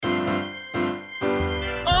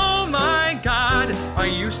I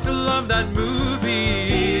used to love that movie.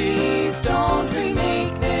 Please don't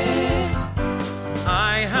remake this.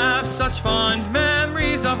 I have such fond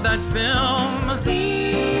memories of that film.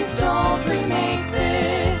 Please don't remake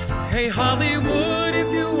this. Hey Hollywood,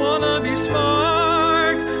 if you wanna be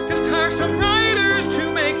smart, just hire some writers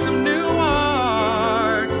to make some new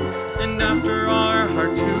art. And after our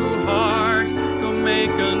heart to heart, go make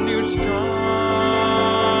a new start.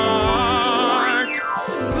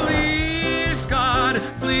 Please God,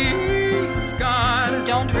 please God,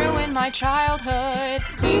 Don't ruin my childhood.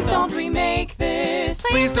 Please don't remake this.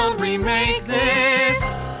 please don't remake this.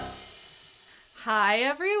 Hi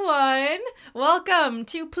everyone! Welcome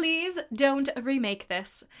to Please Don't Remake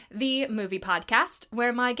This, the movie podcast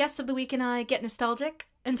where my guest of the week and I get nostalgic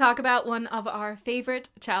and talk about one of our favorite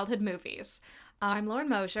childhood movies. I'm Lauren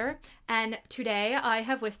Mosier, and today I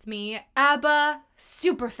have with me ABBA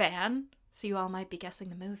superfan, so you all might be guessing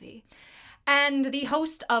the movie, and the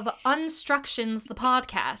host of Unstructions, the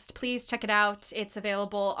podcast. Please check it out. It's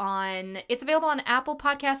available on Apple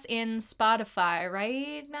Podcasts and Spotify,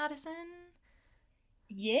 right, Madison?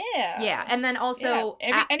 Yeah, and then also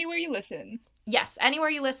anywhere you listen. Yes, anywhere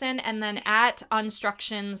you listen, and then at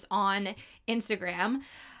Unstructions on Instagram.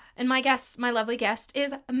 And my lovely guest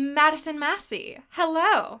is Madison Massey.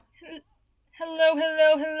 Hello.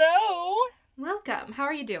 Hello. Welcome. How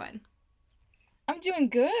are you doing? I'm doing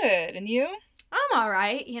good, and you? I'm all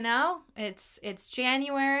right, It's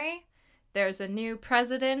January. There's a new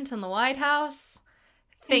president in the White House.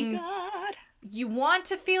 Things... Thank God. You want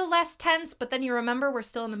to feel less tense, but then you remember we're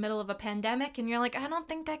still in the middle of a pandemic, and you're like, I don't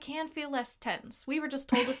think I can feel less tense. We were just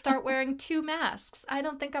told to start wearing 2 masks. I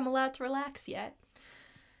don't think I'm allowed to relax yet.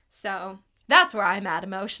 So that's where I'm at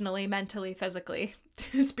emotionally, mentally, physically,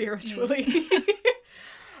 spiritually.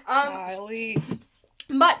 Kylie.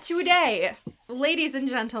 But today, ladies and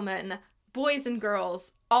gentlemen, boys and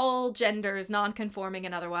girls, all genders, non-conforming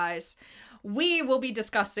and otherwise, we will be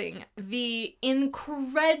discussing the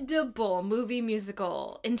incredible movie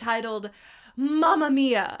musical entitled Mamma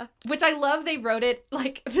Mia, which I love they wrote it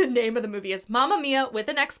like the name of the movie is Mamma Mia with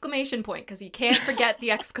an exclamation point, because you can't forget the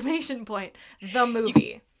exclamation point, the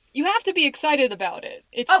movie. You have to be excited about it.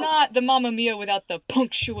 It's not the Mamma Mia without the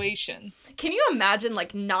punctuation. Can you imagine,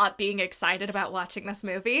 not being excited about watching this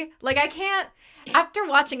movie? I can't... After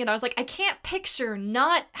watching it, I was like, I can't picture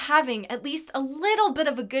not having at least a little bit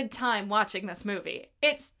of a good time watching this movie.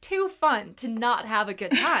 It's too fun to not have a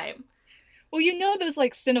good time. Well, those,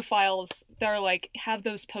 cinephiles that are, have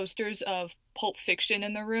those posters of Pulp Fiction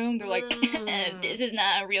in the room? They're like, this is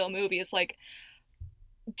not a real movie. It's like,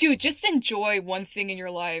 dude, just enjoy one thing in your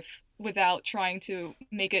life without trying to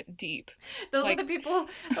make it deep. Those are the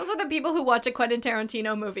people who watch a Quentin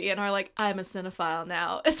Tarantino movie and are like, I'm a cinephile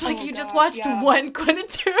now. It's like just watched one Quentin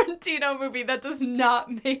Tarantino movie. That does not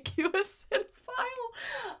make you a cinephile.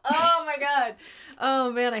 Oh my god.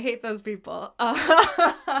 Oh man, I hate those people.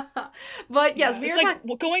 But yes, we are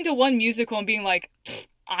going to one musical and being like,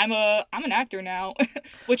 I'm an actor now,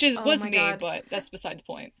 which was me, God. But that's beside the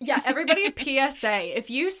point. Yeah, everybody at PSA, if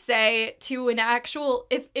you say to an actual,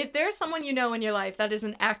 if there's someone in your life that is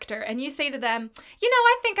an actor, and you say to them,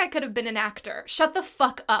 I think I could have been an actor, shut the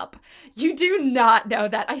fuck up. You do not know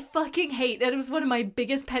that. I fucking hate it. It was one of my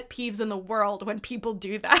biggest pet peeves in the world when people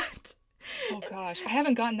do that. Oh gosh, I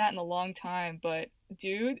haven't gotten that in a long time, but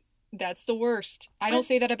dude, that's the worst. I don't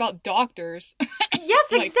say that about doctors.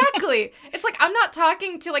 Yes, exactly. It's like, I'm not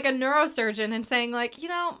talking to a neurosurgeon and saying I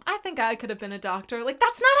think I could have been a doctor.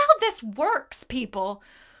 That's not how this works, people.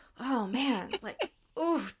 Oh man.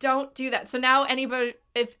 Ooh, don't do that. So now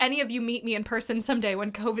if any of you meet me in person someday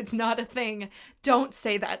when COVID's not a thing, don't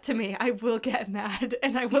say that to me. I will get mad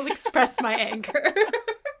and I will express my anger.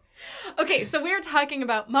 Okay, so we're talking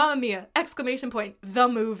about Mamma Mia, the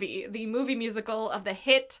movie, the movie musical of the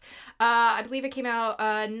hit. I believe it came out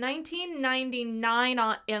 1999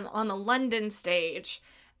 on the London stage,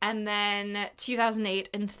 and then 2008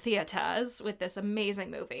 in theaters with this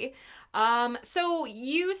amazing movie. So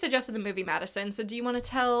you suggested the movie, Madison. So do you want to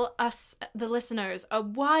tell us, the listeners,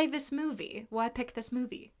 why this movie? Why pick this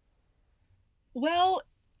movie? Well,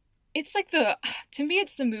 it's to me,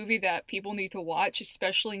 it's the movie that people need to watch,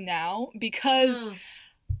 especially now, because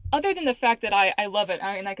other than the fact that I love it,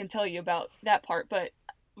 and I can tell you about that part, but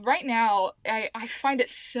right now, I find it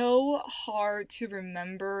so hard to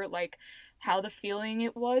remember, how the feeling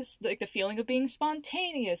it was, the feeling of being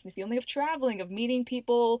spontaneous, and the feeling of traveling, of meeting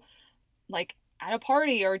people, at a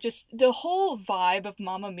party, or just the whole vibe of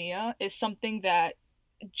Mamma Mia is something that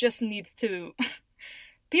just needs to...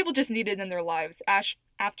 people just need it in their lives. After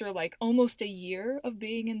almost a year of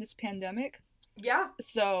being in this pandemic. Yeah.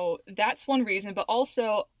 So that's one reason, but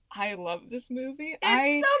also I love this movie.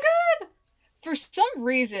 It's so good. For some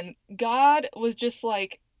reason, God was just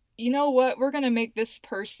like, you know what? We're gonna make this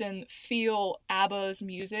person feel ABBA's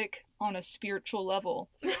music on a spiritual level.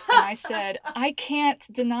 And I said, I can't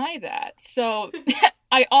deny that. So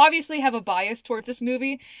I obviously have a bias towards this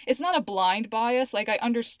movie. It's not a blind bias. Like, I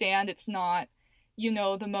understand it's not,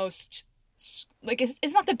 the most, like,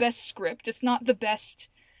 it's not the best script. It's not the best,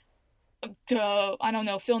 I don't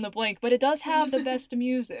know, fill in the blank, but it does have the best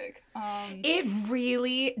music. It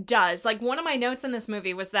really does. Like, one of my notes in this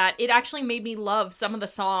movie was that it actually made me love some of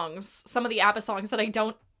the ABBA songs that I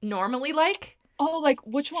don't normally like. Oh, like,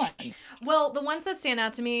 which ones? Well, the ones that stand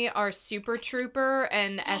out to me are Super Trooper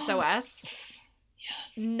and SOS.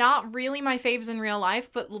 Yes. Not really my faves in real life,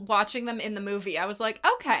 but watching them in the movie, I was like,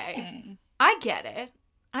 okay, I get it.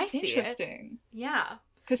 I see it. Interesting. Yeah.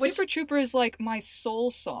 Because Super Trooper is, like, my soul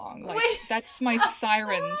song. Like, that's my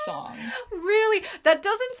siren song. Really? That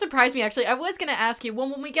doesn't surprise me, actually. I was going to ask you, well,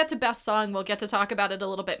 when we get to Best Song, we'll get to talk about it a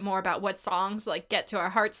little bit more about what songs, like, get to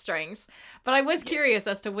our heartstrings. But I was curious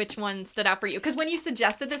as to which one stood out for you. Because when you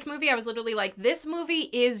suggested this movie, I was literally like, this movie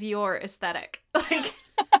is your aesthetic. Like,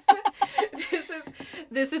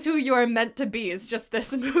 this is who you're meant to be, is just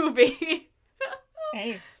this movie.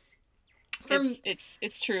 Hey.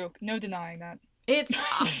 It's true. No denying that. It's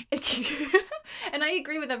and I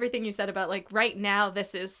agree with everything you said about, like, right now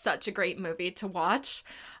this is such a great movie to watch.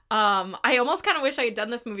 I almost kind of wish I had done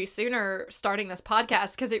this movie sooner starting this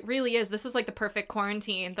podcast, because it really is. This is like the perfect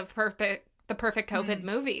quarantine, the perfect COVID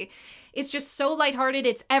movie. It's just so lighthearted.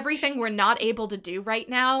 It's everything we're not able to do right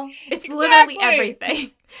now. It's literally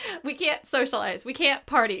everything. We can't socialize. We can't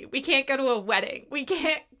party. We can't go to a wedding. We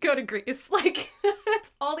can't go to Greece. Like,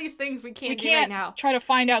 it's all these things we can't do right now. Try to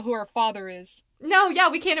find out who our father is. No, yeah,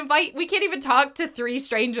 we can't even talk to 3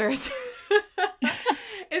 strangers.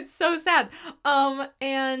 It's so sad.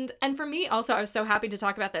 And for me also, I was so happy to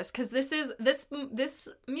talk about this, because this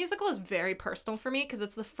musical is very personal for me, because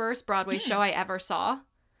it's the first Broadway show I ever saw.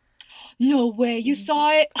 No way, you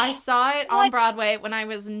saw it? I saw it on Broadway when I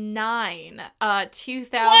was 9,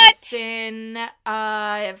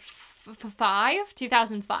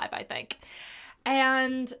 2005, I think.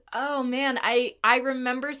 And oh man, I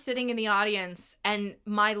remember sitting in the audience and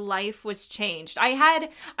my life was changed. I had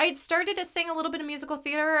started to sing a little bit of musical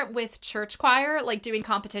theater with church choir, like doing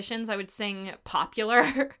competitions. I would sing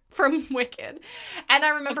Popular from Wicked. And I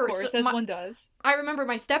remember, of course, as one does. I remember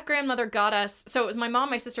my step-grandmother got us, so it was my mom,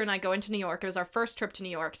 my sister, and I going to New York. It was our first trip to New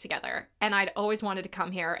York together, and I'd always wanted to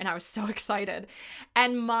come here, and I was so excited.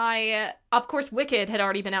 And of course, Wicked had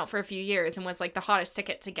already been out for a few years and was, like, the hottest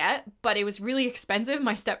ticket to get, but it was really expensive.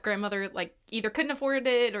 My step-grandmother, like, either couldn't afford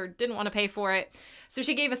it or didn't want to pay for it, so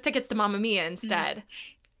she gave us tickets to Mamma Mia instead.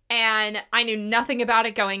 And I knew nothing about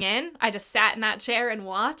it going in. I just sat in that chair and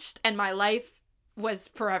watched, and my life was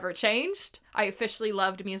forever changed. I officially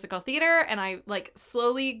loved musical theater, and I, like,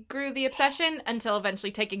 slowly grew the obsession until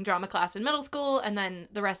eventually taking drama class in middle school, and then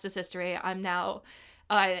the rest is history. I'm now,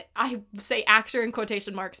 I say actor in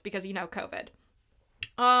quotation marks because, COVID.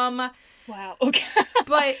 Wow. Okay.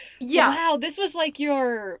 But yeah. Wow, this was like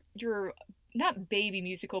your not baby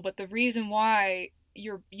musical, but the reason why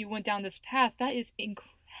you went down this path. That is incredible.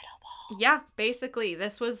 Yeah, basically,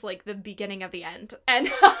 this was like the beginning of the end. And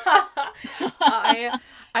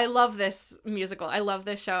I love this musical. I love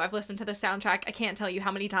this show. I've listened to the soundtrack. I can't tell you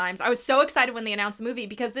how many times. I was so excited when they announced the movie,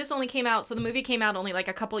 because this only came out, so the movie came out only like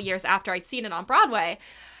a couple years after I'd seen it on Broadway.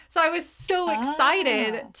 So I was so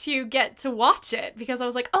excited to get to watch it, because I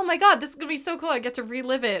was like, oh my God, this is going to be so cool. I get to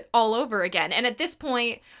relive it all over again. And at this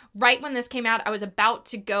point, right when this came out, I was about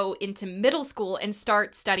to go into middle school and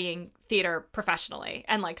start studying theater professionally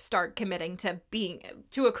and, like, start committing to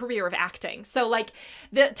a career of acting. So, like,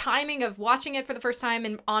 the timing of watching it for the first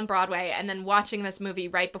time on Broadway and then watching this movie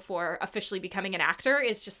right before officially becoming an actor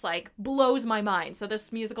is just, like, blows my mind. So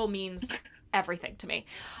this musical means everything to me.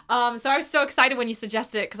 So I was so excited when you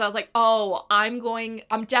suggested it, because I was like, oh, I'm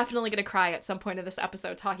definitely gonna cry at some point in this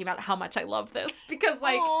episode talking about how much I love this, because,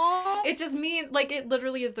 like, it just means, like, it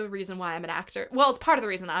literally is the reason why I'm an actor. Well, it's part of the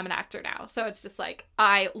reason I'm an actor now. So it's just like,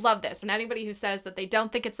 I love this, and anybody who says that they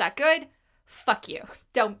don't think it's that good, fuck you.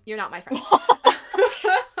 You're not my friend. Oh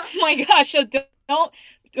my gosh, so don't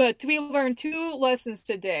we learned 2 lessons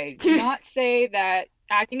today. Do not say that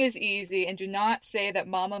acting is easy, and do not say that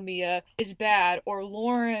Mamma Mia is bad, or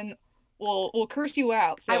Lauren will curse you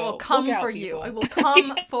out. So I will come for you. I will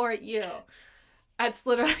come for you. It's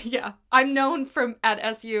literally, yeah. I'm known at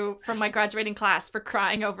SU from my graduating class for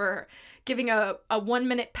crying over giving a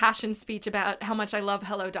 1-minute passion speech about how much I love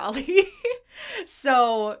Hello Dolly.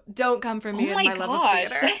 So don't come for me and my love of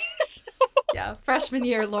theater. Yeah, freshman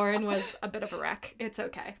year, Lauren was a bit of a wreck. It's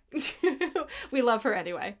okay. We love her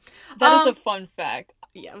anyway. That is a fun fact.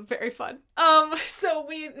 Yeah, very fun. So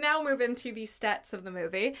we now move into the stats of the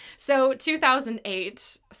movie. So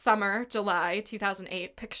 2008, summer, July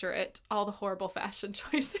 2008, picture it, all the horrible fashion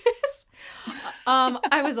choices.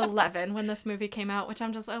 I was 11 when this movie came out, which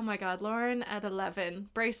I'm just, oh my god, Lauren at 11,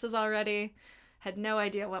 braces already. Had no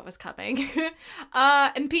idea what was coming.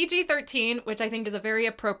 And PG-13, which I think is a very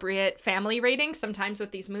appropriate family rating. Sometimes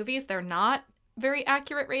with these movies, they're not very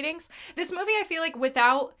accurate ratings. This movie, I feel like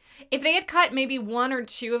if they had cut maybe 1 or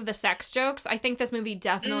 2 of the sex jokes, I think this movie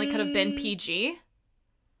definitely could have been PG.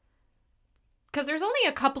 Because there's only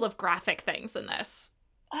a couple of graphic things in this.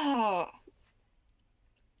 Oh.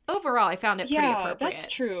 Overall, I found it pretty appropriate. Yeah,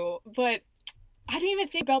 that's true. But I didn't even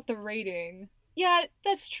think about the rating. Yeah,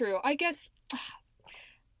 that's true. I guess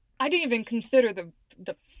I didn't even consider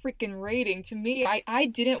the freaking rating. To me, I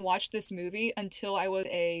didn't watch this movie until I was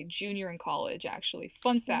a junior in college, actually.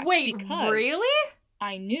 Fun fact. Wait, because really?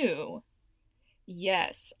 I knew.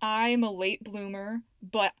 Yes, I'm a late bloomer,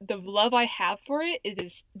 but the love I have for it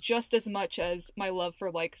is just as much as my love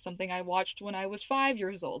for, like, something I watched when I was 5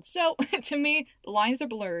 years old. So, to me, the lines are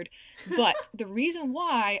blurred. But the reason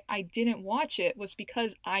why I didn't watch it was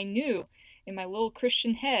because I knew in my little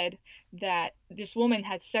Christian head that this woman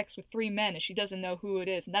had sex with 3 men and she doesn't know who it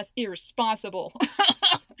is, and that's irresponsible.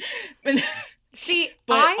 See,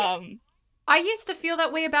 but I used to feel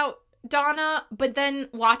that way about Donna, but then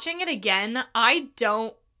watching it again, I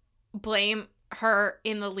don't blame her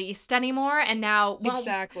in the least anymore. And now,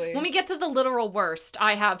 exactly, when we get to the literal worst,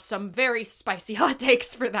 I have some very spicy hot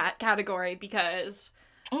takes for that category because...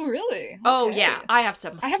 Oh, really? Okay. Oh, yeah. I have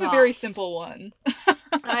some I have a very simple one.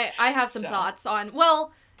 I have some thoughts on...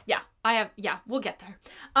 Well, yeah. We'll get there.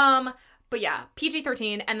 But yeah,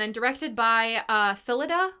 PG-13, and then directed by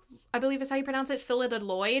Phyllida, I believe is how you pronounce it, Phyllida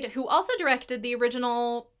Lloyd, who also directed the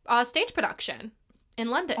original stage production in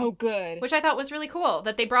London. Oh, good. Which I thought was really cool,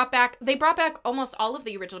 that they brought back almost all of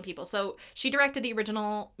the original people. So she directed the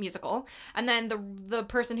original musical, and then the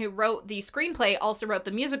person who wrote the screenplay also wrote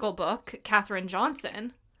the musical book, Katherine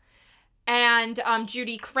Johnson. And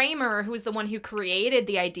Judy Kramer, who is the one who created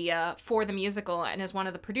the idea for the musical and is one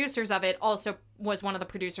of the producers of it, also was one of the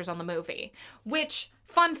producers on the movie. Which,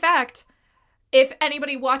 fun fact, if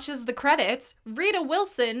anybody watches the credits, Rita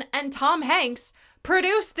Wilson and Tom Hanks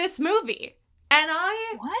produced this movie. And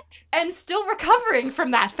I am still recovering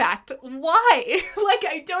from that fact. Why? Like,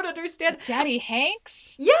 I don't understand. Daddy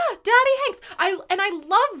Hanks? Yeah, Daddy Hanks. I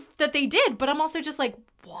love that they did, but I'm also just like,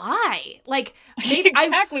 why? Like, maybe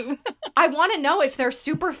exactly. I want to know if they're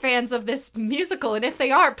super fans of this musical, and if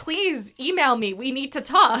they are, please email me. We need to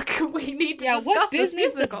talk. We need to discuss this musical.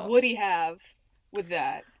 What business does Woody have with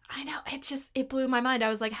that? I know. It blew my mind. I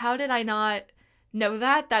was like, how did I not know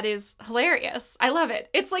that? That is hilarious. I love it.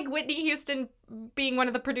 It's like Whitney Houston being one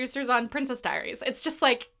of the producers on Princess Diaries. It's just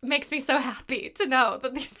like, makes me so happy to know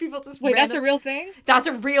that these people just... Wait, that's a real thing? That's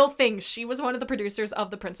a real thing. She was one of the producers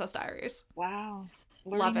of the Princess Diaries. Wow.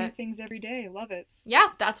 Learning new things every day. Love it. Yeah,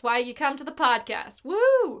 that's why you come to the podcast.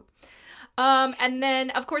 Woo! And then,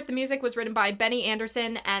 of course, the music was written by Benny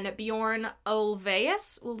Andersson and Bjorn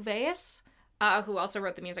Ulvaeus, who also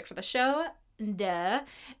wrote the music for the show.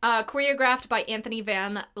 Choreographed by Anthony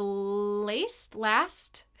Van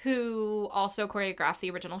Last, who also choreographed the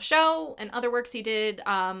original show and other works he did.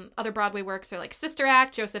 Other Broadway works are like Sister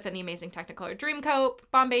Act, Joseph and the Amazing Technicolor Dreamcoat,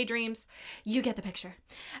 Bombay Dreams. You get the picture.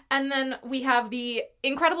 And then we have the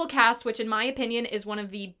incredible cast, which in my opinion is one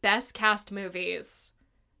of the best cast movies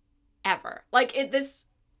ever. Like,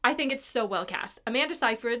 I think it's so well cast. Amanda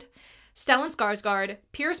Seyfried, Stellan Skarsgård,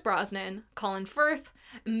 Pierce Brosnan, Colin Firth,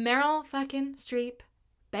 Meryl fucking Streep,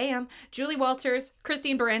 bam, Julie Walters,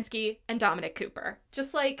 Christine Baranski, and Dominic Cooper.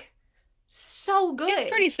 Just, like, so good. It's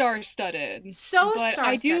pretty star-studded. But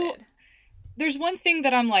star-studded. There's one thing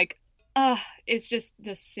that I'm like, it's just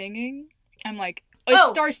the singing. I'm like, it's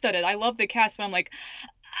star-studded. I love the cast, but I'm like,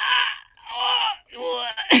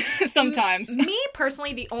 sometimes. Me,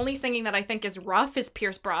 personally, the only singing that I think is rough is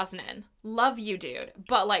Pierce Brosnan. Love you, dude.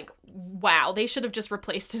 But, like, wow, they should have just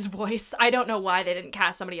replaced his voice. I don't know why they didn't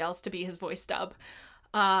cast somebody else to be his voice dub.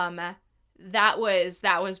 that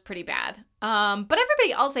was pretty bad. But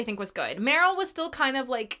everybody else I think was good. Meryl was still kind of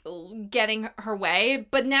like getting her way,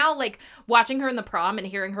 but now like watching her in The Prom and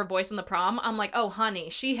hearing her voice in The Prom, I'm like, oh honey,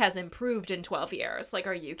 she has improved in 12 years. Like,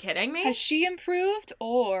 are you kidding me? Has she improved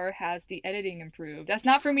or has the editing improved? That's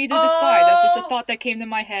not for me to decide. That's just a thought that came to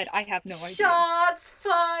my head. I have no idea. Shots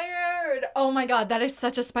fired! Oh my god, that is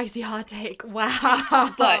such a spicy hot take.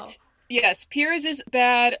 Wow. But yes, Piers is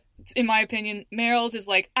bad. In my opinion, Meryl's is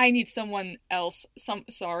like, I need someone else.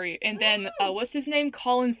 Sorry. And then, what's his name?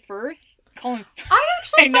 Colin Firth? I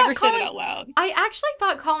never said it out loud. I actually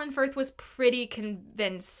thought Colin Firth was pretty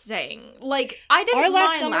convincing. Like, I didn't Our mind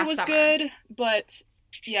Last Summer was summer. good, but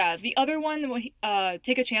yeah, the other one,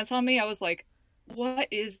 Take a Chance on Me, I was like, what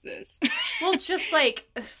is this? Well, just like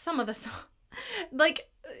some of the like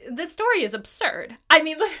the story is absurd. I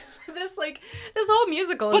mean, this whole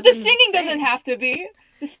musical is But the singing insane. doesn't have to be.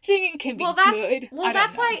 The singing can be good.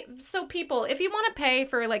 That's why. So people, if you want to pay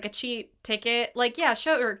for like a cheap ticket, like yeah,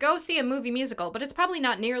 go see a movie musical, but it's probably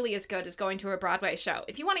not nearly as good as going to a Broadway show.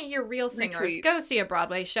 If you want to hear real singers, go see a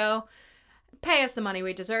Broadway show. Pay us the money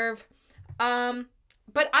we deserve.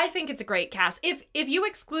 But I think it's a great cast. If you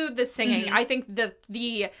exclude the singing, I think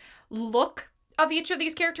the look of each of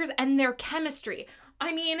these characters and their chemistry.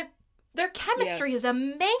 I mean, their chemistry is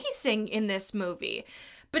amazing in this movie.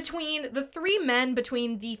 Between the three men,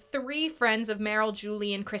 between the three friends of Meryl,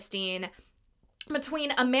 Julie, and Christine,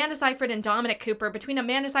 between Amanda Seyfried and Dominic Cooper, between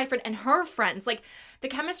Amanda Seyfried and her friends, like, the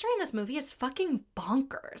chemistry in this movie is fucking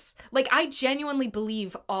bonkers. Like, I genuinely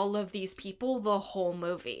believe all of these people the whole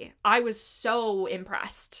movie. I was so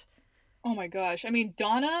impressed. Oh my gosh. I mean,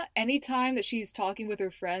 Donna, anytime that she's talking with her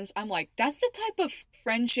friends, I'm like, that's the type of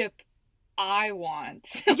friendship I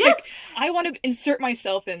want. Yes. Like, I want to insert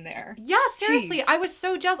myself in there. Yeah, seriously. Jeez. I was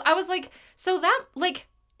so jealous. I was like, so that, like,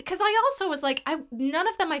 because I also was like, none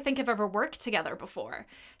of them I think have ever worked together before.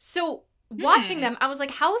 So watching them, I was like,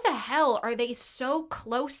 how the hell are they so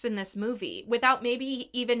close in this movie without maybe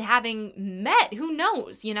even having met? Who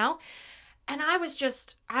knows, you know? And I was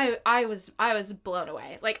just, I was blown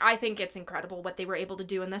away. Like, I think it's incredible what they were able to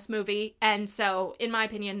do in this movie. And so, in my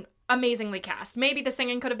opinion, amazingly cast. Maybe the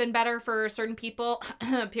singing could have been better for certain people,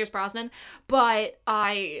 Pierce Brosnan, but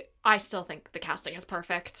I still think the casting is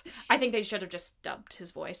perfect. I think they should have just dubbed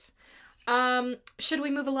his voice. Should we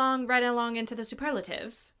move right along into the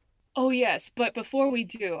superlatives? Oh yes, but before we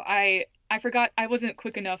do, I forgot, I wasn't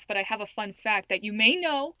quick enough, but I have a fun fact that you may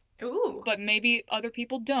know, Ooh. but maybe other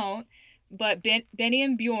people don't. But Benny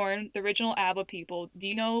and Bjorn, the original ABBA people, do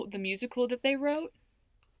you know the musical that they wrote?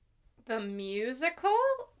 The musical?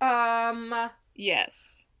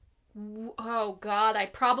 Yes. Oh god, I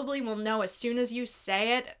probably will know as soon as you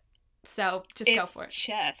say it. So, just go for it. It's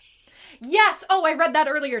Chess. Yes! Oh, I read that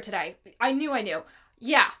earlier today. I knew.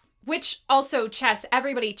 Yeah. Which, also, Chess.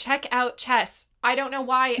 Everybody, check out Chess. I don't know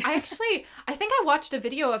why. I think I watched a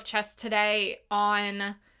video of Chess today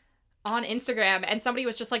on Instagram, and somebody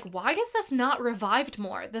was just like, why is this not revived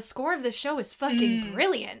more? The score of the show is fucking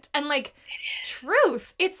brilliant. And, like,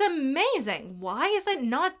 truth, it's amazing. Why is it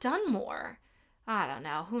not done more? I don't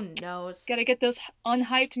know. Who knows? Gotta get those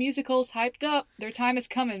unhyped musicals hyped up. Their time is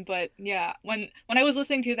coming. But yeah, when I was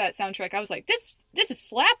listening to that soundtrack, I was like, this is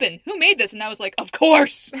slapping. Who made this? And I was like, of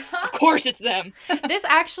course it's them. This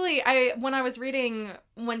actually, when I was reading,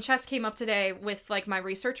 when Chess came up today with like my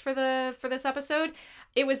research for this episode,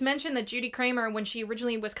 it was mentioned that Judy Kramer, when she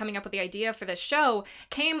originally was coming up with the idea for this show,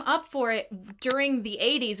 came up for it during the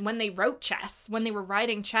 80s when they wrote Chess, when they were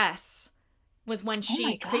writing Chess. Was when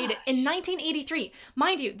she created in 1983.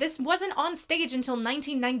 Mind you, this wasn't on stage until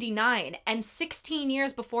 1999, and 16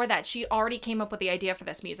 years before that, she already came up with the idea for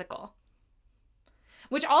this musical.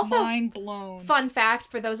 Which also, mind blown. Fun fact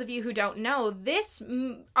for those of you who don't know, this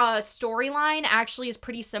storyline actually is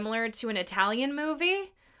pretty similar to an Italian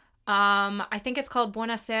movie. I think it's called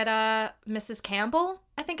Buonasera, Mrs. Campbell,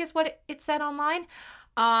 I think is what it said online.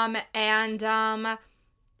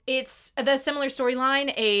 It's the similar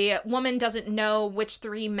storyline. A woman doesn't know which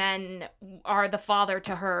three men are the father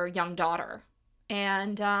to her young daughter.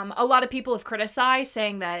 And a lot of people have criticized,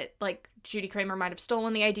 saying that, like, Judy Kramer might have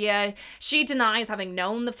stolen the idea. She denies having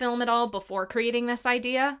known the film at all before creating this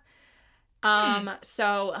idea.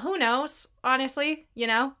 So who knows, honestly, you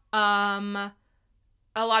know?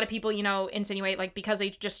 A lot of people, you know, insinuate, like, because they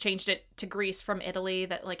just changed it to Greece from Italy,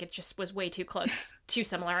 that, like, it just was way too close, too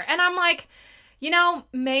similar. And I'm like, you know,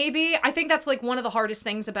 maybe. I think that's, like, one of the hardest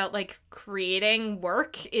things about, like, creating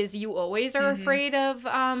work is you always are afraid of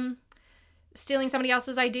stealing somebody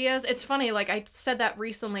else's ideas. It's funny, like, I said that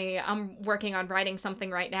recently. I'm working on writing something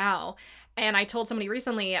right now, And I told somebody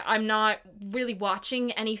recently, I'm not really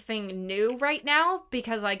watching anything new right now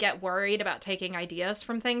because I get worried about taking ideas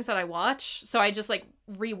from things that I watch. So I just like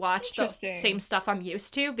rewatch the same stuff I'm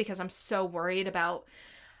used to because I'm so worried about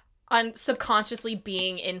subconsciously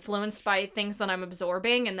being influenced by things that I'm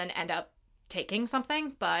absorbing and then end up taking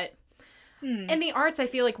something. But in the arts, I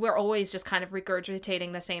feel like we're always just kind of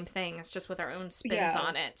regurgitating the same things, just with our own spins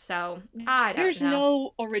on it. So I don't know. There's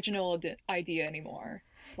no original idea anymore.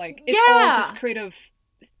 Like, it's all just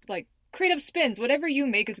creative spins. Whatever you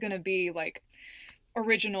make is going to be, like,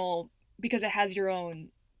 original because it has your own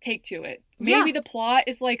take to it. Maybe the plot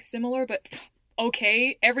is, like, similar, but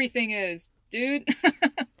okay, everything is, dude.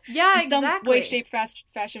 Yeah, in some way, shape,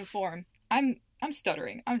 fashion, form. I'm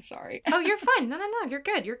stuttering. I'm sorry. Oh, you're fine. No. You're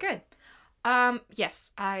good.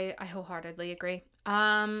 Yes, I wholeheartedly agree.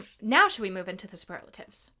 Now should we move into the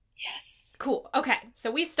superlatives? Yes. Cool. Okay, so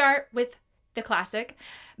we start with the classic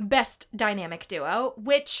Best Dynamic Duo,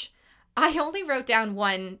 which I only wrote down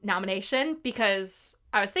one nomination because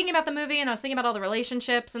I was thinking about the movie and I was thinking about all the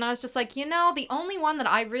relationships and I was just like, the only one that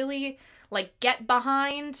I really, like, get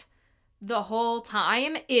behind the whole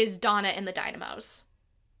time is Donna and the Dynamos.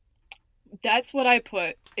 That's what I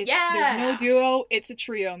put. There's no duo, it's a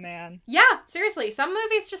trio, man. Yeah, seriously, some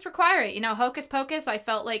movies just require it. Hocus Pocus, I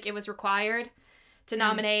felt like it was required to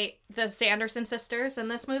nominate the Sanderson sisters in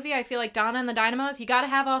this movie. I feel like Donna and the Dynamos, you gotta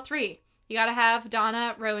have all three. You gotta have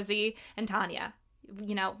Donna, Rosie, and Tanya.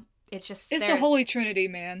 It's just... It's the Holy Trinity,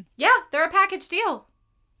 man. Yeah, they're a package deal.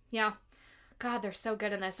 Yeah. God, they're so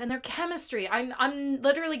good in this. And their chemistry. I'm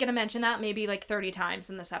literally gonna mention that maybe like 30 times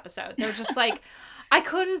in this episode. They're just like... I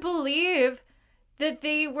couldn't believe that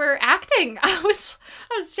they were acting. I was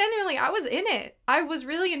genuinely, I was in it. I was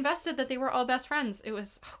really invested that they were all best friends. It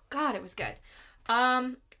was, oh God, it was good.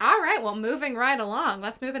 All right, well, moving right along,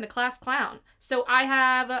 let's move into Class Clown. So I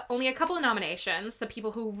have only a couple of nominations, the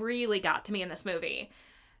people who really got to me in this movie,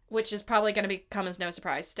 which is probably going to come as no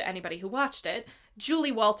surprise to anybody who watched it.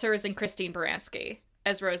 Julie Walters and Christine Baranski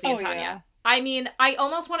as Rosie and Tanya. Yeah. I mean, I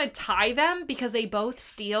almost want to tie them because they both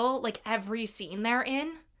steal, like, every scene they're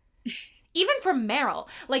in. Even from Meryl.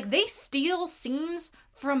 Like, they steal scenes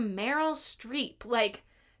from Meryl Streep. Like,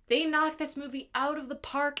 they knock this movie out of the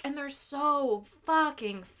park, and they're so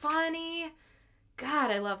fucking funny. God,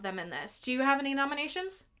 I love them in this. Do you have any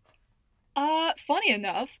nominations? Funny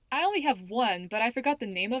enough, I only have one, but I forgot the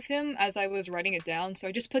name of him as I was writing it down, so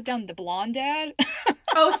I just put down the blonde dad.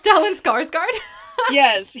 Oh, Stellan Skarsgård?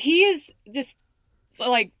 Yes, he is just,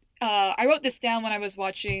 like, I wrote this down when I was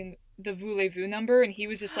watching the Voulez-Vous number, and he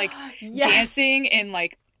was just, like, dancing, and,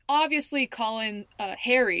 like, obviously Colin,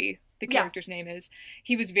 Harry, the character's name is,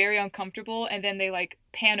 he was very uncomfortable, and then they, like,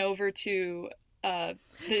 pan over to Stellan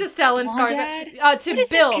Skarsgård.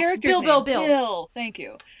 To Bill. Bill. Thank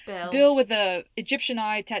you. Bill with the Egyptian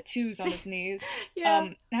eye tattoos on his knees.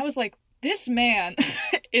 And I was like, this man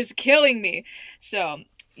is killing me. So,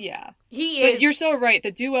 yeah. He is. But you're so right.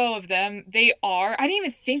 The duo of them, I didn't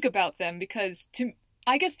even think about them because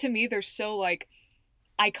I guess to me they're so, like,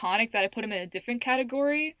 iconic that I put them in a different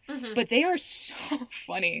category. Mm-hmm. But they are so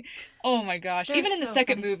funny. Oh my gosh. They're even in the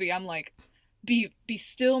second movie, I'm like, Be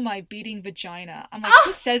still my beating vagina. I'm like,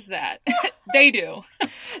 who says that? They do.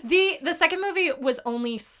 The second movie was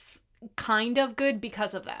only kind of good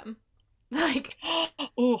because of them. Like,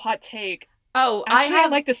 ooh, hot take. Oh, actually, I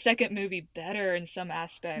like the second movie better in some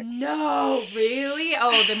aspects. No, really?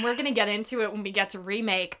 Oh, then we're gonna get into it when we get to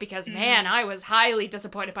remake because man, I was highly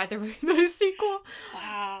disappointed by the sequel.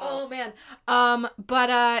 Wow. Oh man. But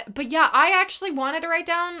yeah, I actually wanted to write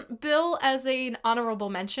down Bill as an honorable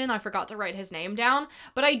mention. I forgot to write his name down,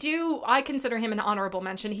 but I consider him an honorable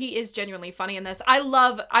mention. He is genuinely funny in this.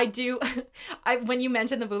 When you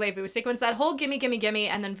mentioned the Voulez-Vous sequence, that whole gimme, gimme, gimme,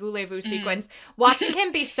 and then Voulez-Vous sequence, watching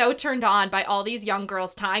him be so turned on by all these young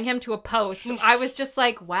girls tying him to a post, I was just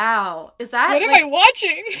like, wow, is that what am I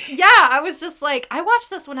watching? Yeah, I was just like, I watched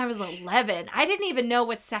this when I was 11. I didn't even know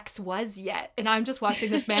what sex was yet, and I'm just watching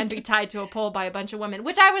this man be tied to a pole by a bunch of women,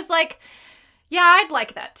 which I was like, yeah, I'd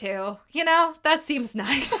like that too. That seems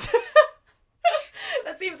nice.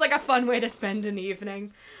 That seems like a fun way to spend an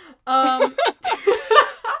evening. But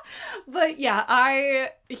yeah,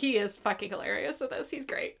 he is fucking hilarious at this. He's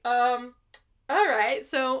great. All right,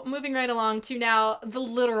 so moving right along to now the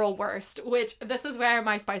literal worst, which this is where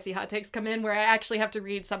my spicy hot takes come in, where I actually have to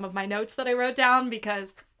read some of my notes that I wrote down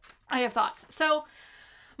because I have thoughts. So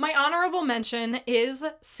my honorable mention is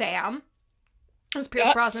Sam, as Pierce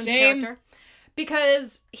Brosnan's character,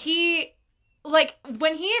 because he, like,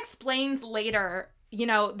 when he explains later,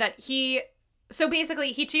 that so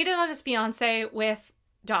basically he cheated on his fiance with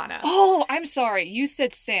Donna. Oh, I'm sorry. You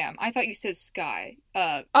said Sam. I thought you said Sky.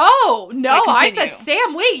 Oh, no, I said continue.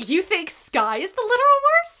 Sam. Wait, you think Sky is the literal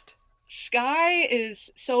worst? Sky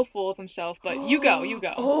is so full of himself, but you go.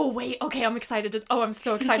 Oh, wait. Okay, I'm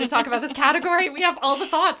so excited to talk about this category. We have all the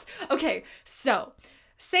thoughts. Okay, so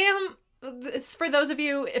Sam, it's for those of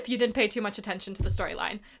you, if you didn't pay too much attention to the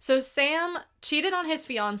storyline. So Sam cheated on his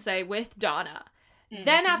fiance with Donna.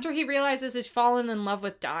 Then after he realizes he's fallen in love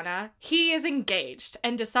with Donna, he is engaged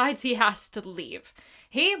and decides he has to leave.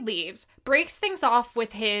 He leaves, breaks things off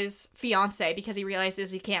with his fiance because he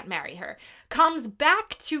realizes he can't marry her, comes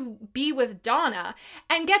back to be with Donna,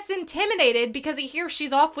 and gets intimidated because he hears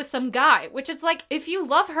she's off with some guy, which is like, if you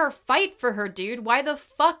love her, fight for her, dude. Why the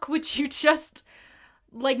fuck would you just,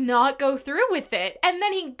 like, not go through with it? And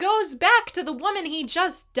then he goes back to the woman he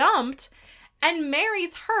just dumped and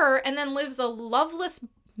marries her and then lives a loveless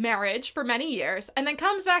marriage for many years and then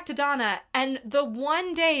comes back to Donna, and the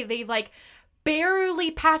one day they, like,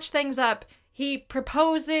 barely patch things up, he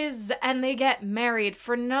proposes and they get married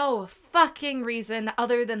for no fucking reason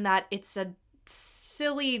other than that it's a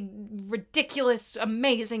silly, ridiculous,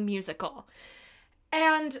 amazing musical.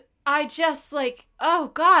 And I just, like,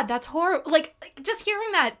 oh god, that's horrible. Like, just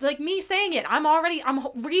hearing that, like, me saying it, I'm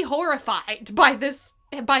re-horrified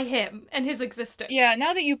by him and his existence. Yeah,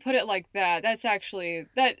 now that you put it like that, that's actually,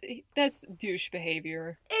 that's douche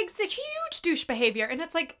behavior. It's a huge douche behavior, and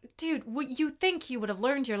it's like, dude, you think you would have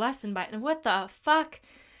learned your lesson by, and what the fuck?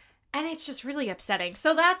 And it's just really upsetting.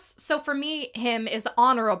 So for me, him is the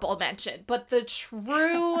honorable mention, but the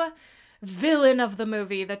true villain of the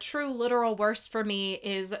movie, the true literal worst for me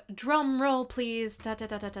is, drum roll please, da da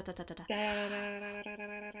da da da da da da.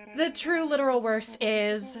 The true literal worst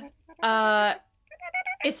is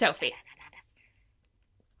Sophie.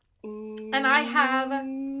 And I have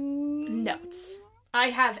notes.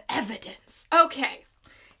 I have evidence. Okay,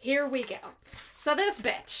 here we go. So this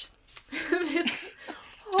bitch, this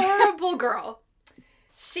horrible girl,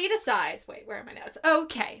 she decides, wait, where are my notes?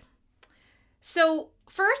 Okay. So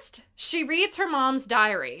first, she reads her mom's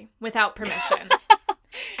diary without permission.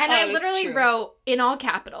 And I literally wrote, in all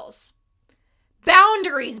capitals,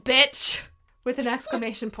 boundaries, bitch, with an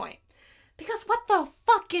exclamation point. Because what the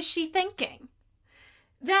fuck is she thinking?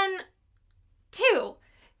 Then, 2,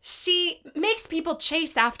 she makes people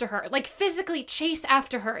chase after her, like physically chase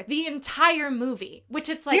after her the entire movie, which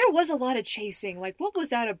it's like... There was a lot of chasing. Like, what was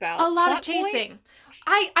that about? A lot of chasing.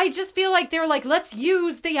 I just feel like they were like, let's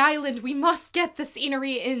use the island. We must get the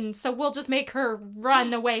scenery in, so we'll just make her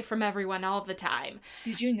run away from everyone all the time.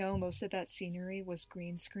 Did you know most of that scenery was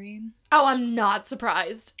green screen? Oh, I'm not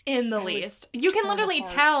surprised in the least. You can literally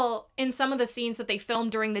tell in some of the scenes that they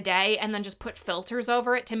filmed during the day and then just put filters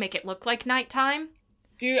over it to make it look like nighttime.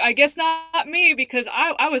 Dude, I guess not me, because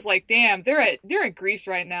I was like, damn, they're at Greece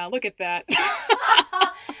right now. Look at that.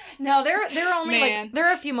 No, they're only like, there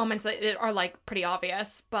are a few moments that are like pretty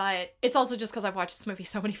obvious, but it's also just because I've watched this movie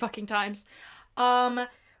so many fucking times. Yeah,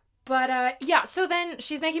 so then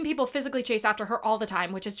she's making people physically chase after her all the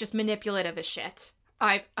time, which is just manipulative as shit.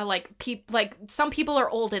 I like, some people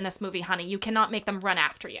are old in this movie, honey. You cannot make them run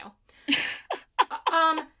after you.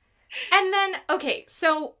 And then, okay,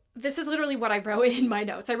 so this is literally what I wrote in my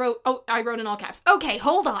notes. I wrote in all caps, okay,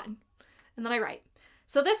 hold on. And then I write,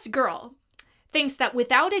 so this girl thinks that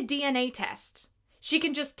without a DNA test, she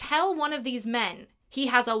can just tell one of these men he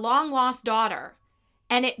has a long-lost daughter,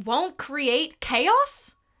 and it won't create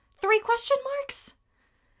chaos? 3 question marks?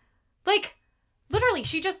 Like, literally,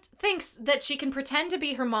 she just thinks that she can pretend to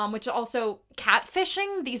be her mom, which also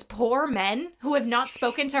catfishing these poor men who have not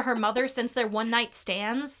spoken to her mother since their one-night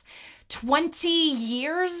stands 20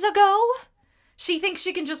 years ago? She thinks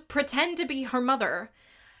she can just pretend to be her mother.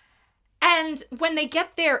 And when they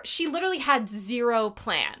get there, she literally had zero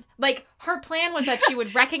plan. Like, her plan was that she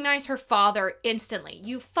would recognize her father instantly.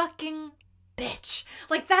 You fucking bitch.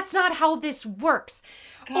 Like, that's not how this works.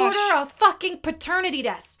 Gosh. Order a fucking paternity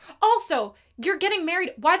test. Also, you're getting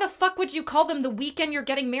married. Why the fuck would you call them the weekend you're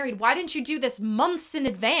getting married? Why didn't you do this months in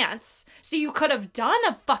advance so you could have done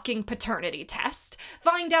a fucking paternity test?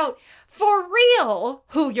 Find out for real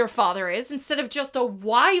who your father is instead of just a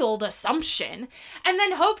wild assumption. And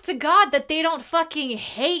then hope to God that they don't fucking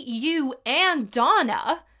hate you and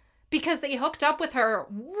Donna because they hooked up with her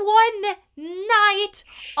one night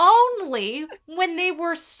only when they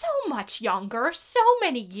were so much younger, so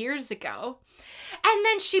many years ago. And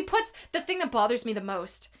then she puts, the thing that bothers me the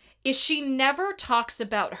most is she never talks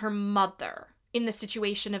about her mother in the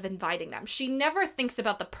situation of inviting them. She never thinks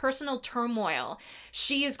about the personal turmoil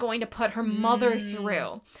she is going to put her mother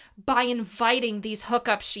through by inviting these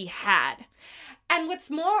hookups she had. And what's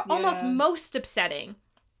almost most upsetting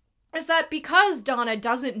is that because Donna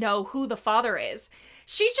doesn't know who the father is,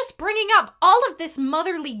 she's just bringing up all of this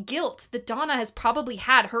motherly guilt that Donna has probably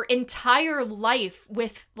had her entire life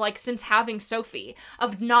with, like, since having Sophie,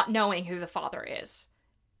 of not knowing who the father is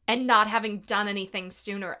and not having done anything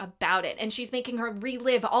sooner about it. And she's making her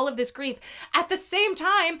relive all of this grief at the same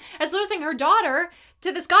time as losing her daughter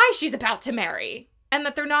to this guy she's about to marry, and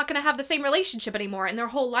that they're not going to have the same relationship anymore, and their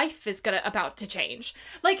whole life is about to change.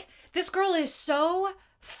 Like, this girl is so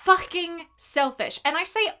fucking selfish. And I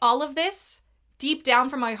say all of this deep down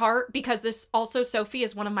from my heart because this also, Sophie,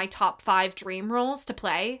 is one of my top 5 dream roles to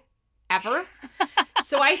play ever.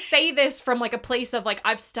 So I say this from, like, a place of, like,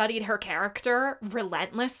 I've studied her character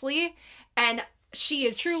relentlessly, and she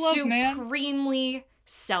is True love, supremely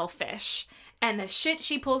selfish. And the shit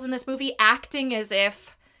she pulls in this movie, acting as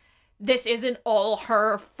if this isn't all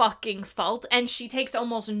her fucking fault, and she takes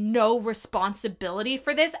almost no responsibility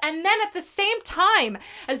for this, and then at the same time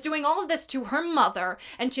as doing all of this to her mother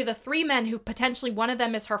and to the 3 men who potentially one of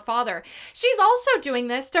them is her father, she's also doing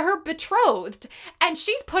this to her betrothed, and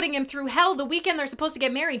she's putting him through hell the weekend they're supposed to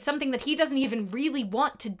get married, something that he doesn't even really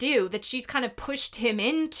want to do, that she's kind of pushed him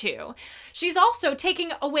into. She's also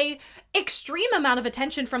taking away extreme amount of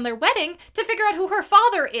attention from their wedding to figure out who her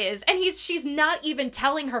father is, and she's not even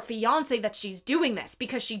telling her fiance that she's doing this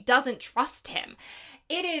because she doesn't trust him.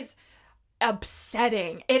 It is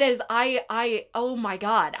upsetting. It is, oh my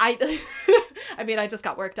god, I mean, I just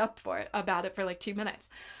got worked up about it for like 2 minutes.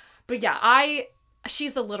 But yeah,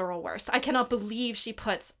 she's the literal worst. I cannot believe she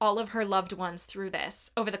puts all of her loved ones through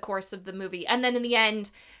this over the course of the movie, and then in the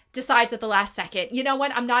end decides at the last second, you know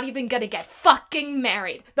what, I'm not even gonna get fucking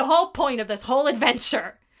married. The whole point of this whole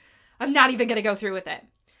adventure, I'm not even gonna go through with it.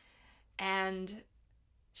 And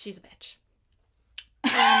she's a bitch.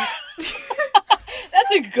 That's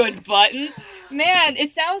a good button. Man,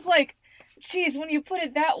 it sounds like, geez, when you put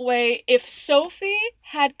it that way, if Sophie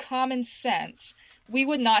had common sense, we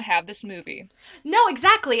would not have this movie. No,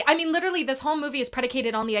 exactly. I mean, literally, this whole movie is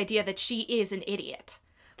predicated on the idea that she is an idiot.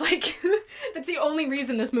 Like, that's the only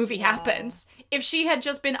reason this movie happens. If she had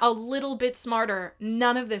just been a little bit smarter,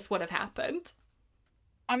 none of this would have happened.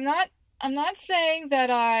 I'm not saying that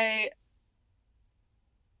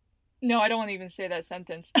No, I don't want to even say that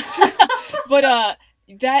sentence. But,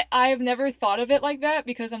 that I've never thought of it like that,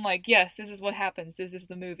 because I'm like, yes, this is what happens. This is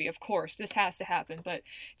the movie. Of course, this has to happen. But,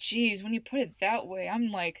 geez, when you put it that way,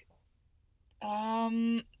 I'm like,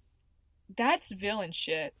 that's villain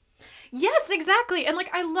shit. Yes, exactly. And,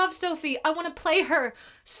 like, I love Sophie. I want to play her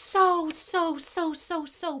so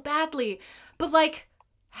badly. But, like,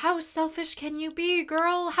 how selfish can you be,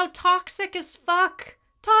 girl? How toxic as fuck.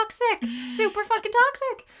 Toxic. Super fucking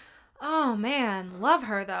toxic. Oh, man. Love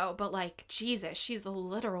her, though. But, like, Jesus, she's the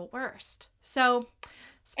literal worst. So,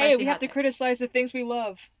 hey, we have to criticize the things we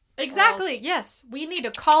love. Exactly. Yes. We need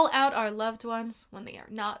to call out our loved ones when they are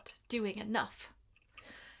not doing enough.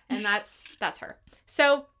 And that's her.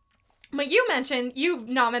 So, but you mentioned you've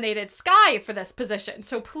nominated Skye for this position,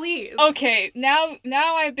 so please. Okay, now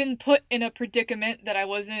I've been put in a predicament that I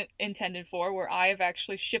wasn't intended for, where I have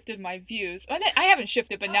actually shifted my views. I haven't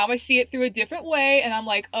shifted, but now I see it through a different way, and I'm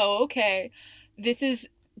like, oh, okay, this is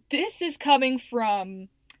coming from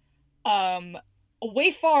a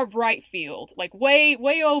way far right field, like way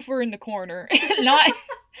over in the corner, not.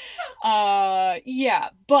 Yeah,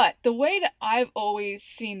 but the way that I've always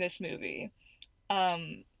seen this movie,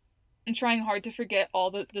 I'm trying hard to forget all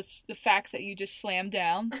the facts that you just slammed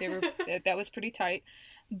down. That was pretty tight.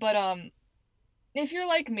 But if you're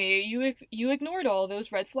like me, you ignored all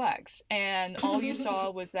those red flags, and all you saw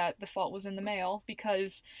was that the fault was in the male,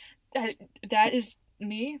 because that is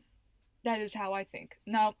me. That is how I think.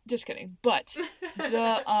 No, just kidding. But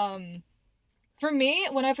for me,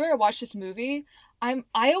 whenever I watch this movie, I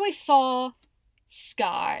always saw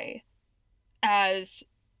Skye as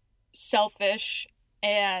selfish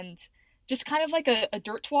and just kind of like a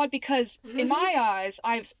dirt twad, because in my eyes,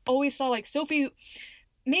 I've always saw, like, Sophie,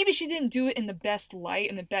 maybe she didn't do it in the best light,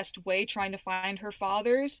 in the best way, trying to find her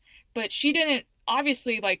fathers, but she didn't,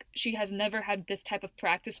 obviously, like, she has never had this type of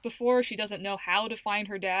practice before. She doesn't know how to find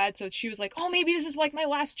her dad, so she was like, oh, maybe this is, like, my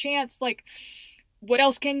last chance, like, what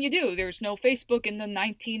else can you do? There's no Facebook in the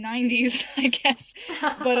 1990s, I guess,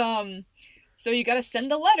 but, so you gotta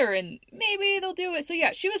send a letter, and maybe they'll do it. So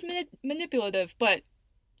yeah, she was manipulative, but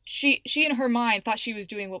she in her mind thought she was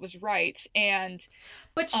doing what was right,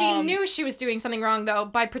 but she knew she was doing something wrong, though,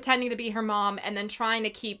 by pretending to be her mom and then trying to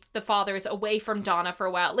keep the fathers away from Donna for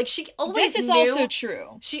a while. Like, she always This is also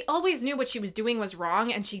true. She always knew what she was doing was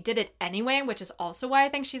wrong, and she did it anyway, which is also why I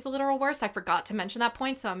think she's the literal worst. I forgot to mention that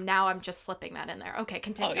point, so now I'm just slipping that in there. Okay,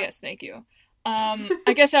 continue. Oh, yes, thank you.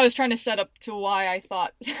 I guess I was trying to set up to why I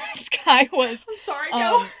thought Sky was. I'm sorry,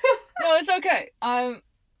 go. No, it's okay. I'm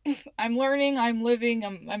learning. I'm living.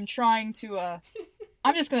 I'm trying to.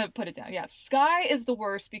 I'm just gonna put it down. Yeah, Sky is the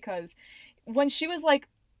worst because when she was like,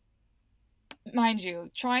 mind you,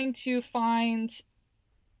 trying to find.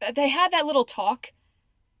 They had that little talk.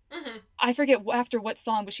 Mm-hmm. I forget after what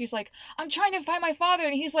song, but she's like, I'm trying to find my father,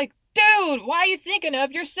 and he's like, dude, why are you thinking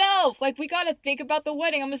of yourself? Like, we gotta think about the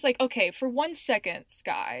wedding. I'm just like, okay, for 1 second,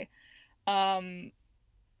 Sky.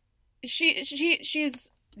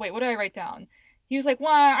 She's wait, what did I write down? He was like,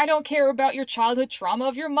 well, I don't care about your childhood trauma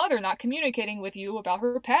of your mother not communicating with you about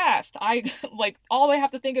her past. All I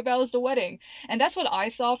have to think about is the wedding. And that's what I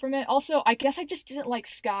saw from it. Also, I guess I just didn't like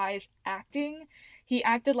Sky's acting. He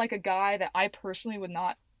acted like a guy that I personally would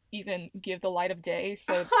not even give the light of day.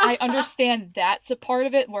 So I understand that's a part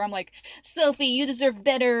of it where I'm like, Sophie, you deserve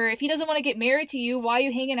better. If he doesn't want to get married to you, why are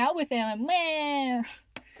you hanging out with him? Meh.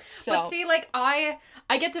 So. But see, like, I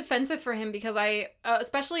get defensive for him because I,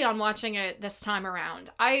 especially on watching it this time around,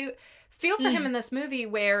 I feel for him in this movie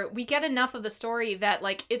where we get enough of the story that,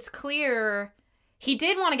 like, it's clear he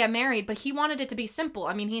did want to get married, but he wanted it to be simple.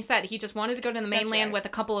 I mean, he said he just wanted to go to the mainland with a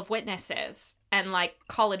couple of witnesses and, like,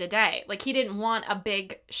 call it a day. Like, he didn't want a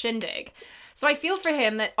big shindig. So I feel for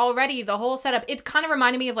him that already the whole setup, it kind of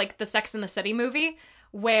reminded me of, like, the Sex and the City movie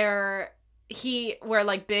where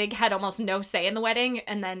like Big had almost no say in the wedding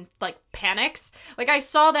and then like panics. Like I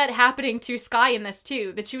saw that happening to Sky in this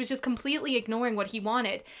too, that she was just completely ignoring what he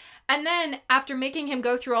wanted. And then after making him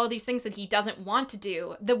go through all these things that he doesn't want to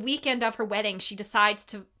do, the weekend of her wedding, she decides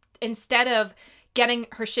to, instead of getting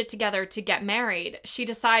her shit together to get married, she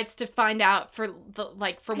decides to find out for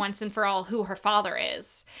once and for all who her father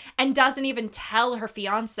is, and doesn't even tell her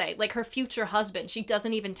fiance, like her future husband. She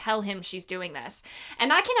doesn't even tell him she's doing this.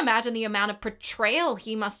 And I can imagine the amount of betrayal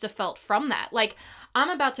he must have felt from that. Like, I'm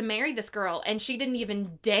about to marry this girl and she didn't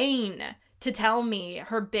even deign to tell me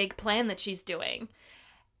her big plan that she's doing.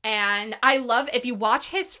 And I love, if you watch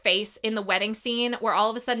his face in the wedding scene where all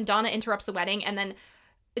of a sudden Donna interrupts the wedding and then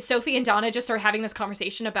Sophie and Donna just are having this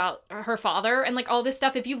conversation about her father and like all this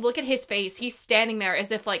stuff. If you look at his face, he's standing there as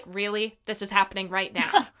if like, really, this is happening right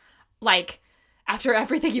now. Like, after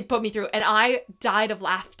everything you've put me through. And I died of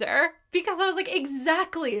laughter because I was like,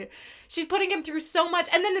 exactly. She's putting him through so much.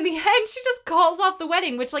 And then in the end, she just calls off the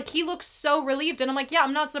wedding, which like he looks so relieved. And I'm like, yeah,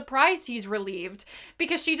 I'm not surprised he's relieved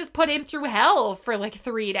because she just put him through hell for like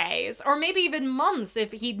 3 days or maybe even months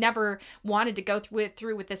if he'd never wanted to go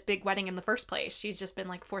through with this big wedding in the first place. She's just been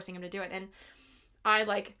like forcing him to do it. And I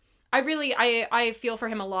feel for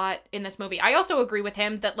him a lot in this movie. I also agree with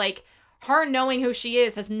him that like her knowing who she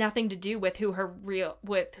is has nothing to do with who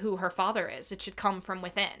her father is. It should come from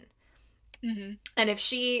within. Mm-hmm. And if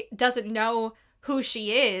she doesn't know who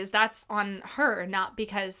she is, that's on her, not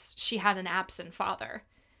because she had an absent father.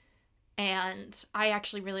 And I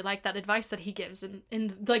actually really like that advice that he gives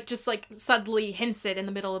in like just like subtly hints it in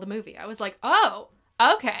the middle of the movie. I was like, oh,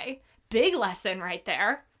 okay. Big lesson right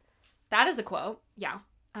there. That is a quote. Yeah.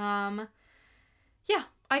 Yeah,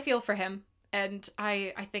 I feel for him. And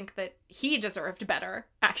I think that he deserved better,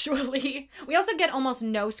 actually. We also get almost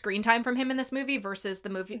no screen time from him in this movie versus the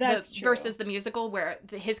versus the musical, where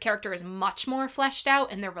his character is much more fleshed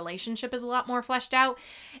out and their relationship is a lot more fleshed out.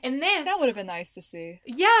 In this, that would have been nice to see.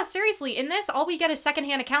 Yeah, seriously. In this, all we get is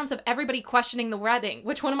secondhand accounts of everybody questioning the wedding,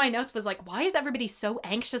 which one of my notes was like, why is everybody so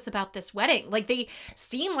anxious about this wedding? Like, they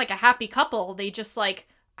seem like a happy couple. They just, like,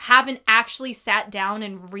 haven't actually sat down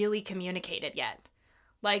and really communicated yet.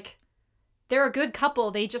 Like, they're a good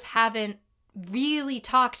couple, they just haven't really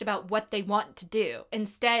talked about what they want to do.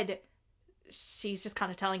 Instead, she's just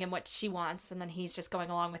kind of telling him what she wants, and then he's just going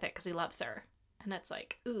along with it because he loves her. And that's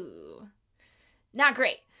like, ooh, not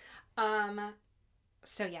great.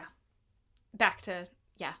 So yeah, back to,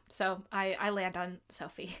 yeah, so I land on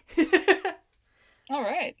Sophie. All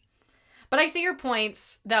right. But I see your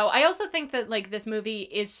points, though. I also think that, like, this movie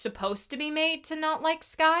is supposed to be made to not like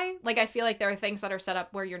Sky. Like, I feel like there are things that are set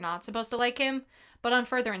up where you're not supposed to like him. But on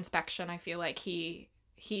further inspection, I feel like he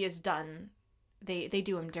is done. They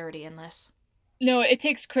do him dirty in this. No, it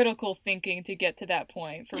takes critical thinking to get to that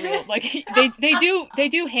point, for real. Like, they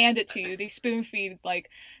do hand it to you. They spoon feed, like,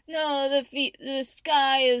 no, the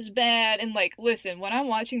Sky is bad. And, like, listen, when I'm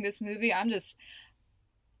watching this movie, I'm just...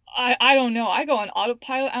 I don't know. I go on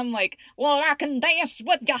autopilot. I'm like, well, I can dance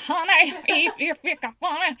with you, honey, if you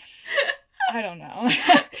funny. I don't know.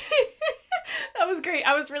 That was great.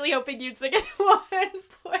 I was really hoping you'd sing it at one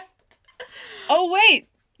point. Oh, wait.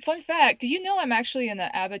 Fun fact. Do you know I'm actually in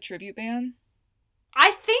the ABBA tribute band?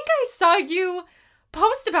 I think I saw you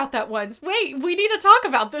post about that once. Wait, we need to talk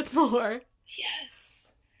about this more.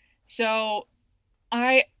 Yes. So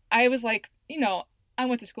I was like, I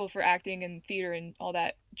went to school for acting and theater and all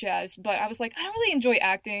that jazz, but I was like, I don't really enjoy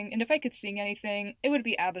acting, and if I could sing anything, it would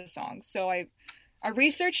be ABBA songs. So I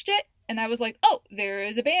researched it, and I was like, oh, there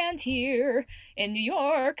is a band here in New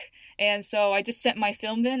York. And so I just sent my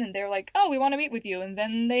film in, and they're like, oh, we want to meet with you. And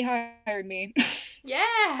then they hired me.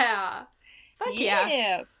 Yeah. Fuck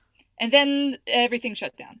yeah. And then everything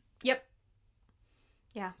shut down. Yep.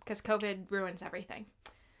 Yeah, because COVID ruins everything.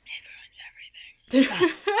 It ruins everything.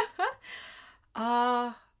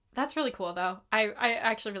 That's really cool though. I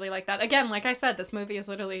actually really like that. Again, like I said, this movie is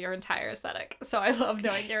literally your entire aesthetic. So I love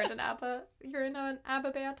knowing you're in an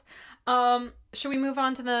ABBA band. Should we move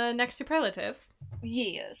on to the next superlative?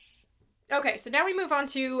 Yes. Okay, so now we move on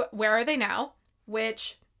to Where Are They Now,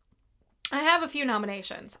 which I have a few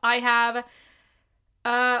nominations. I have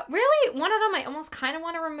really one of them I almost kind of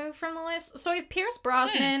want to remove from the list. So I have Pierce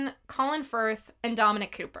Brosnan, Colin Firth, and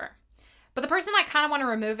Dominic Cooper. But the person I kind of want to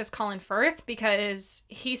remove is Colin Firth because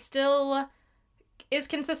he still is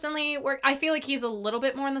consistently I feel like he's a little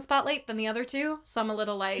bit more in the spotlight than the other two, so I'm a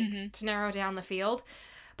little like to narrow down the field.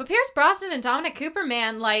 But Pierce Brosnan and Dominic Cooper,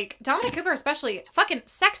 man, like Dominic Cooper especially, fucking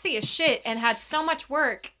sexy as shit and had so much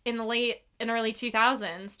work in the late and early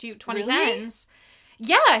 2000s to 2010s. Really?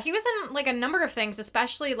 Yeah, he was in like a number of things,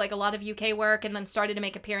 especially like a lot of UK work, and then started to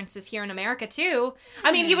make appearances here in America too.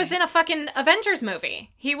 I mean, he was in a fucking Avengers movie.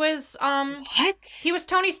 He was What? He was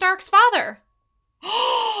Tony Stark's father.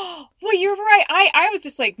 Well, you're right. I was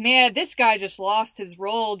just like, man, this guy just lost his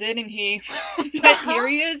role, didn't he? But here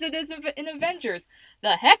he is in Avengers.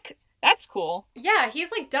 The heck? That's cool. Yeah,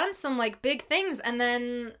 he's like done some like big things, and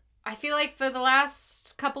then I feel like for the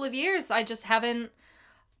last couple of years,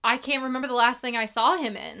 I can't remember the last thing I saw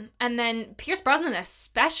him in. And then Pierce Brosnan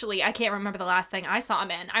especially, I can't remember the last thing I saw him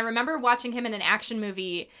in. I remember watching him in an action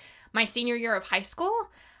movie my senior year of high school,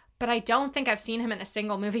 but I don't think I've seen him in a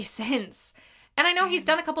single movie since. And I know he's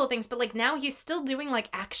done a couple of things, but like now he's still doing like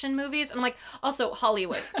action movies. And I'm like, also,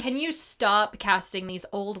 Hollywood, can you stop casting these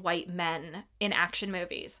old white men in action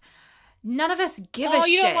movies? None of us give a shit. Oh,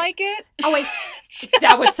 you don't like it? Oh, wait.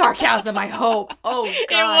 That was sarcasm, I hope. Oh,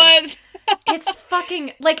 God. It was. It's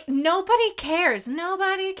fucking, like, nobody cares.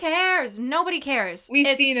 Nobody cares. Nobody cares. We've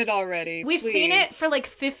seen it already. We've seen it for, like,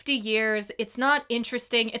 50 years. It's not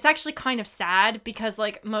interesting. It's actually kind of sad because,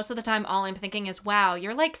 like, most of the time all I'm thinking is, wow,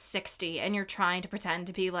 you're, like, 60 and you're trying to pretend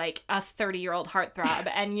to be, like, a 30-year-old heartthrob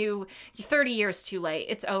and you're 30 years too late.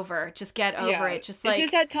 It's over. Just get over it. Just, like...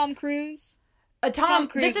 Is this at Tom Cruise? Tom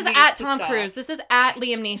Cruise. This is at Tom Cruise. This is at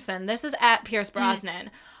Liam Neeson. This is at Pierce Brosnan.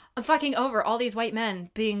 I'm fucking over all these white men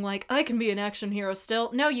being like, I can be an action hero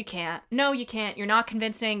still. No, you can't. No, you can't. You're not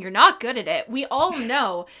convincing. You're not good at it. We all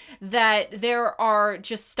know that there are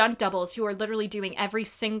just stunt doubles who are literally doing every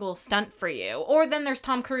single stunt for you. Or then there's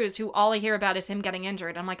Tom Cruise, who all I hear about is him getting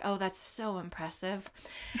injured. I'm like, oh, that's so impressive.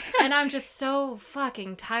 And I'm just so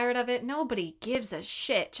fucking tired of it. Nobody gives a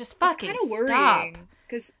shit. Just fucking stop.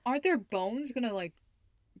 Because aren't their bones gonna, like,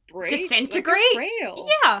 break? Disintegrate? Like, frail.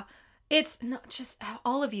 Yeah. It's not just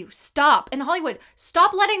all of you. Stop. In Hollywood,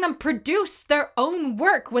 stop letting them produce their own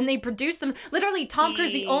work when they produce them. Literally, Tom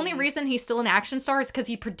Cruise, the only reason he's still an action star is because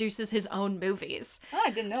he produces his own movies. Oh, I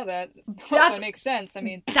didn't know that. That makes sense. I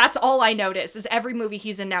mean, that's all I notice is every movie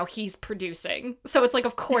he's in now, he's producing. So it's like,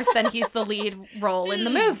 of course, then he's the lead role in the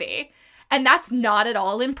movie. And that's not at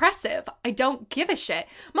all impressive. I don't give a shit.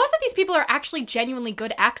 Most of these people are actually genuinely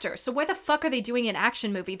good actors. So why the fuck are they doing an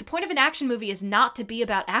action movie? The point of an action movie is not to be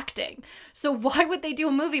about acting. So why would they do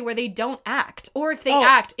a movie where they don't act? Or if they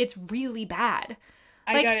act, it's really bad.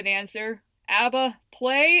 I got an answer. ABBA,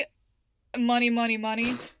 play, money, money, money.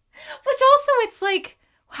 Which also, it's like...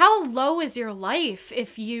 how low is your life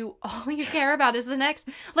if all you care about is the next,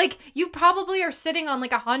 like, you probably are sitting on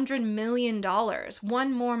like $100 million.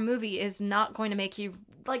 One more movie is not going to make you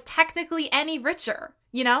like technically any richer,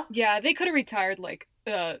 you know? Yeah, they could have retired like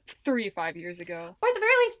 35 years ago. Or at the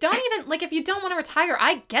very least, don't even, like, if you don't want to retire,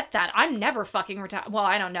 I get that. I'm never fucking retire. Well,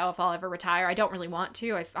 I don't know if I'll ever retire. I don't really want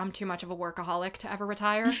to. I'm too much of a workaholic to ever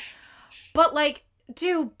retire. But like,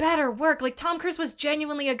 do better work. Like, Tom Cruise was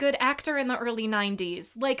genuinely a good actor in the early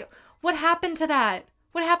 90s. Like, what happened to that?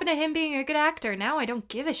 What happened to him being a good actor? Now I don't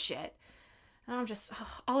give a shit. And I'm just,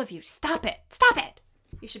 all of you, stop it. Stop it.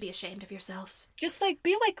 You should be ashamed of yourselves. Just, like,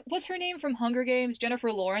 be like, what's her name from Hunger Games?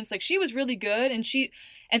 Jennifer Lawrence. Like, she was really good,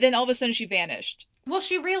 and then all of a sudden she vanished. Well,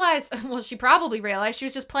 she probably realized she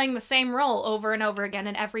was just playing the same role over and over again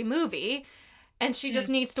in every movie. And she just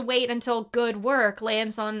needs to wait until good work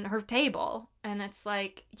lands on her table. And it's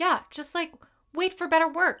like, yeah, just like, wait for better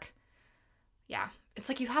work. Yeah, it's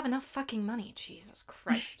like you have enough fucking money. Jesus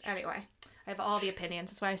Christ. Anyway. I have all the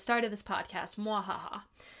opinions. That's why I started this podcast. Mwahaha.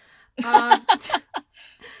 Um,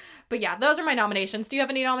 but yeah, those are my nominations. Do you have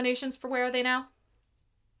any nominations for Where Are They Now?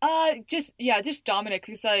 Just Dominic,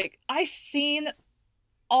 because, like, I've seen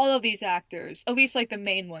all of these actors, at least, like, the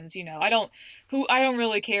main ones, you know. I don't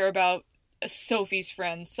really care about Sophie's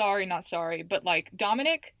friends. Sorry, not sorry. But, like,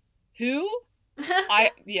 Dominic, who?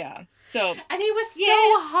 So. And he was so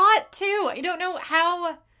hot, too. I don't know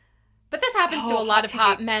how... But this happens to a lot of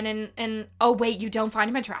hot men, and oh wait, you don't find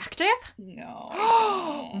him attractive? No.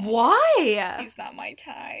 I don't. Why? He's not my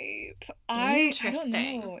type. Interesting.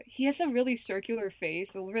 I don't know. He has a really circular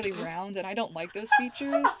face, really round, and I don't like those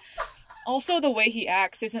features. Also, the way he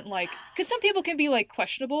acts isn't like... Because some people can be, like,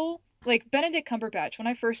 questionable. Like, Benedict Cumberbatch, when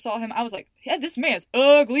I first saw him, I was like, yeah, this man's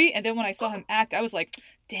ugly. And then when I saw him act, I was like,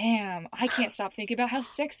 damn, I can't stop thinking about how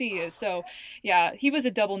sexy he is. So, yeah, he was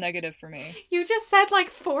a double negative for me. You just said, like,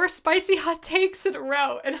 4 spicy hot takes in a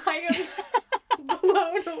row, and I am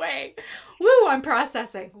blown away. Woo, I'm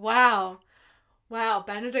processing. Wow,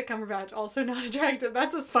 Benedict Cumberbatch, also not attractive.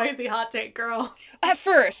 That's a spicy hot take, girl. At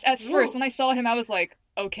first, when I saw him, I was like,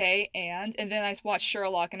 okay, and then I watched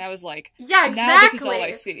Sherlock, and I was like, yeah, exactly. Now this is all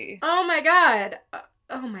I see. Oh my god,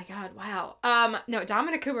 wow. No,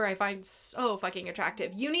 Dominic Cooper I find so fucking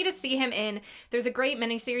attractive. You need to see him in, there's a great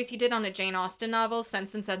miniseries he did on a Jane Austen novel,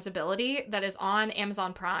 Sense and Sensibility, that is on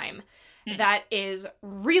Amazon Prime. That is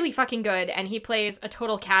really fucking good, and he plays a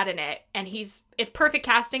total cat in it, and it's perfect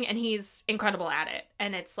casting, and he's incredible at it,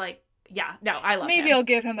 and it's like, yeah, no, I love him. Maybe I'll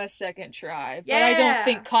give him a second try, but I don't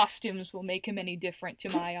think costumes will make him any different to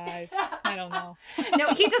my eyes. I don't know. No,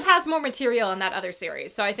 he just has more material in that other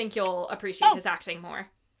series, so I think you'll appreciate his acting more.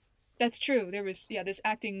 That's true. There was, this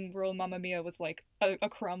acting role, Mamma Mia, was like a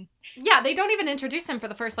crumb. Yeah, they don't even introduce him for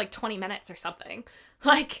the first, like, 20 minutes or something.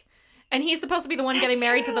 Like, and he's supposed to be the one getting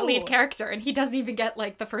married to the lead character, and he doesn't even get,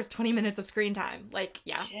 like, the first 20 minutes of screen time. Like,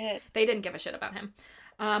 yeah. Shit. They didn't give a shit about him.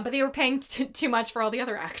 But they were paying too much for all the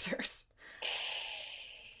other actors.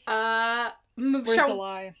 Where's the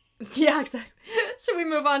lie? Yeah, exactly. Should we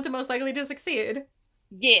move on to Most Likely to Succeed?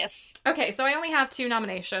 Yes. Okay, so I only have 2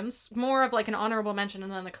 nominations. More of like an honorable mention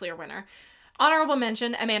and then a clear winner. Honorable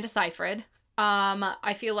mention, Amanda Seyfried.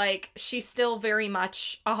 I feel like she's still very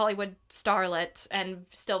much a Hollywood starlet and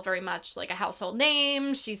still very much like a household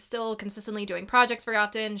name. She's still consistently doing projects very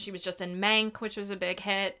often. She was just in Mank, which was a big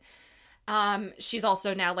hit. She's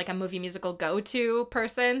also now like a movie musical go-to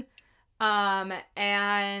person.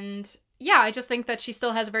 And yeah, I just think that she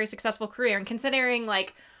still has a very successful career, and considering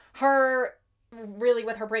like her really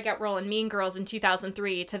with her breakout role in Mean Girls in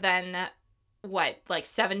 2003 to then like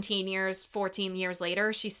 14 years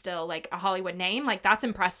later, she's still like a Hollywood name. Like, that's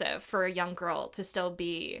impressive for a young girl to still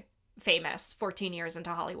be famous 14 years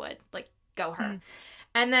into Hollywood. Like, go her.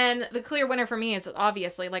 And then the clear winner for me is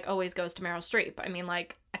obviously, like, always goes to Meryl Streep. I mean,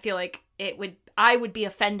 like, I feel like I would be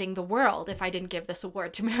offending the world if I didn't give this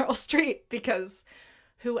award to Meryl Streep, because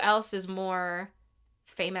who else is more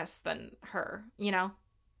famous than her, you know?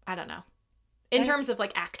 I don't know. In terms of,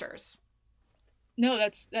 like, actors. No,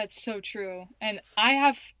 that's so true. And I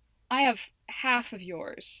have half of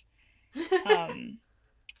yours.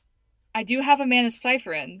 I do have Amanda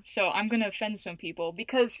Seyfried, so I'm going to offend some people,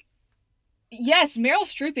 because yes, Meryl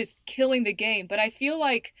Streep is killing the game, but I feel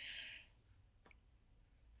like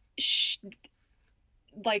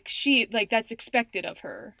that's expected of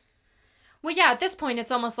her. Well, yeah, at this point,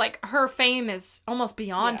 it's almost like her fame is almost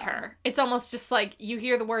beyond her. It's almost just like you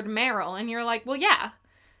hear the word Meryl and you're like, well, yeah.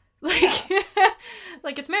 Like,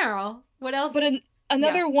 like, it's Meryl. What else? But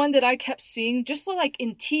another one that I kept seeing, just like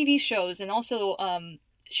in TV shows, and also,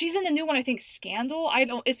 she's in the new one, I think, Scandal.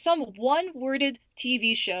 It's some one-worded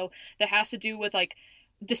TV show that has to do with, like,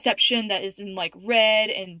 deception that is in, like,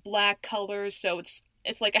 red and black colors, so it's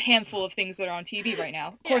like a handful of things that are on TV right now.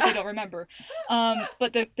 Of course, I don't remember.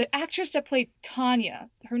 But the actress that played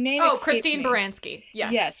Tanya, her name escapes Christine me. Baranski.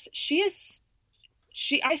 Yes. Yes,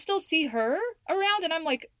 I still see her around, and I'm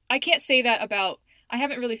like, I can't say that about, I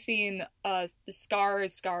haven't really seen the Scar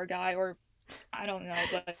guy, or I don't know,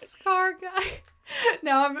 but Scar guy.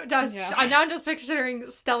 No, I'm just picturing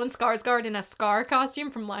Stellan Skarsgård in a Scar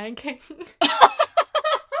costume from Lion King.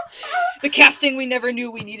 The casting we never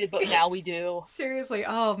knew we needed, but now we do. Seriously,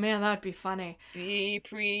 oh man, that'd be funny. Be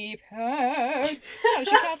prepared. Yeah, we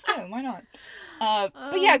should cast him. Why not?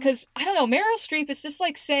 But yeah, because I don't know, Meryl Streep is just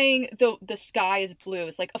like saying the sky is blue.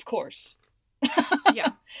 It's like, of course.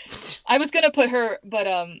 Yeah. I was gonna put her, but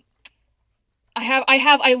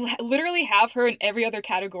I literally have her in every other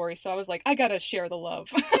category, so I was like, I gotta share the love.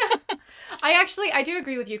 I do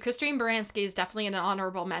agree with you. Christine Baranski is definitely an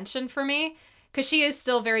honorable mention for me. because she is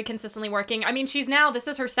still very consistently working. I mean, this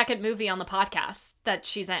is her second movie on the podcast that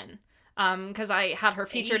she's in. Because I had her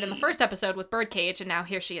featured in the first episode with Birdcage, and now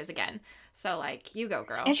here she is again. So, like, you go,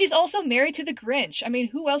 girl. And she's also married to the Grinch. I mean,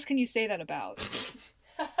 who else can you say that about?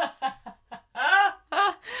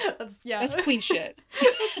 That's queen shit.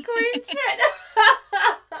 That's queen shit.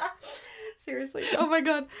 Seriously. Oh my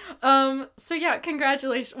god. So yeah,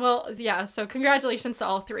 congratulations. Well, yeah, so congratulations to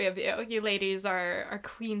all three of you. You ladies are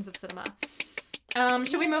queens of cinema.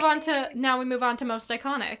 Should we move on to most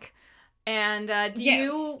iconic? And do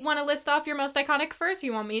you want to list off your most iconic first?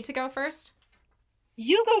 You want me to go first?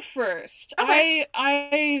 You go first. Okay.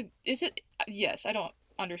 Yes, I don't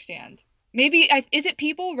understand. Maybe, is it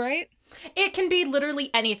people, right? It can be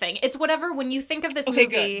literally anything. It's whatever, when you think of this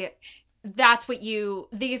movie,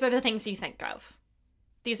 these are the things you think of.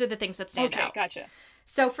 These are the things that stand out. Okay, gotcha.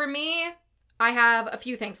 So for me, I have a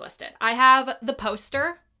few things listed. I have the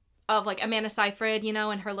poster of, like, Amanda Seyfried, you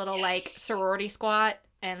know, and her little, like, sorority squat.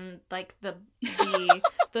 And, like, the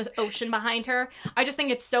ocean behind her. I just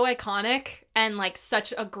think it's so iconic and, like,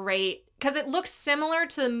 such a great... Because it looks similar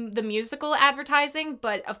to the musical advertising,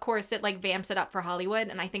 but, of course, it, like, vamps it up for Hollywood.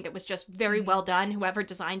 And I think it was just very well done. Whoever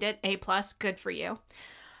designed it, A+, good for you.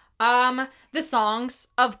 The songs,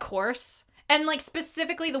 of course. And, like,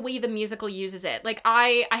 specifically the way the musical uses it. Like,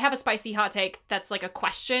 I have a spicy hot take that's, like, a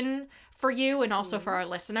question for you and also for our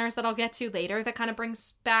listeners that I'll get to later that kind of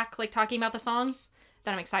brings back, like, talking about the songs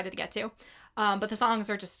that I'm excited to get to. But the songs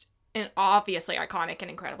are just obviously iconic and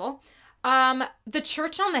incredible. The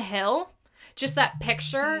Church on the Hill, just that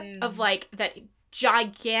picture of, like, that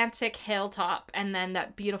gigantic hilltop and then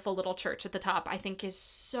that beautiful little church at the top, I think is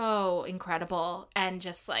so incredible. And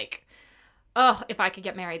just, like, oh, if I could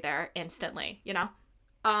get married there instantly, you know?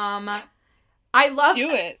 I love... Do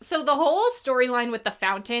it. So the whole storyline with the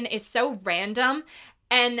fountain is so random.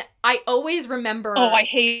 And I always remember... Oh, I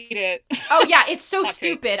hate it. Oh, yeah, it's so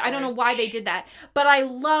stupid. I don't know why they did that. But I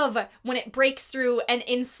love when it breaks through and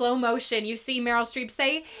in slow motion, you see Meryl Streep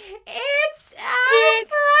say, "It's Aphrodite!"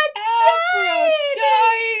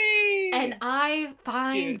 And I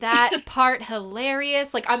find that part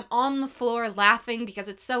hilarious. Like, I'm on the floor laughing because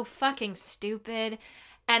it's so fucking stupid.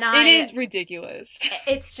 And it is ridiculous.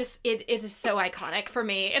 It's just, it is so iconic for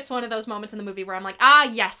me. It's one of those moments in the movie where I'm like, ah,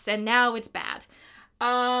 yes, and now it's bad.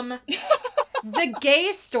 The gay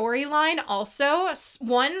storyline also,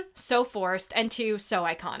 one, so forced, and two, so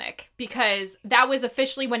iconic, because that was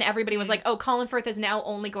officially when everybody was like, oh, Colin Firth is now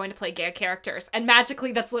only going to play gay characters, and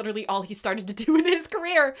magically that's literally all he started to do in his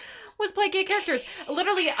career was play gay characters.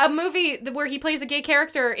 Literally, a movie where he plays a gay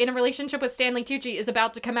character in a relationship with Stanley Tucci is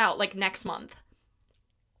about to come out, like, next month.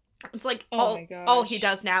 It's like all he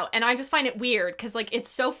does now. And I just find it weird because, like,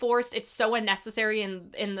 it's so forced. It's so unnecessary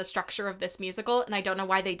in the structure of this musical. And I don't know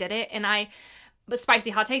why they did it. And but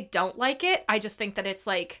Spicy Hot Take, don't like it. I just think that it's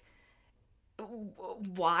like,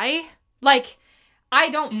 why? Like,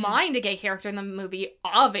 I don't mind a gay character in the movie,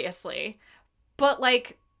 obviously. But,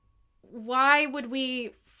 like, why would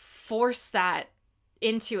we force that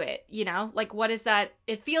into it, you know? Like, what is that?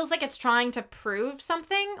 It feels like it's trying to prove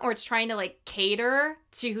something, or it's trying to, like, cater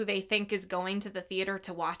to who they think is going to the theater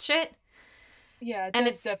to watch it. Yeah,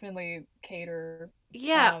 it's definitely cater.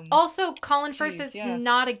 Yeah. Also, Colin Firth is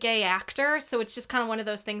not a gay actor, so it's just kind of one of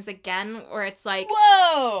those things again where it's like,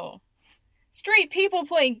 whoa, straight people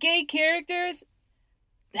playing gay characters.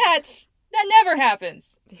 That never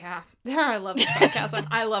happens. Yeah, I love the sarcasm.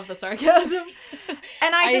 I love the sarcasm,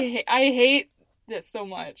 and I hate it so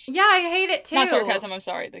much. Yeah, I hate it too. Not sarcasm, I'm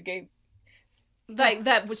sorry, the gay... Like,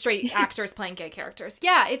 that straight actors playing gay characters.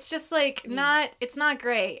 Yeah, it's just, like, it's not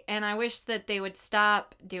great, and I wish that they would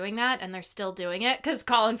stop doing that, and they're still doing it, because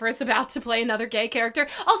Colin Firth's about to play another gay character.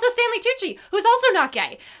 Also, Stanley Tucci, who's also not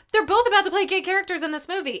gay. They're both about to play gay characters in this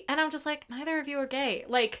movie, and I'm just like, neither of you are gay.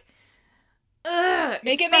 Like,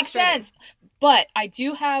 make it make sense. But I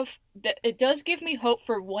do have... It does give me hope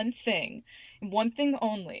for one thing, and one thing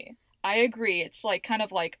only. I agree. It's like kind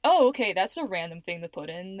of like, oh, okay, that's a random thing to put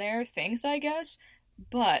in there. Thanks, I guess.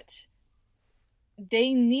 But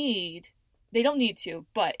they don't need to,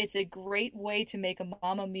 but it's a great way to make a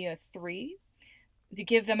Mamma Mia 3, to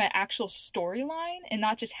give them an actual storyline and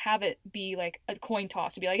not just have it be like a coin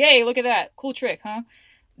toss and be like, hey, look at that. Cool trick, huh?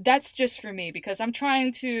 That's just for me, because I'm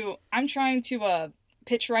trying to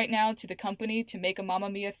pitch right now to the company to make a Mamma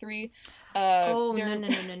Mia 3. No.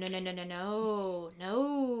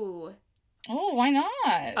 Oh, why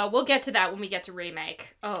not? Oh, we'll get to that when we get to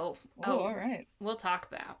remake. Oh, all right. We'll talk.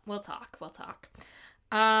 But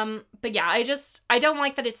yeah, I don't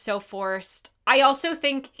like that it's so forced. I also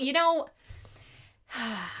think, you know,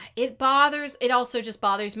 it also just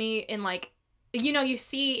bothers me in, like, you know, you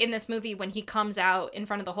see in this movie when he comes out in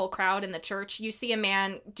front of the whole crowd in the church, you see a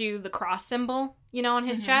man do the cross symbol, you know, on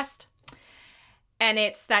his chest. And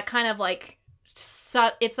it's that kind of like, it's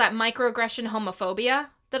that microaggression homophobia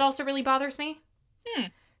that also really bothers me.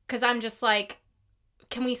 Because I'm just like,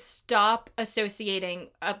 can we stop associating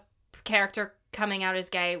a character coming out as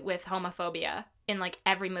gay with homophobia in like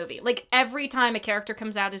every movie? Like every time a character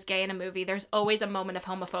comes out as gay in a movie, there's always a moment of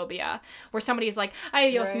homophobia where somebody's like,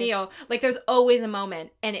 ay Dios mío. Like there's always a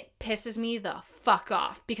moment, and it pisses me the fuck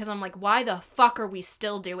off because I'm like, why the fuck are we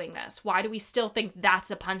still doing this? Why do we still think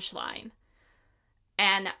that's a punchline?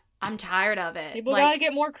 And I'm tired of it. People like, gotta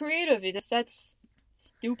get more creative. That's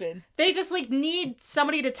stupid. They just like need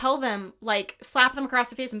somebody to tell them, like slap them across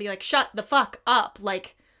the face and be like, shut the fuck up.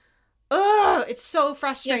 Like, ugh, it's so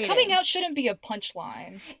frustrating. Yeah, coming out shouldn't be a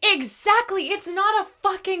punchline. Exactly. It's not a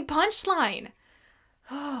fucking punchline.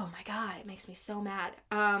 Oh my god, it makes me so mad.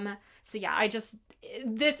 So yeah,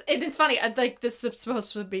 it's funny. Like this is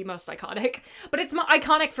supposed to be most iconic, but it's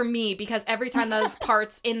iconic for me because every time those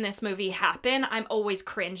parts in this movie happen, I'm always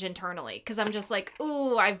cringe internally because I'm just like,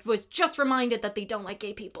 ooh, I was just reminded that they don't like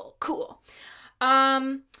gay people. Cool.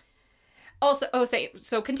 Also,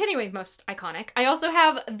 so continuing most iconic, I also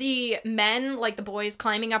have the men, like the boys,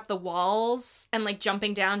 climbing up the walls and like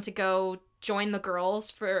jumping down to go join the girls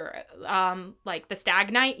for like the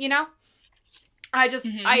stag night, you know?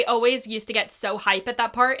 I always used to get so hype at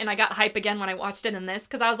that part, and I got hype again when I watched it in this,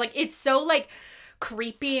 because I was like, it's so like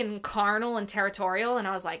creepy and carnal and territorial, and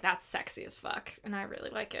I was like, that's sexy as fuck, and I really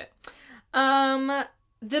like it.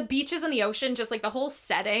 The beaches and the ocean, just like the whole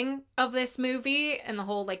setting of this movie and the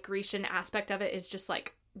whole like Grecian aspect of it is just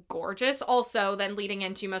like gorgeous. Also, then leading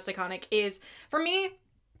into most iconic is, for me,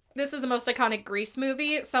 this is the most iconic Grease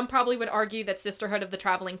movie. Some probably would argue that Sisterhood of the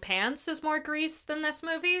Traveling Pants is more Grease than this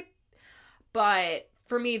movie. But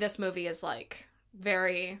for me, this movie is like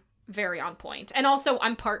very, very on point. And also,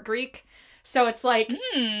 I'm part Greek. So it's like,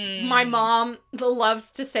 my mom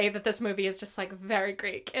loves to say that this movie is just like very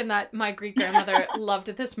Greek, and that my Greek grandmother loved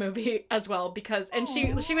this movie as well because, and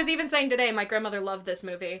she was even saying today, my grandmother loved this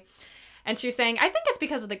movie. And she was saying, I think it's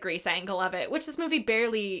because of the Greece angle of it, which this movie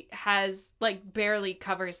barely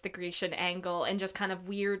covers the Grecian angle, and just kind of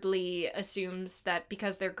weirdly assumes that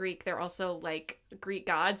because they're Greek, they're also like Greek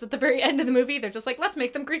gods at the very end of the movie. They're just like, let's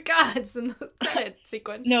make them Greek gods in the credit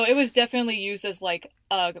sequence. No, it was definitely used as like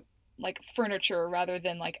furniture rather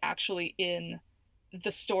than like actually in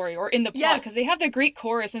the story or in the plot, because they have the Greek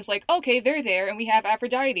chorus and it's like, okay, they're there, and we have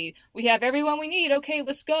Aphrodite, we have everyone we need, okay,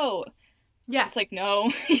 let's go. Yes. It's like,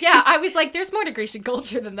 no. Yeah, I was like, there's more to Grecian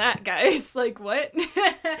culture than that, guys. Like, what?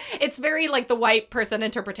 It's very, like, the white person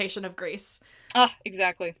interpretation of Greece.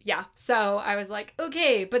 Exactly. Yeah, so I was like,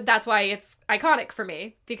 okay, but that's why it's iconic for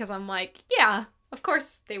me, because I'm like, yeah, of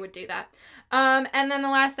course they would do that. And then the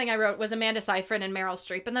last thing I wrote was Amanda Seyfried and Meryl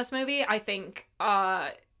Streep in this movie, I think,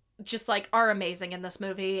 just, like, are amazing in this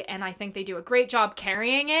movie, and I think they do a great job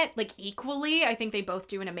carrying it, like, equally. I think they both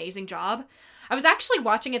do an amazing job. I was actually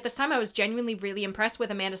watching it this time. I was genuinely really impressed with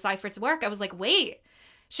Amanda Seyfried's work. I was like, wait,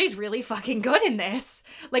 she's really fucking good in this.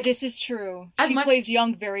 Like, this is true. She plays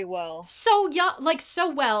young very well. So young, like, so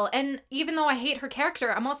well. And even though I hate her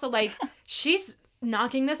character, I'm also like, she's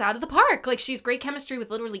knocking this out of the park. Like, she's great chemistry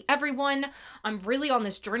with literally everyone. I'm really on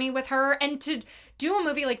this journey with her. And to do a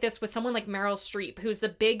movie like this with someone like Meryl Streep, who's the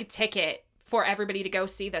big ticket for everybody to go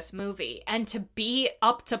see this movie, and to be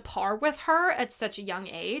up to par with her at such a young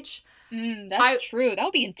age. That's true. That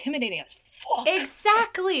would be intimidating as fuck.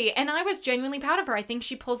 Exactly. And I was genuinely proud of her. I think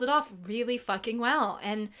she pulls it off really fucking well.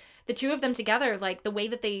 And the two of them together, like the way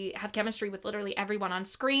that they have chemistry with literally everyone on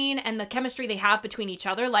screen, and the chemistry they have between each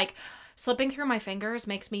other, like slipping through my fingers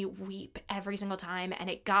makes me weep every single time. And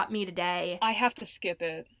it got me today. I have to skip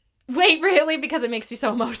it. Wait, really? Because it makes you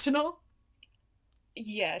so emotional?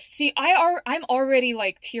 Yes. See, I'm already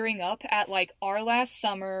like tearing up at like Our Last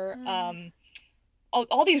Summer,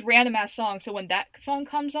 all these random ass songs. So when that song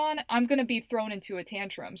comes on, I'm gonna be thrown into a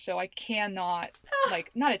tantrum. So I cannot,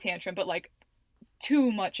 like, not a tantrum, but like too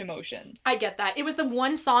much emotion. I get that. It was the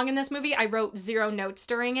one song in this movie I wrote 0 notes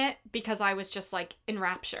during it because I was just like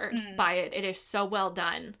enraptured by it. It is so well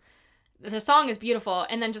done. The song is beautiful,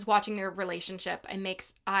 and then just watching their relationship,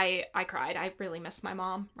 I cried. I really miss my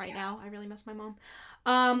mom right now. I really miss my mom.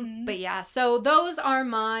 But yeah, so those are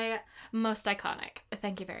my most iconic.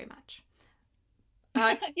 Thank you very much.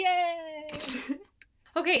 Yay!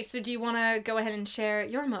 Okay, so do you want to go ahead and share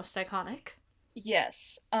your most iconic?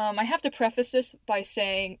 Yes. I have to preface this by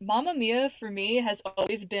saying Mamma Mia for me has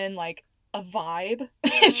always been like a vibe.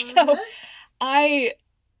 So I,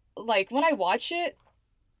 like, when I watch it,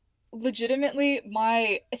 legitimately,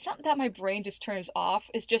 it's not that my brain just turns off,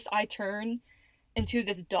 it's just I turn into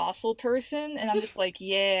this docile person, and I'm just like,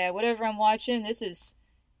 yeah, whatever I'm watching, this is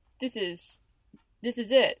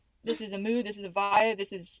it. This is a mood, this is a vibe,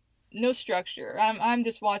 this is no structure. I'm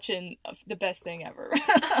just watching the best thing ever.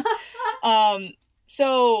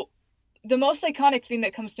 So the most iconic thing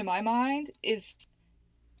that comes to my mind is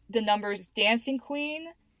the numbers Dancing Queen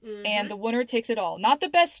and The Winner Takes It All. Not the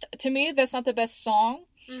best, to me, that's not the best song.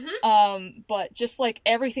 But just like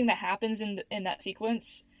everything that happens in that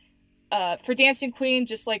sequence, for Dancing Queen,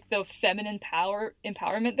 just like the feminine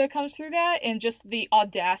empowerment that comes through that, and just the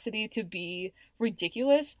audacity to be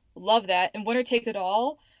ridiculous, love that. And Winner Takes It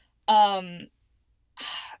All,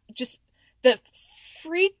 just the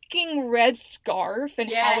freaking red scarf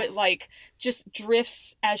and how it like just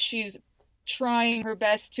drifts as she's trying her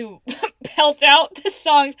best to belt out the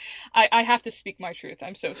songs. I have to speak my truth.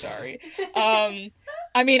 I'm so sorry.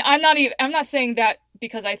 I mean, I'm not saying that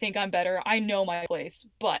because I think I'm better. I know my place,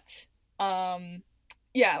 but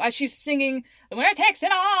yeah, as she's singing "The Winner Takes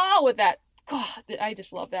It All" with that, God, I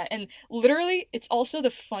just love that. And literally, it's also the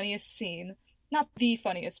funniest scene. Not the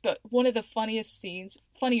funniest, but one of the funnier scenes,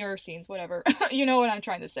 whatever. You know what I'm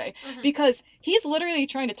trying to say. Because he's literally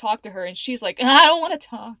trying to talk to her, and she's like, I don't want to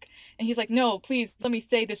talk. And he's like, no, please, let me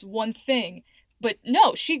say this one thing. But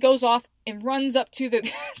no, she goes off and runs up to the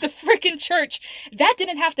freaking church. That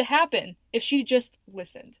didn't have to happen if she just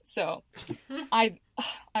listened. So, I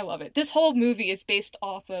love it. This whole movie is based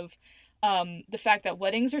off of the fact that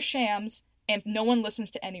weddings are shams, and no one listens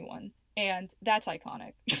to anyone. And that's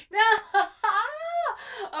iconic.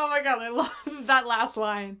 Oh my god, I love that last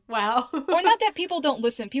line. Wow. Or not that people don't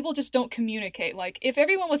listen, people just don't communicate. Like, if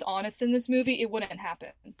everyone was honest in this movie, it wouldn't happen.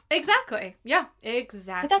 Exactly. Yeah,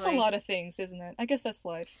 exactly. But that's a lot of things, isn't it? I guess that's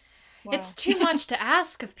life. Wow. It's too much to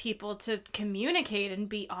ask of people to communicate and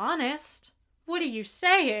be honest. What are you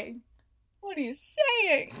saying? What are you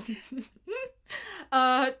saying?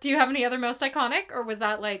 Do you have any other most iconic, or was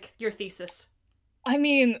that, like, your thesis? I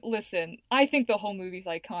mean, listen, I think the whole movie's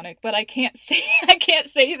iconic, but I can't say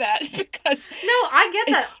that because no, I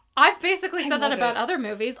get that. I've basically said that about other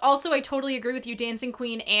movies. Also, I totally agree with you. Dancing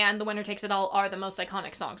Queen and The Winner Takes It All are the most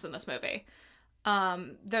iconic songs in this movie.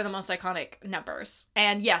 They're the most iconic numbers.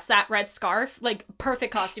 And yes, that red scarf, like,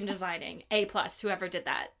 perfect costume designing. A+, whoever did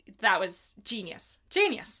that. That was genius.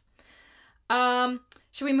 Genius.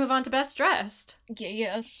 Should we move on to Best Dressed?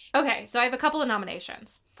 Yes. Okay, so I have a couple of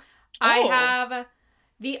nominations. I have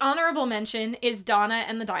the honorable mention is Donna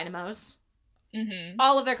and the Dynamos.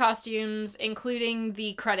 All of their costumes, including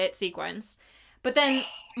the credit sequence. But then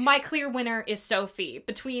my clear winner is Sophie.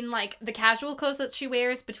 Between, like, the casual clothes that she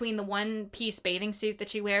wears, between the one-piece bathing suit that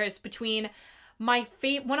she wears, between one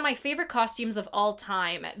of my favorite costumes of all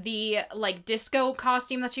time, the, like, disco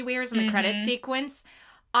costume that she wears in the credit sequence.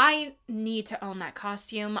 I need to own that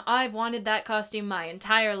costume. I've wanted that costume my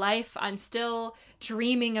entire life. I'm still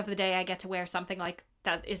dreaming of the day I get to wear something like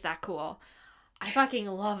that is that cool. I fucking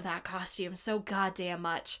love that costume so goddamn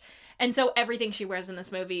much. And so everything she wears in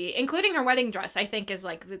this movie, including her wedding dress, I think is,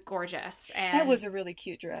 like, gorgeous. And that was a really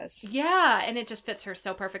cute dress. Yeah, and it just fits her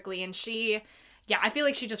so perfectly. And I feel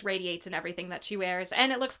like she just radiates in everything that she wears,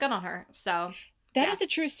 and it looks good on her. So that is a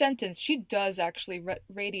true sentence. She does actually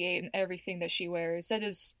radiate in everything that she wears. That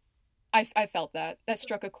is, I felt that. That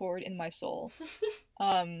struck a chord in my soul.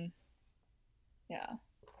 Yeah.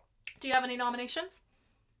 Do you have any nominations?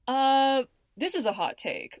 This is a hot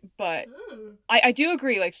take, but I do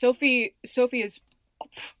agree. Like, Sophie is.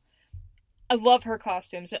 I love her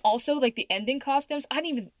costumes, and also, like, the ending costumes. I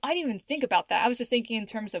didn't even think about that. I was just thinking in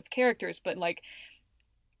terms of characters, but, like.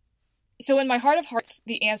 So in my heart of hearts,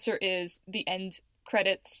 the answer is the end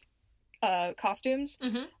credits costumes.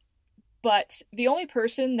 But the only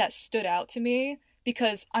person that stood out to me,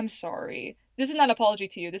 because I'm sorry, this is not an apology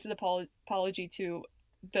to you, this is an apology to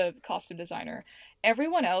the costume designer.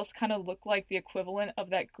 Everyone else kind of looked like the equivalent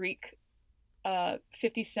of that Greek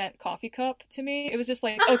 50-cent coffee cup to me. It was just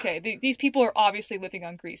like, okay, these people are obviously living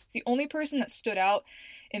on Greece. The only person that stood out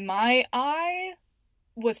in my eye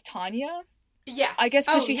was Tanya. Yes. I guess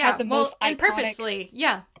because she had the most iconic... And purposefully,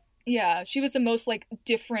 yeah. Yeah, she was the most, like,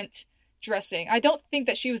 different dressing. I don't think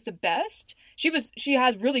that she was the best. She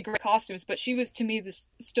had really great costumes, but she was, to me, this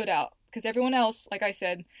stood out. Because everyone else, like I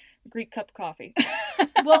said, Greek cup coffee.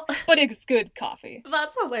 Well, but it's good coffee.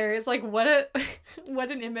 That's hilarious. Like, what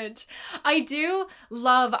an image. I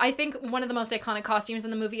think one of the most iconic costumes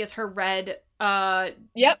in the movie is her red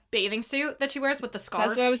bathing suit that she wears with the scarf.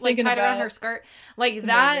 That's what I was thinking tied about. Around her skirt. Like, it's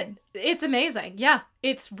that amazing. It's amazing. Yeah.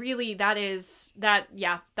 It's really, that's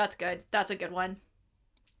good. That's a good one.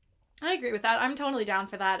 I agree with that. I'm totally down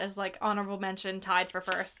for that as like honorable mention, tied for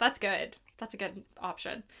first. That's good. That's a good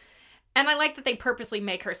option. And I like that they purposely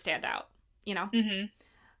make her stand out, you know?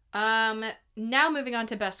 Now moving on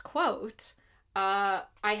to best quote. I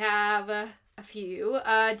have a few.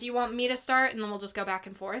 Do you want me to start and then we'll just go back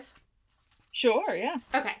and forth? Sure, yeah.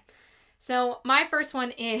 Okay. So my first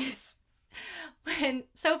one is when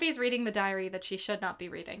Sophie's reading the diary that she should not be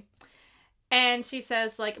reading. And she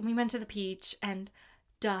says, like, we went to the beach and ...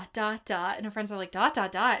 And her friends are like, ...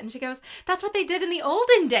 And she goes, that's what they did in the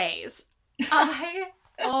olden days. I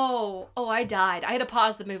died. I had to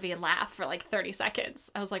pause the movie and laugh for like 30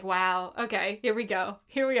 seconds. I was like, wow, okay, here we go.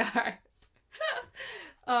 Here we are.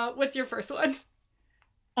 What's your first one?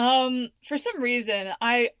 For some reason,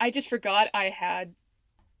 I just forgot I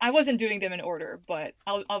wasn't doing them in order, but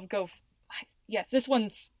I'll go. Yes, this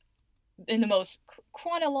one's in the most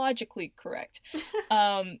chronologically correct.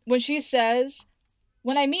 When she says,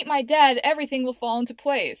 when I meet my dad, everything will fall into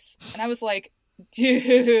place. And I was like,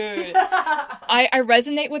 dude, I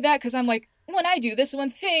resonate with that because I'm like, when I do this one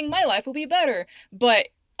thing, my life will be better. But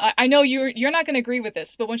I know you're not going to agree with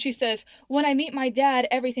this, but when she says, when I meet my dad,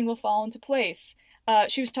 everything will fall into place,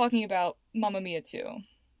 she was talking about Mamma Mia 2.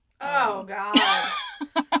 Oh, God.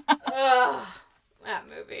 Ugh, that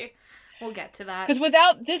movie. We'll get to that. Because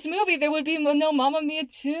without this movie, there would be no Mamma Mia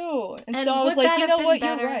 2. And so I was like, you know what,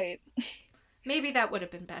 better? You're right. Maybe that would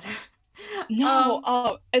have been better.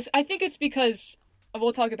 No, I think it's because,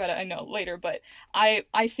 we'll talk about it, I know, later, but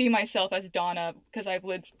I see myself as Donna because I've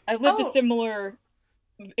lived a similar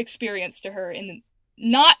experience to her in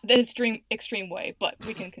not the extreme way, but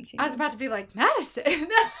we can continue. I was about to be like, Madison.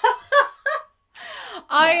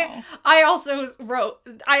 I also wrote,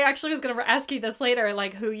 I actually was going to ask you this later,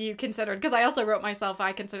 like who you considered, because I also wrote myself,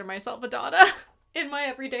 I consider myself a Donna in my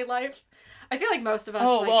everyday life. I feel like most of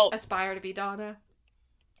us aspire to be Donna.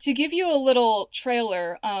 To give you a little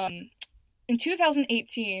trailer, in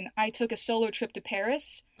 2018, I took a solo trip to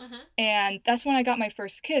Paris, and that's when I got my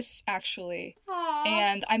first kiss, actually. Aww.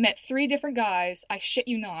 And I met 3 different guys. I shit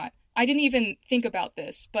you not. I didn't even think about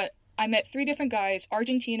this, but I met 3 different guys,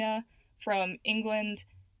 Argentina, from England,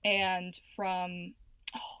 and from,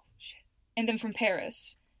 and then from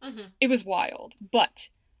Paris. It was wild, but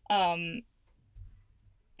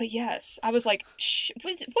yes, I was like,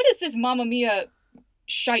 what is this Mamma Mia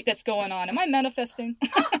shite that's going on? Am I manifesting?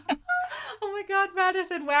 Oh my God,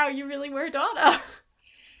 Madison, wow, you really were Donna.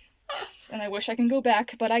 Yes, and I wish I can go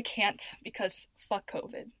back, but I can't because fuck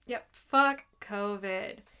COVID. Yep, fuck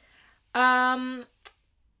COVID.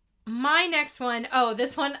 My next one,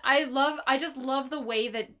 this one, I just love the way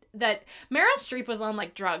that Meryl Streep was on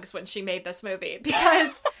like drugs when she made this movie,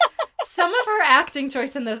 because some of her acting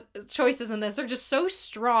choices in this are just so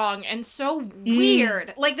strong and so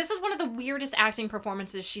weird. Like, this is one of the weirdest acting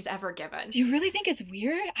performances she's ever given. Do you really think it's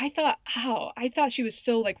weird? I thought she was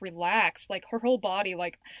so, like, relaxed. Like, her whole body,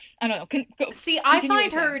 like, I don't know. I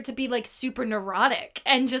find her to be, like, super neurotic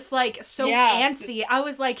and just, like, so antsy. I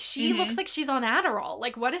was like, she looks like she's on Adderall.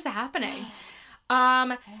 Like, what is happening?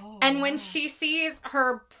 And when she sees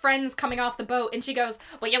her friends coming off the boat and she goes,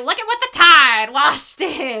 well, you look at what the tide washed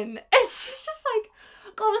in. And she's just like,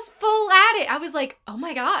 goes full at it. I was like, oh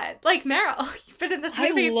my God. Like, Meryl, you've been in this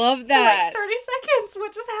movie I love that. for like 30 seconds.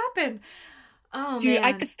 What just happened? Oh, dude, man.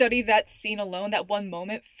 I could study that scene alone, that one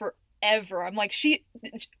moment, forever. I'm like, she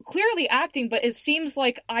clearly acting, but it seems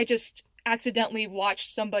like I just accidentally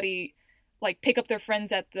watched somebody, like, pick up their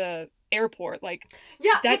friends at the airport. Like,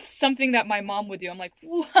 yeah, that's something that my mom would do. I'm like,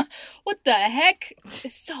 what the heck?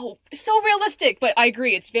 It's so realistic. But I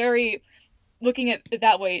agree, it's very, looking at it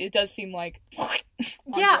that way, it does seem like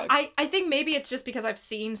yeah, I think maybe it's just because I've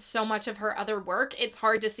seen so much of her other work, it's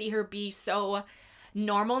hard to see her be so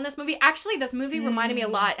normal in this movie. Actually, this movie reminded me a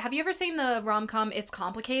lot. Have you ever seen the rom-com It's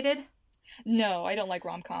Complicated? No, I don't like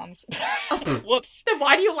rom-coms. Whoops. Then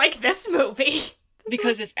why do you like this movie?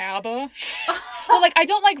 Because it's ABBA. Well, like, I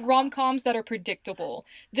don't like rom-coms that are predictable.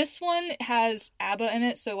 This one has ABBA in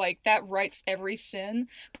it, so, like, that rights every sin.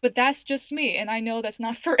 But that's just me, and I know that's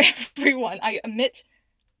not for everyone. I admit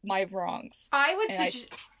my wrongs. I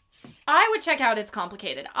would check out It's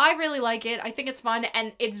Complicated. I really like it. I think it's fun,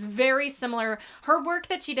 and it's very similar. Her work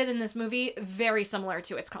that she did in this movie, very similar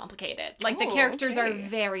to It's Complicated. Like, the characters are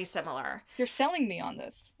very similar. You're selling me on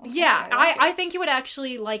this. Okay, yeah, I think you would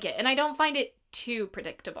actually like it, and I don't find it too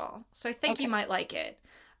predictable. So I think you might like it.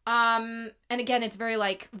 And again, it's very,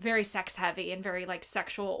 like, very sex heavy and very, like,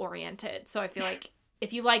 sexual oriented. So I feel like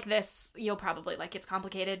if you like this, you'll probably like It's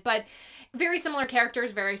Complicated. But very similar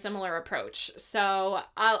characters, very similar approach. So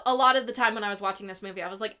a lot of the time when I was watching this movie, I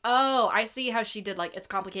was like, oh, I see how she did like It's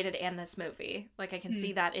Complicated and this movie. Like I can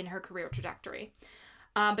see that in her career trajectory.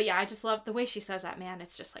 But yeah, I just love the way she says that, man.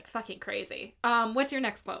 It's just like fucking crazy. What's your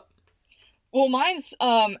next quote? Well, mine's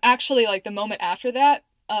actually like the moment after that.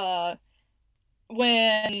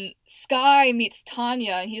 When Sky meets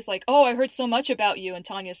Tanya and he's like, oh, I heard so much about you. And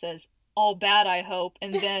Tanya says, all bad, I hope.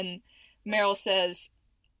 And then Meryl says,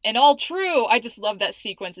 and all true. I just love that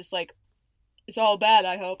sequence. It's like, it's all bad,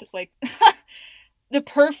 I hope. It's like the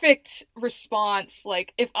perfect response.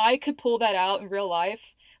 Like, if I could pull that out in real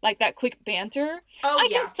life, like that quick banter, I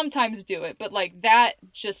can sometimes do it. But like that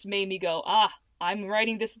just made me go, I'm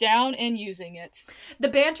writing this down and using it. The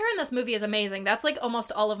banter in this movie is amazing. That's like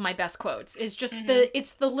almost all of my best quotes. It's just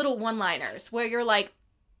it's the little one-liners where you're like,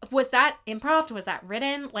 was that improv? Was that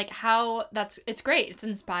written? Like it's great. It's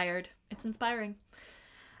inspired. It's inspiring.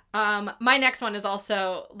 My next one is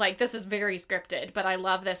also like, this is very scripted, but I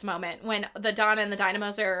love this moment when the Donna and the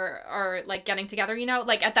Dynamos are like getting together, you know,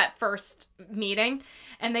 like at that first meeting,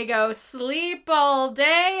 and they go sleep all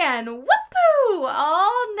day and whoopoo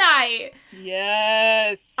all night.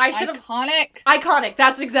 Yes. Iconic.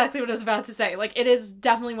 That's exactly what I was about to say. Like, it is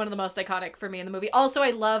definitely one of the most iconic for me in the movie. Also,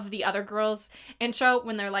 I love the other girls' intro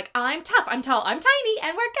when they're like, I'm tough, I'm tall, I'm tiny,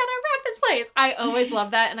 and we're gonna rock this place. I always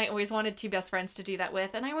love that, and I always wanted two best friends to do that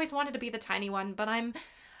with, and I always wanted to be the tiny one, but I'm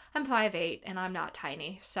 5'8", and I'm not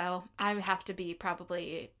tiny, so I have to be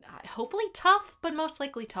probably, hopefully tough, but most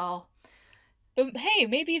likely tall. But hey,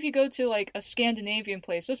 maybe if you go to like a Scandinavian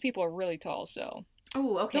place, those people are really tall, so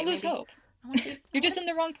oh, okay, don't lose hope. You're just in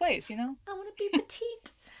the wrong place, you know? I want to be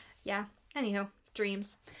petite. Yeah. Anywho,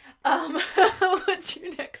 dreams. What's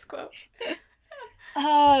your next quote?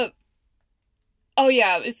 Oh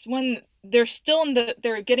yeah, it's when they're still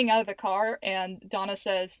they're getting out of the car, and Donna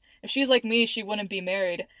says, if she's like me, she wouldn't be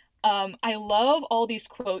married. I love all these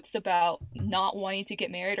quotes about not wanting to get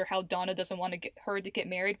married, or how Donna doesn't want her to get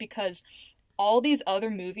married, because all these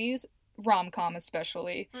other movies, rom-com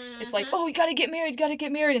especially, it's like, oh, you gotta get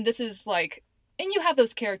married, and this is like, and you have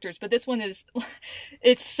those characters, but this one is,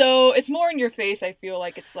 it's more in your face. I feel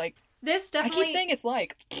like it's like, this definitely, I keep saying it's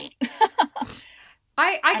like,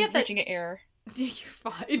 I get I'm that. reaching an error. You're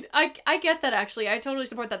fine. I get that, actually. I totally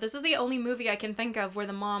support that. This is the only movie I can think of where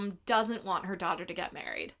the mom doesn't want her daughter to get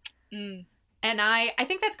married. And I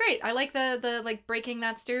think that's great. I like the like breaking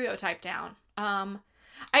that stereotype down.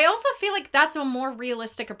 I also feel like that's a more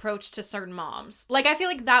realistic approach to certain moms. Like, I feel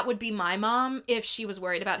like that would be my mom if she was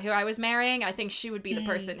worried about who I was marrying. I think she would be the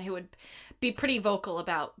person who would be pretty vocal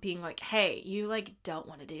about being like, hey, you like don't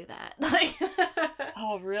want to do that. Like,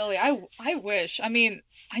 oh, really? I wish. I mean,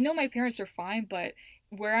 I know my parents are fine, but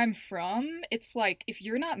where I'm from, it's like, if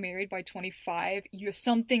you're not married by 25,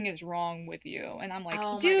 something is wrong with you. And I'm like,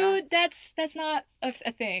 oh, dude, that's not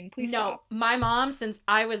a thing. Please stop. No, my mom, since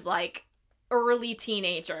I was like early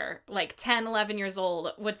teenager, like 10, 11 years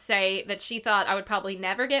old, would say that she thought I would probably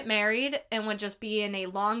never get married and would just be in a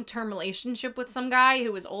long-term relationship with some guy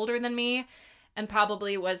who was older than me and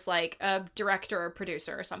probably was like a director or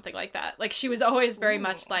producer or something like that. Like, she was always very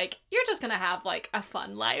much like, you're just gonna have like a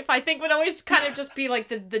fun life, I think would always kind of just be like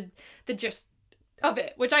the gist of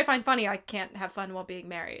it, which I find funny. I can't have fun while being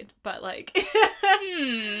married, but like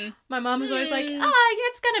my mom was always like,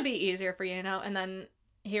 it's gonna be easier for you, you know. And then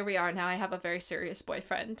here we are now. I have a very serious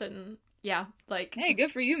boyfriend, and yeah, like, hey,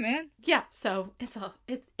 good for you, man. Yeah, so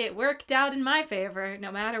it worked out in my favor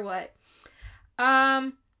no matter what.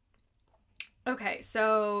 Okay,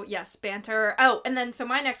 so yes, banter. Oh, and then so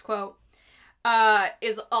my next quote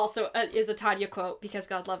is also is a Tanya quote, because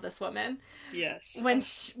God love this woman. Yes.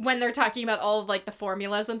 When they're talking about all of like the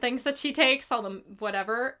formulas and things that she takes, all the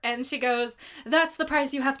whatever, and she goes, "That's the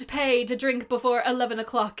price you have to pay to drink before 11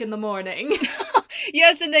 o'clock in the morning."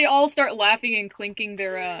 Yes, and they all start laughing and clinking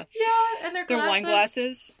their and their wine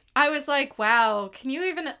glasses. I was like, wow, can you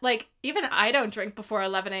even I don't drink before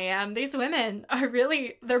 11 a.m. These women are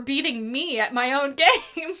really, they're beating me at my own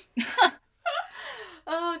game.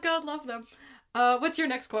 Oh, God love them. What's your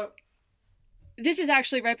next quote? This is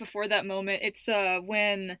actually right before that moment. It's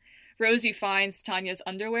when Rosie finds Tanya's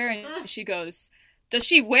underwear and she goes, does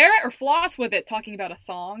she wear it or floss with it? Talking about a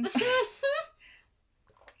thong.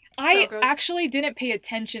 I actually didn't pay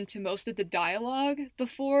attention to most of the dialogue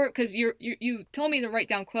before, because you told me to write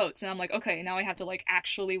down quotes, and I'm like, okay, now I have to like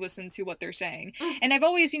actually listen to what they're saying. And I've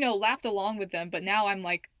always, laughed along with them, but now I'm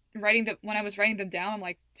like when I was writing them down, I'm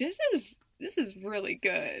like, this this is really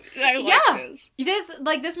good. I like Yeah. this.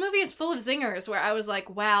 This movie is full of zingers where I was like,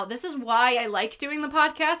 wow, this is why I like doing the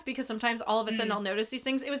podcast, because sometimes all of a sudden I'll notice these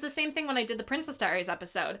things. It was the same thing when I did the Princess Diaries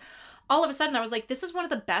episode. All of a sudden I was like, this is one of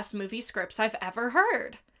the best movie scripts I've ever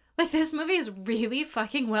heard. Like, this movie is really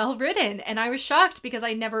fucking well written, and I was shocked because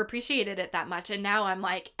I never appreciated it that much, and now I'm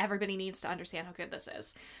like, everybody needs to understand how good this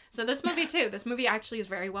is. So this movie too, this movie actually is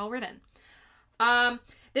very well written.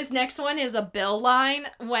 This next one is a Bill line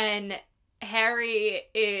when Harry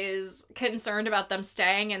is concerned about them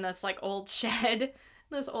staying in this, like, old shed,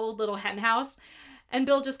 this old little hen house, and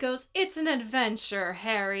Bill just goes, "It's an adventure,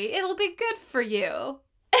 Harry. It'll be good for you."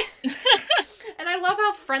 And I love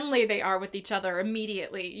how friendly they are with each other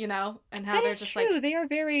immediately, you know, and how they're just true. like They are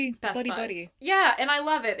very best buddy buds. buddy. Yeah, and I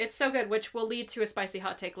love it. It's so good, which will lead to a spicy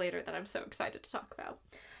hot take later that I'm so excited to talk about.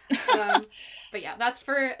 But yeah,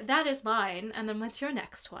 that is mine. And then what's your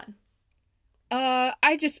next one?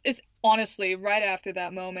 It's honestly right after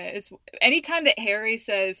that moment. It's anytime that Harry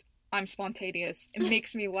says, "I'm spontaneous," it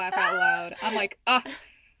makes me laugh out loud. I'm like,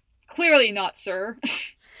 clearly not, sir.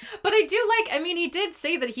 But I do he did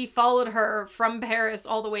say that he followed her from Paris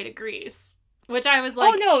all the way to Greece, which I was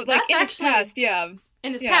like, oh no, like that's in his actually- past, yeah.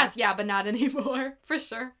 In his Yeah. past, yeah, but not anymore, for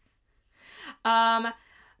sure. My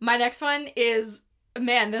next one is,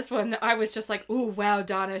 man, this one, I was just like, ooh, wow,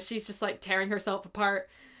 Donna, she's just, like, tearing herself apart.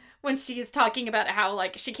 When she's talking about how,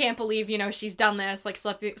 like, she can't believe, you know, she's done this, like,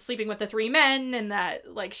 sleeping with the 3 men, and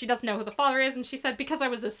that, like, she doesn't know who the father is, and she said, because I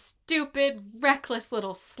was a stupid, reckless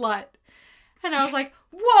little slut. And I was like,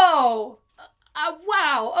 whoa!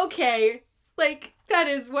 Wow, okay. Like, that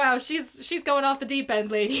is, wow, she's going off the deep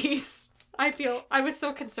end, ladies. I was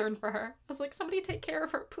so concerned for her. I was like, somebody take care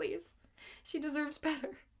of her, please. She deserves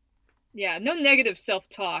better. Yeah, no negative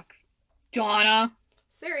self-talk. Donna.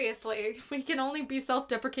 Seriously, we can only be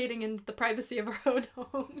self-deprecating in the privacy of our own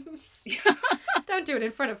homes. Don't do it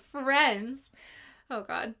in front of friends. Oh,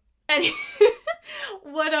 God. And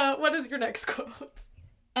what is your next quote?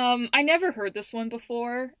 I never heard this one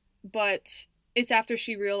before, but it's after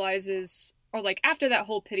she realizes, or like after that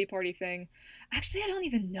whole pity party thing. Actually, I don't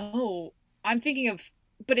even know. I'm thinking of,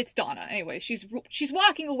 but it's Donna. Anyway, she's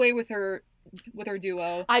walking away with her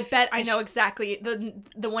duo. I bet I know exactly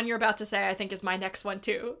the one you're about to say. I think is my next one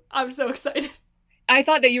too. I'm so excited. I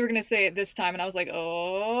thought that you were gonna say it this time, and I was like,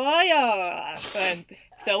 oh yeah. And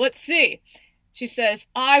so let's see. She says,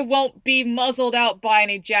 "I won't be muzzled out by an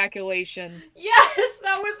ejaculation." Yes,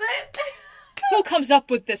 that was it. Who comes up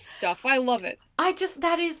with this stuff? I love it.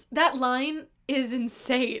 That line is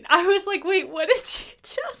insane. I was like, wait, what did she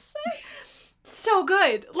just say? So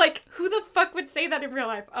good. Like, who the fuck would say that in real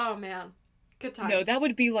life? Oh man, good times. No, that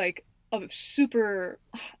would be like a super.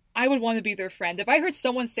 I would want to be their friend. If I heard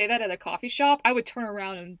someone say that at a coffee shop, I would turn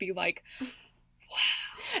around and be like, wow.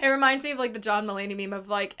 It reminds me of like the John Mulaney meme of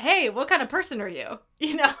like, hey, what kind of person are you?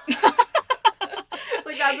 You know?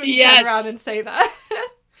 Like that's when you turn around and say that.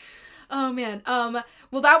 Oh man.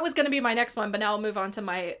 Well, that was gonna be my next one, but now I'll move on to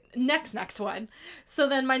my next one. So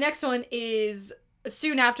then my next one is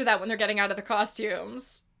soon after that when they're getting out of the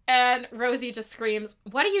costumes. And Rosie just screams,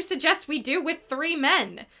 "What do you suggest we do with 3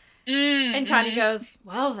 men?" And Tiny goes,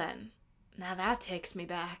 "Well then, now that takes me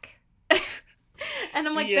back." And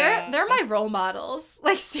I'm like, Yeah. they're my role models.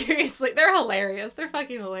 Like, seriously, they're hilarious. They're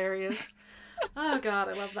fucking hilarious. Oh god,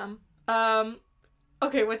 I love them.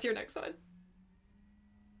 Okay, what's your next one?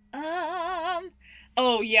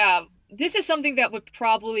 Oh yeah, this is something that would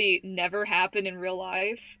probably never happen in real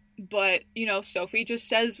life, but, you know, Sophie just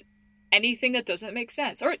says anything that doesn't make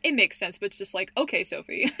sense. Or it makes sense, but it's just like, okay,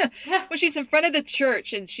 Sophie. When she's in front of the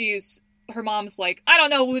church and her mom's like, "I don't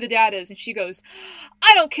know who the dad is," and she goes,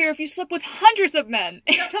 "I don't care if you slept with hundreds of men."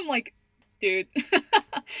 And I'm like, dude,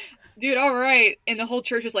 all right. And the whole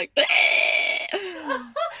church is like,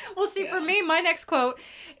 Well, see, Yeah. for me, my next quote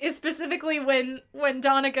is specifically when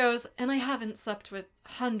Donna goes, "And I haven't slept with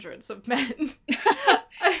hundreds of men."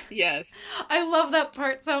 yes. I love that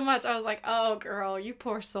part so much. I was like, oh, girl, you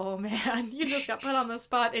poor soul, man. You just got put on the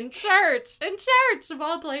spot in church, of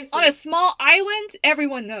all places. On a small island,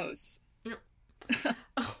 everyone knows.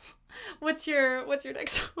 What's your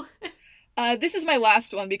next one? This is my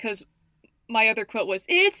last one because my other quote was,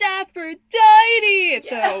 "It's Aphrodite!" And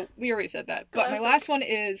so we already said that. But Classic. my last one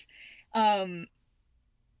is,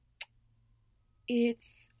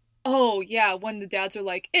 oh yeah, when the dads are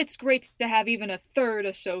like, "It's great to have even a third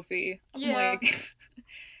of Sophie." I'm Yeah. like,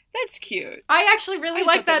 that's cute. I actually really I just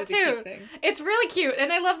like thought that was a cute too. thing. It's really cute.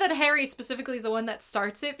 And I love that Harry specifically is the one that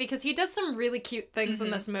starts it because he does some really cute things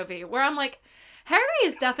in this movie where I'm like, Harry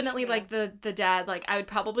is definitely like the dad like I would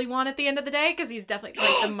probably want at the end of the day because he's definitely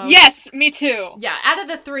like the most. Yes, me too. Yeah, out of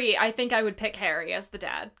the three, I think I would pick Harry as the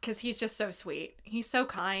dad because he's just so sweet. He's so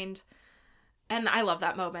kind, and I love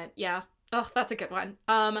that moment. Yeah. Oh, that's a good one.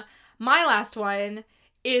 My last one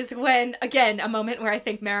is when, again, a moment where I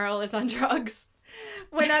think Meryl is on drugs.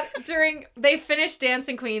 When they finish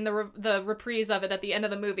Dancing Queen, the reprise of it at the end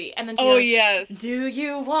of the movie, and then she goes, yes. "Do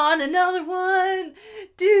you want another one?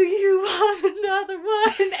 Do you want another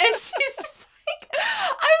one?" And she's just like,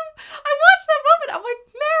 I watched that moment. I'm like,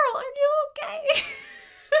 Meryl, are you okay?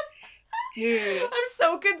 Dude, I'm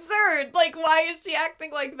so concerned. Like, why is she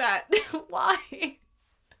acting like that? Why?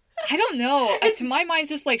 I don't know. To my mind,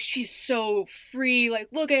 it's just like she's so free. Like,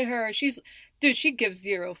 look at her. Dude, she gives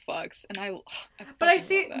zero fucks, and I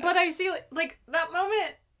see like that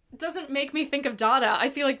moment doesn't make me think of Donna.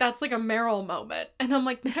 I feel like that's like a Meryl moment, and I'm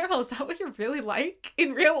like, Meryl, is that what you're really like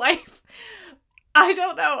in real life? I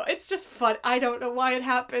don't know. It's just fun. I don't know why it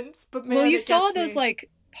happens, but man, well, you it saw gets those me.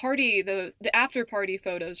 like the after party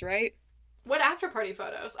photos, right? What after party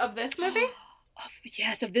photos of this movie?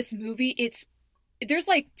 Yes, of this movie. There's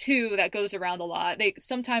like two that goes around a lot. They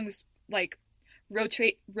sometimes like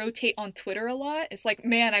rotate on Twitter a lot. It's like,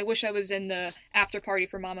 man, I wish I was in the after party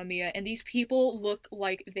for Mamma Mia. And these people look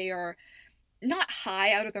like they are not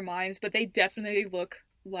high out of their minds, but they definitely look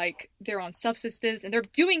like they're on substances, and they're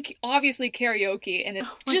doing obviously karaoke, and it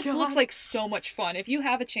just looks like so much fun. If you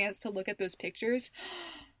have a chance to look at those pictures,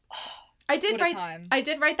 I did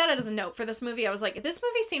write that as a note for this movie. I was like, this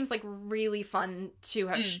movie seems like really fun to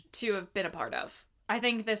have been a part of. I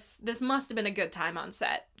think this must have been a good time on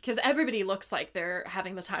set because everybody looks like they're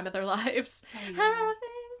having the time of their lives. Oh, yeah. Having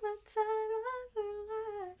the time of their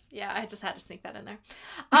life. Yeah, I just had to sneak that in there.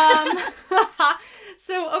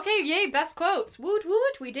 So, okay, yay, best quotes. Woot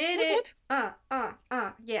woot, we did it.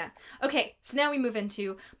 Yeah. Okay, so now we move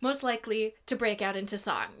into most likely to break out into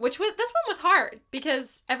song, this one was hard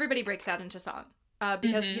because everybody breaks out into song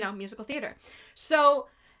because, musical theater. So,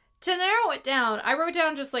 to narrow it down, I wrote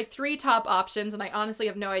down just like 3 top options, and I honestly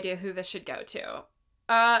have no idea who this should go to.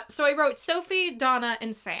 So I wrote Sophie, Donna,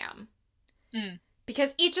 and Sam.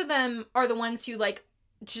 Because each of them are the ones who like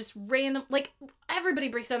just random, like everybody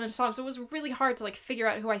breaks out into songs, so it was really hard to like figure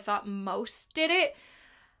out who I thought most did it.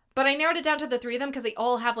 But I narrowed it down to the 3 of them because they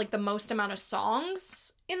all have like the most amount of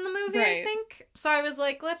songs in the movie, right. I think. So I was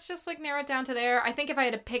like, let's just like narrow it down to there. I think if I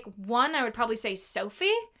had to pick one, I would probably say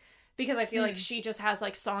Sophie. Because I feel like she just has,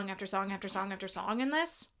 like, song after song after song after song in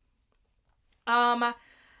this. But I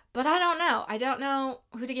don't know. I don't know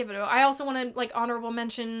who to give it to. I also want to, like, honorable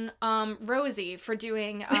mention Rosie for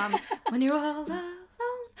doing When You're All Alone.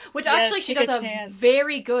 Which actually she does a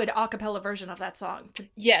very good a cappella version of that song.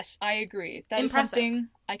 Yes, I agree. That is something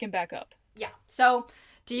I can back up. Yeah. So,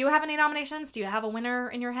 do you have any nominations? Do you have a winner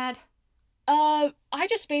in your head? I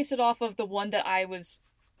just based it off of the one that I was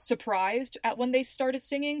surprised at when they started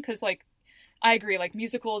singing, because like I agree, like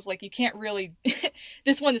musicals, like you can't really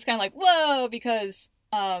this one is kind of like whoa, because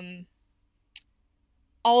all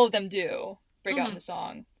of them do break out in the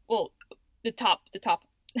song, well the top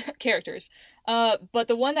characters, but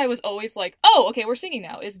the one I was always like, oh okay, we're singing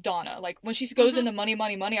now, is Donna. Like when she goes into Money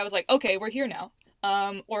Money Money, I was like, okay, we're here now.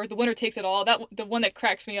 Or The Winner Takes It All, the one that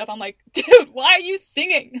cracks me up. I'm like, dude, why are you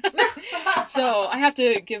singing? So I have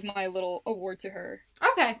to give my little award to her.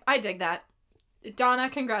 Okay, I dig that. Donna,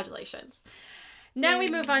 congratulations. Now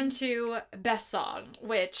we move on to Best Song,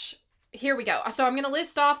 which, here we go. So I'm going to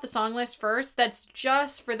list off the song list first. That's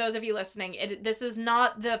just for those of you listening. This is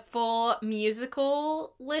not the full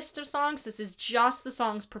musical list of songs. This is just the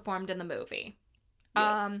songs performed in the movie.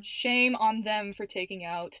 Yes. Shame on them for taking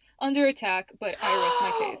out Under Attack, but I rest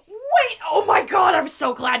my case. Wait, oh my god, I'm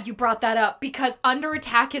so glad you brought that up, because Under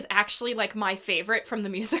Attack is actually like my favorite from the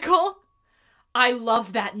musical. I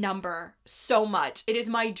love that number so much. It is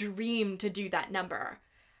my dream to do that number.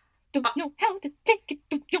 Don't know how to take it.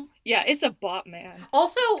 Don't know. Yeah, it's a bop, man.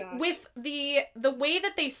 Also, with the way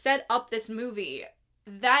that they set up this movie,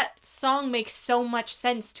 that song makes so much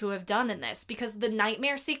sense to have done in this, because the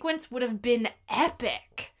nightmare sequence would have been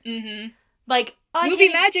epic. Mm-hmm. Like, movie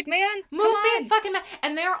magic, man. Movie fucking magic.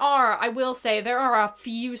 And I will say, there are a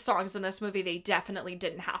few songs in this movie they definitely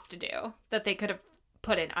didn't have to do, that they could have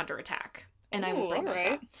put in Under Attack. And I will bring those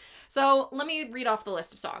up. So, let me read off the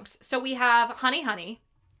list of songs. So, we have Honey Honey,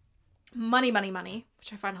 Money Money Money,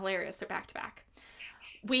 which I find hilarious, they're back to back.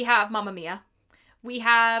 We have Mamma Mia. We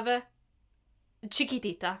have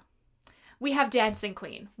Chiquitita. We have Dancing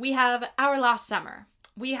Queen. We have Our Last Summer.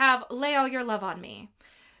 We have Lay All Your Love on Me.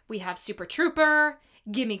 We have Super Trooper,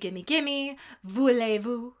 Gimme Gimme Gimme,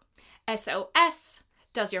 Voulez-Vous, SOS,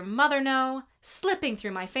 Does Your Mother Know, Slipping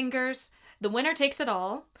Through My Fingers, The Winner Takes It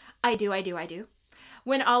All, I Do, I Do, I Do,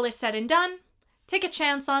 When All Is Said and Done, Take a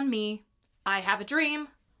Chance on Me, I Have a Dream,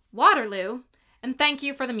 Waterloo, and Thank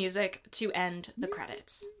You for the Music to end the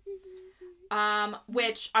credits.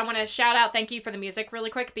 Which I want to shout out Thank You for the Music really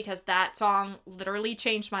quick because that song literally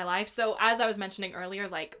changed my life. So as I was mentioning earlier,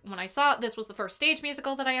 like when I saw this was the first stage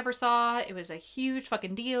musical that I ever saw. It was a huge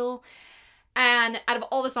fucking deal. And out of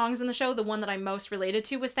all the songs in the show, the one that I most related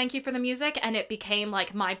to was Thank You for the Music, and it became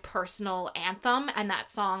like my personal anthem, and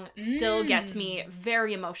that song still gets me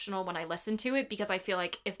very emotional when I listen to it because I feel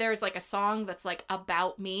like if there's like a song that's like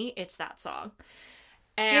about me, it's that song.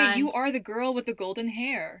 And hey, you are the girl with the golden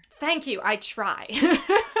hair. Thank you. I try.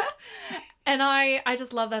 And I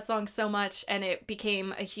just love that song so much, and it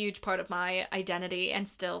became a huge part of my identity and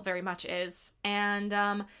still very much is.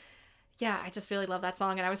 And yeah, I just really love that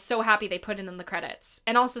song, and I was so happy they put it in the credits.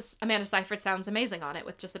 And also Amanda Seyfried sounds amazing on it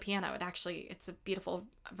with just the piano. It's a beautiful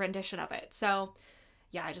rendition of it. So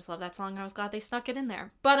yeah, I just love that song, and I was glad they snuck it in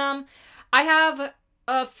there. But I have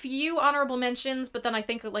a few honorable mentions, but then I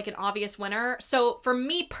think like an obvious winner. So for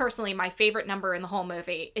me personally, my favorite number in the whole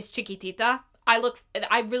movie is Chiquitita.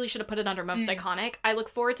 I really should have put it under most iconic. I look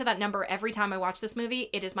forward to that number every time I watch this movie.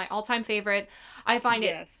 It is my all-time favorite. I find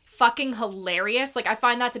it fucking hilarious. Like I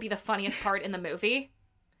find that to be the funniest part in the movie.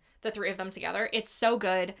 The three of them together. It's so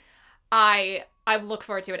good. I look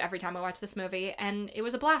forward to it every time I watch this movie, and it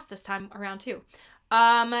was a blast this time around too.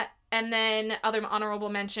 And then other honorable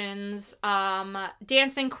mentions,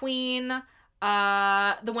 Dancing Queen,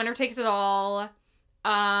 The Winner Takes It All,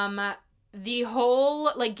 the whole,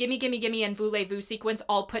 like, Gimme Gimme Gimme and Voulez-Vous sequence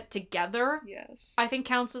all put together, I think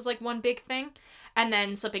counts as, like, one big thing. And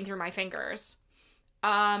then Slipping Through My Fingers.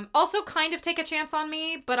 Also kind of Take a Chance on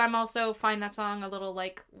Me, but I'm also find that song a little,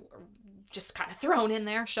 like, just kind of thrown in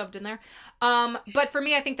there, shoved in there. But for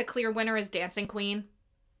me, I think the clear winner is Dancing Queen.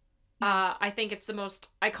 I think it's the most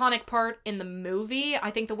iconic part in the movie.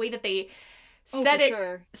 I think the way that they set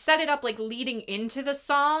it up, like leading into the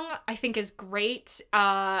song, I think is great.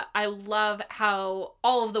 I love how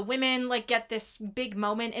all of the women like get this big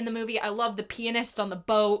moment in the movie. I love the pianist on the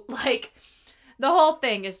boat. Like the whole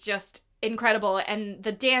thing is just incredible, and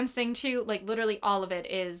the dancing too. Like literally all of it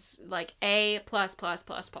is like A++++++.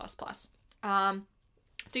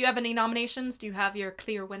 Do you have any nominations? Do you have your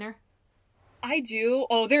clear winner? I do.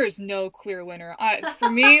 Oh, there is no clear winner.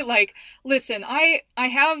 For me, like, listen, I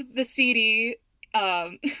have the CD,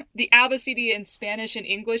 the ABBA CD in Spanish and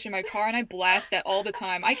English in my car, and I blast that all the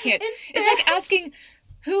time. I can't. It's like asking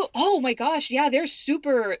who. Oh my gosh, yeah, they're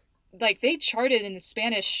super. Like they charted in the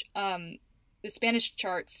Spanish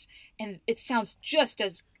charts, and it sounds just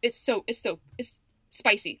as it's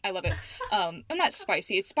spicy. I love it. I'm not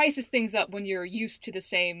spicy. It spices things up when you're used to the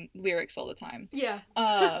same lyrics all the time. Yeah.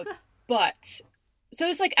 But, so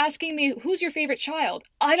it's like asking me, who's your favorite child?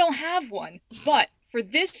 I don't have one. But for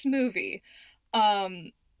this movie,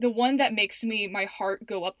 the one that makes my heart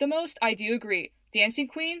go up the most, I do agree. Dancing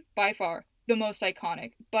Queen, by far, the most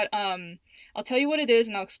iconic. But I'll tell you what it is,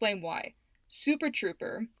 and I'll explain why. Super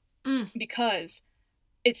Trooper, because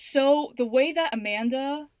it's so, the way that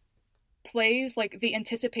Amanda plays, like the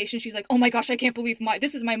anticipation, she's like, oh my gosh, I can't believe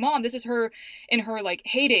this is my mom, this is her in her like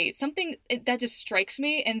heyday, something that just strikes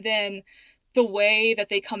me. And then the way that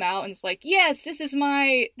they come out and it's like, yes, this is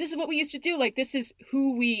what we used to do, like this is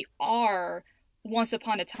who we are once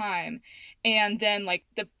upon a time. And then like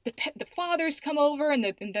the fathers come over, and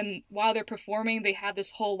then while they're performing, they have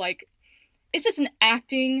this whole like, it's just an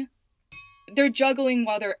acting, they're juggling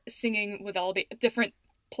while they're singing with all the different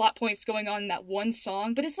plot points going on in that one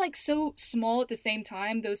song, but it's like so small at the same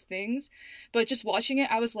time, those things. But just watching it,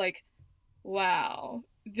 I was like, wow,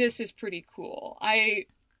 this is pretty cool. I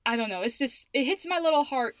don't know, it's just, it hits my little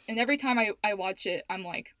heart, and every time I watch it, I'm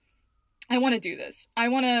like, I want to do this. I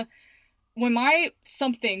want to, when my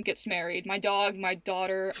something gets married, my dog, my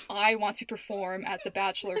daughter, I want to perform at the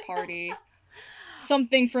bachelor party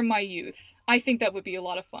something from my youth. I think that would be a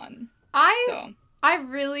lot of fun. I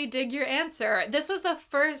really dig your answer. This was the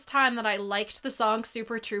first time that I liked the song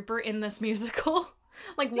Super Trooper in this musical.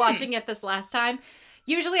 Like, watching it this last time.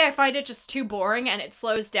 Usually I find it just too boring, and it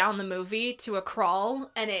slows down the movie to a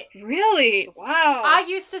crawl, and it... Really? Wow. I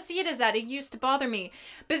used to see it as that. It used to bother me.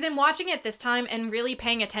 But then watching it this time and really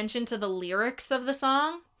paying attention to the lyrics of the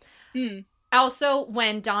song... Also,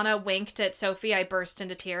 when Donna winked at Sophie, I burst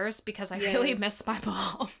into tears because I really miss my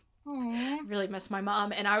mom. really miss my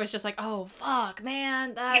mom. And I was just like, oh, fuck,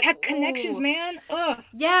 man. Yeah, connections, ooh. man. Ugh.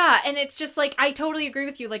 Yeah, and it's just like, I totally agree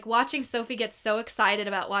with you. Like, watching Sophie get so excited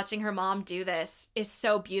about watching her mom do this is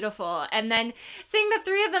so beautiful. And then seeing the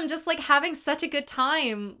three of them just like having such a good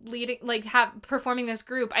time leading, like, performing this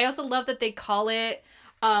group. I also love that they call it,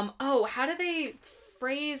 how do they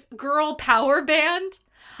phrase girl power band?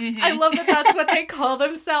 Mm-hmm. I love that that's what they call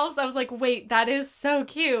themselves. I was like, wait, that is so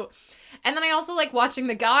cute. And then I also like watching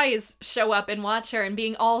the guys show up and watch her and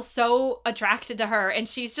being all so attracted to her. And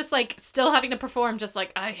she's just like still having to perform just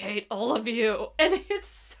like, I hate all of you. And it's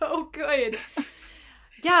so good.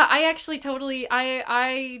 Yeah, I actually totally,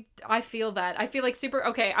 I feel that. I feel like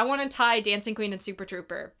I want to tie Dancing Queen and Super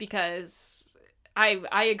Trooper because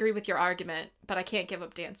I agree with your argument, but I can't give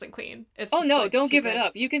up Dancing Queen. It's Oh just, no, like, don't too give good. it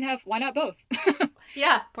up. You can have, why not both?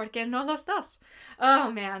 Yeah, porque no los dos.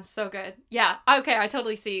 Oh man, so good. Yeah, okay, I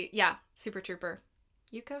totally see. Yeah, Super Trooper.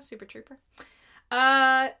 Yuko, Super Trooper.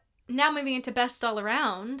 Now moving into Best All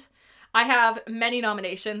Around. I have many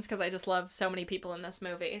nominations because I just love so many people in this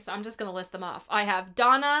movie, so I'm just going to list them off. I have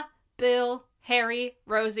Donna, Bill, Harry,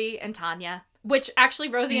 Rosie, and Tanya. Which, actually,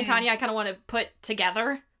 Rosie and Tanya I kind of want to put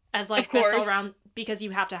together as, like, Of Best course. All Around because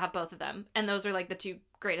you have to have both of them. And those are, like, the two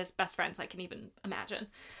greatest best friends I can even imagine.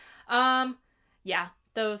 Yeah,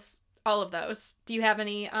 all of those. Do you have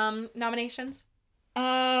any nominations?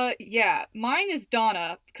 Yeah, mine is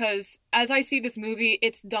Donna, because as I see this movie,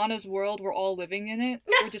 it's Donna's world, we're all living in it.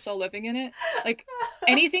 We're just all living in it. Like,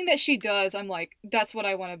 anything that she does, I'm like, that's what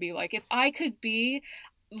I want to be like. If I could be,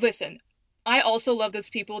 listen, I also love those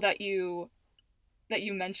people that you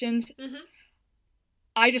mentioned. Mm-hmm.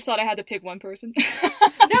 I just thought I had to pick one person. No,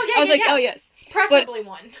 yeah, I was like, yeah. oh yes. Preferably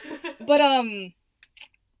one. But,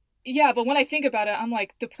 yeah, but when I think about it, I'm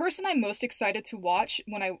like, the person I'm most excited to watch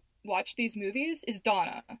when I watch these movies is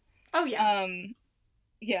Donna. Oh, yeah.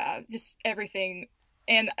 Yeah, just everything.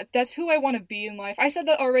 And that's who I want to be in life. I said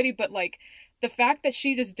that already, but, like, the fact that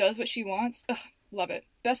she just does what she wants, love it.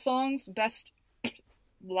 Best songs, best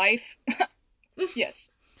life.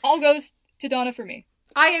 Yes. All goes to Donna for me.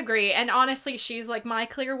 I agree. And honestly, she's like my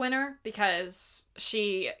clear winner because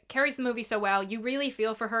she carries the movie so well. You really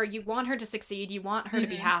feel for her. You want her to succeed. You want her to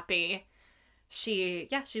be happy. She's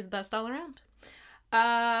the best all around.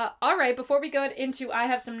 All right. Before we go into I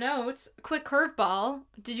Have Some Notes, quick curveball.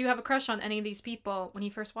 Did you have a crush on any of these people when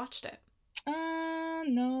you first watched it?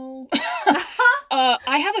 No.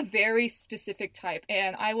 I have a very specific type,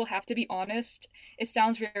 and I will have to be honest. It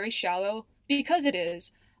sounds very shallow because it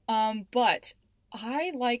is. But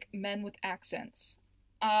I like men with accents.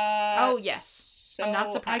 Oh, yes. So I'm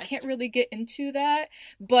not surprised. I can't really get into that,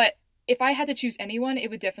 but if I had to choose anyone, it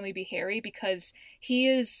would definitely be Harry because he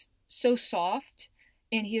is so soft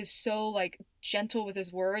and he is so, like, gentle with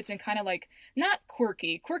his words and kind of, like, not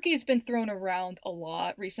quirky. Quirky has been thrown around a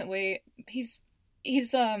lot recently. He's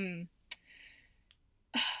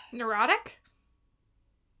Neurotic?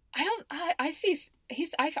 I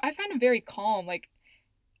find him very calm, like,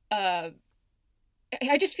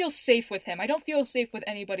 I just feel safe with him. I don't feel safe with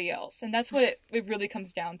anybody else. And that's what it really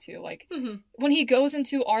comes down to. Like, when he goes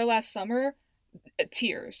into Our Last Summer,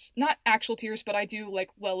 tears. Not actual tears, but I do, like,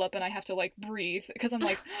 well up and I have to, like, breathe. Because I'm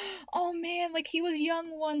like, oh man, like, he was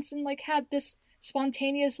young once and, like, had this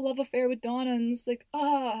spontaneous love affair with Donna. And it's like,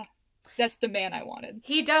 that's the man I wanted.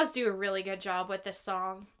 He does do a really good job with that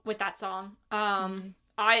song.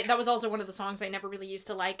 That was also one of the songs I never really used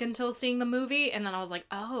to like until seeing the movie, and then I was like,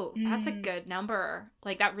 oh, that's a good number.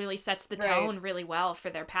 Like, that really sets the tone really well for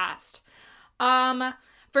their past.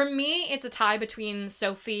 For me, it's a tie between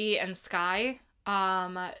Sophie and Skye.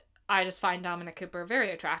 I just find Dominic Cooper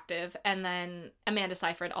very attractive, and then Amanda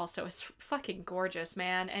Seyfried also is fucking gorgeous,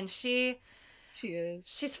 man, and she's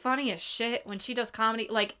funny as shit when she does comedy.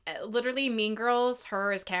 Like, literally Mean Girls,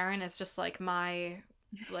 her as Karen is just like my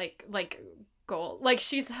like goal. Like,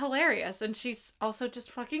 she's hilarious and she's also just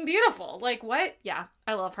fucking beautiful. Like, what? Yeah,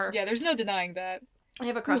 I love her. Yeah, there's no denying that. I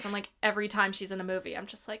have a crush on, like, every time she's in a movie. I'm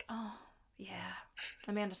just like, oh yeah,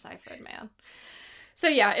 Amanda Seyfried, man. So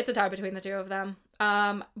yeah, it's a tie between the two of them.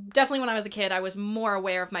 Definitely when I was a kid, I was more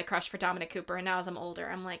aware of my crush for Dominic Cooper, and now as I'm older,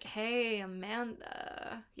 I'm like, hey,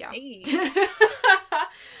 Amanda. Yeah. Hey.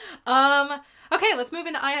 Okay, let's move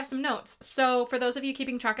into I Have Some Notes. So for those of you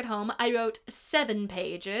keeping track at home, I wrote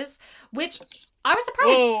pages, which I was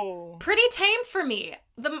surprised. Whoa. Pretty tame for me.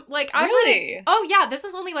 Really? Oh yeah, this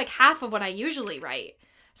is only like half of what I usually write.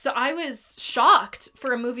 So I was shocked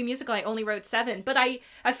for a movie musical. I only wrote 7, but I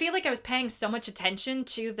feel like I was paying so much attention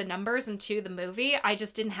to the numbers and to the movie. I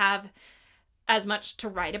just didn't have as much to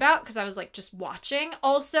write about because I was like just watching.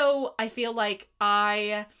 Also, I feel like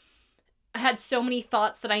I had so many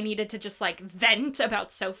thoughts that I needed to just like vent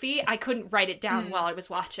about Sophie. I couldn't write it down while I was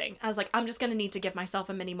watching. I was like, I'm just going to need to give myself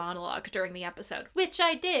a mini monologue during the episode, which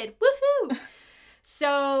I did. Woohoo!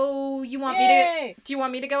 So you want Yay! do you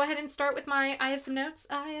want me to go ahead and start with I have some notes?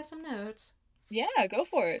 I have some notes. Yeah, go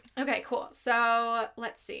for it. Okay, cool. So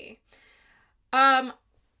let's see.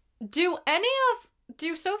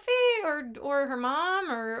 Do Sophie or her mom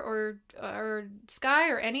or Sky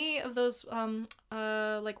or any of those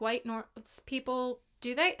like white Norse people,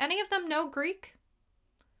 do any of them know Greek?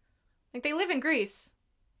 Like, they live in Greece.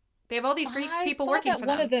 They have all these Greek people working for them.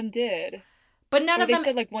 One of them did. But none of them... They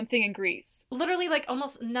said, like, one thing in Greece. Literally, like,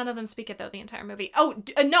 almost none of them speak it, though, the entire movie. Oh,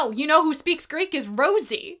 no, you know who speaks Greek is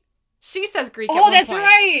Rosie. She says Greek at one point. Oh, that's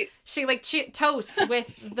right! She toasts with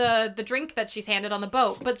the drink that she's handed on the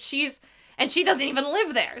boat, but she doesn't even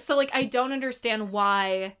live there. So, like, I don't understand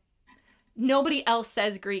why nobody else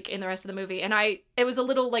says Greek in the rest of the movie. And it was a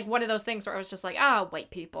little, like, one of those things where I was just like, white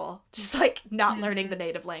people. Just, like, not learning the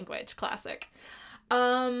native language. Classic.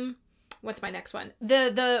 What's my next one?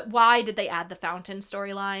 The why did they add the fountain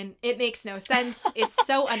storyline? It makes no sense. It's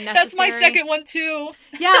so unnecessary. That's my second one too.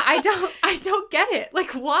 Yeah, I don't get it.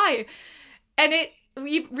 Like, why? And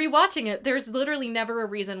rewatching it, there's literally never a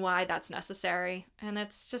reason why that's necessary, and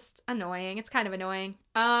it's just annoying. It's kind of annoying.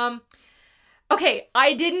 Okay,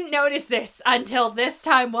 I didn't notice this until this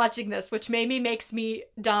time watching this, which maybe makes me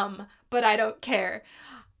dumb, but I don't care.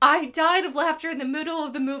 I died of laughter in the middle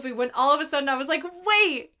of the movie when all of a sudden I was like,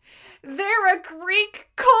 wait, they're a Greek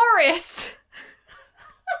chorus.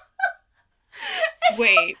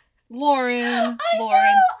 Wait, Lauren. I know.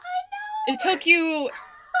 It took you...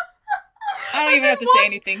 I don't even have to say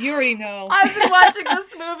anything. You already know. I've been watching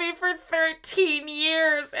this movie for 13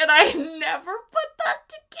 years, and I never put that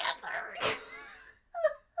together.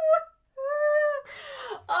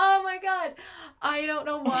 Oh my god. I don't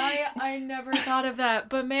know why I never thought of that,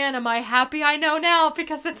 but man, am I happy I know now,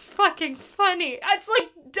 because it's fucking funny. It's like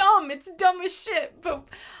dumb. It's dumb as shit, but...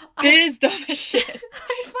 It is dumb as shit.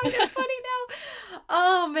 I find it funny now.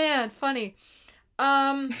 Oh man, funny.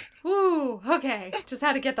 Woo, okay. Just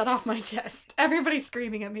had to get that off my chest. Everybody's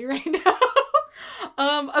screaming at me right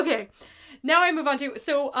now. Okay. Now I move on to,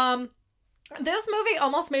 this movie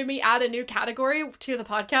almost made me add a new category to the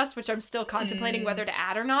podcast, which I'm still contemplating whether to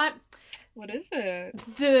add or not. What is it?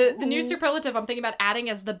 The new superlative I'm thinking about adding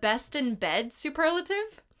as the best in bed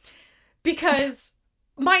superlative. Because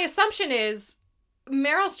my assumption is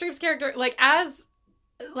Meryl Streep's character,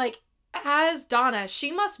 as Donna,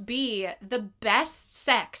 she must be the best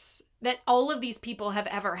sex that all of these people have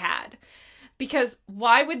ever had. Because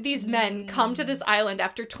why would these men come to this island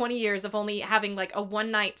after 20 years of only having like a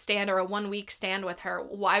one night stand or a 1 week stand with her?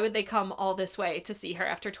 Why would they come all this way to see her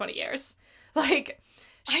after 20 years? Like,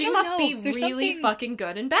 she must be really fucking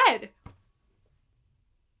good in bed.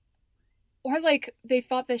 Or like they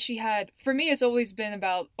thought that she had, for me it's always been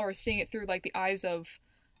about, or seeing it through like the eyes of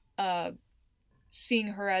seeing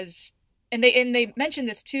her as, and they mentioned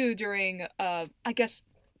this too during I guess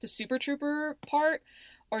the Super Trooper part,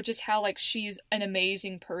 or just how like she's an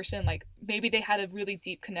amazing person, like maybe they had a really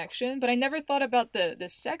deep connection, but I never thought about the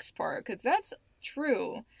sex part, because that's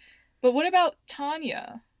true. But what about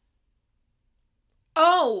Tanya?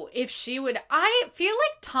 Oh, if she would, I feel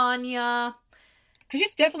like Tanya, because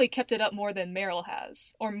she's definitely kept it up more than Meryl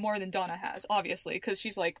has, or more than Donna has, obviously, because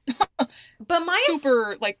she's like but my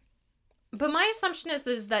super like. But my assumption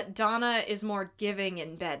is that Donna is more giving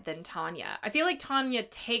in bed than Tanya. I feel like Tanya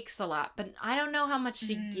takes a lot, but I don't know how much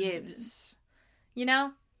she gives. You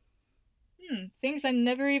know? Things I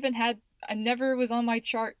never even had. I never was on my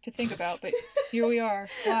chart to think about, but here we are.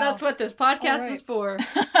 Wow. That's what this podcast is for.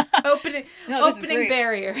 Opening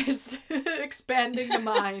barriers, expanding the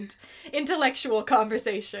mind, intellectual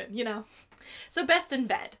conversation, you know. So best in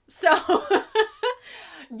bed. So,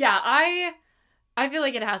 yeah, I feel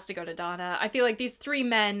like it has to go to Donna. I feel like these three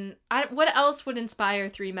men, what else would inspire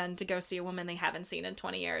three men to go see a woman they haven't seen in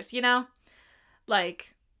 20 years, you know?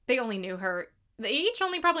 Like, they each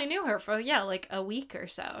only probably knew her for, like a week or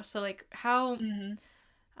so. So, like, how,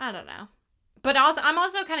 I don't know. But I'm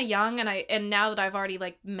also kind of young, and now that I've already,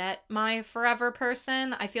 like, met my forever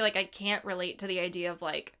person, I feel like I can't relate to the idea of,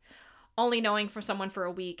 like, only knowing for someone for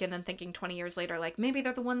a week and then thinking 20 years later, like, maybe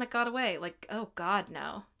they're the one that got away. Like, oh, God,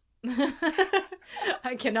 no.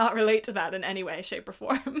 I cannot relate to that in any way, shape, or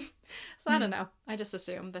form. So I don't know. I just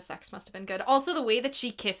assume the sex must have been good. Also, the way that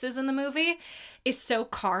she kisses in the movie is so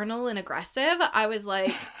carnal and aggressive. I was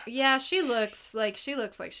like, yeah, she looks like she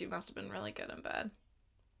must have been really good in bed.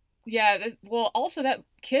 Yeah, well, also that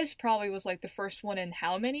kiss probably was like the first one in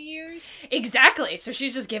how many years? Exactly. So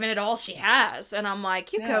she's just giving it all she has. And I'm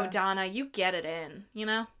like, you go, Yeah. Donna, you get it in, you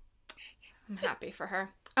know? I'm happy for her.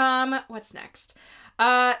 What's next?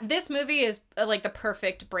 This movie is like the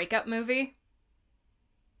perfect breakup movie.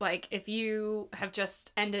 Like, if you have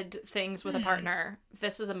just ended things with a partner,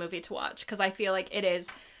 this is a movie to watch, because I feel like it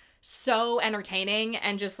is so entertaining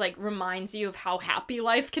and just like reminds you of how happy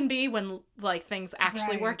life can be when like things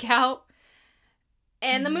actually work out.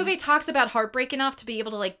 And the movie talks about heartbreak enough to be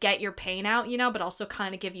able to like get your pain out, you know, but also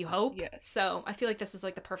kind of give you hope. Yes. So I feel like this is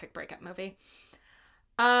like the perfect breakup movie.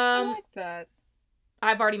 I like that.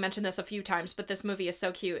 I've already mentioned this a few times, but this movie is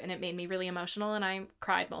so cute and it made me really emotional, and I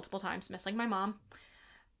cried multiple times missing my mom.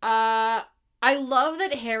 I love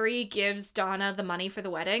that Harry gives Donna the money for the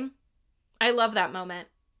wedding. I love that moment.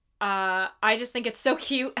 I just think it's so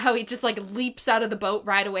cute how he just like leaps out of the boat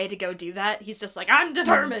right away to go do that. He's just like, I'm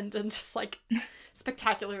determined, and just like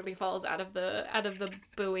spectacularly falls out of the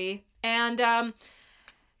buoy. And I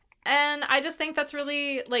just think that's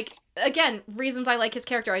really like, again, reasons I like his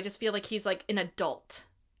character. I just feel like he's like an adult,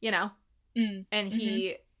 you know? And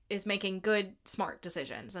he is making good, smart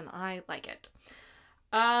decisions, and I like it.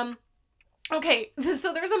 Okay,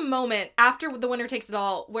 so there's a moment after The Winner Takes It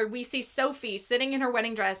All where we see Sophie sitting in her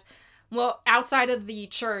wedding dress, well, outside of the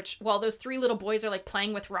church, while those three little boys are like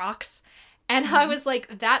playing with rocks. And I was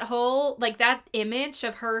like, that whole, like, that image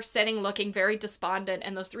of her sitting looking very despondent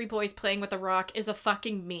and those three boys playing with a rock is a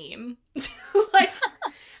fucking meme. Like,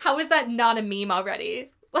 how is that not a meme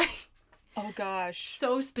already? Like, oh gosh.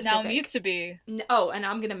 So specific. Now it needs to be. Oh, and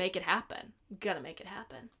I'm gonna make it happen. Gonna make it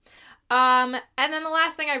happen. And then the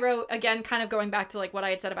last thing I wrote, again, kind of going back to like what I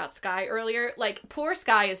had said about Sky earlier, like poor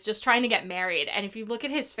Sky is just trying to get married. And if you look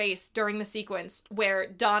at his face during the sequence where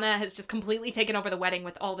Donna has just completely taken over the wedding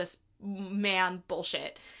with all this man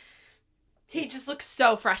bullshit, he just looks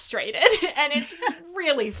so frustrated, and it's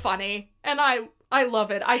really funny. And I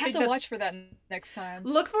love it. I have to watch for that next time.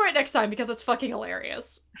 Look for it next time because it's fucking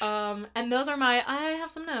hilarious. And those are I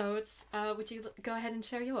have some notes. Would you go ahead and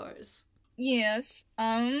share yours? Yes.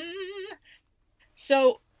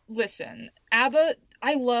 So, listen, ABBA,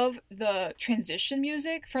 I love the transition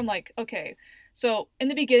music from, like, okay, so in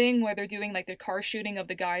the beginning where they're doing, like, the car shooting of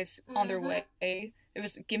the guys on their way, it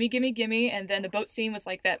was Gimme, Gimme, Gimme, and then the boat scene was,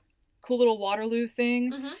 like, that cool little Waterloo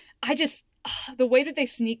thing. I just, the way that they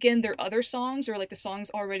sneak in their other songs, or, like, the songs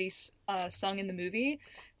already sung in the movie,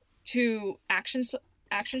 to action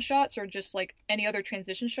shots, or just, like, any other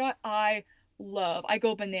transition shot, I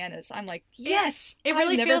go bananas. I'm like, yes! It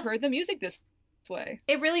really I've never heard the music this way.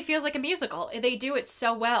 It really feels like a musical. They do it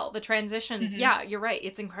so well. The transitions, yeah, you're right.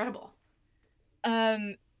 It's incredible.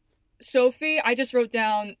 Sophie, I just wrote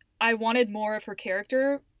down, I wanted more of her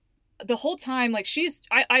character. The whole time, like, she's,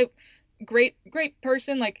 great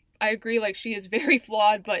person, like, I agree, like, she is very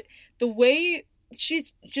flawed, but the way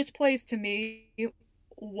she's just plays to me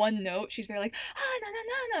one note, she's very like,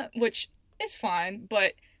 na, which is fine,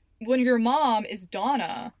 but when your mom is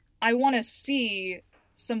Donna, I want to see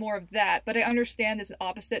some more of that, but I understand this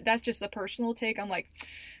opposite. That's just a personal take. I'm like,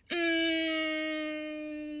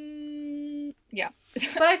 yeah.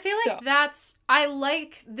 But I feel like I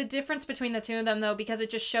like the difference between the two of them, though, because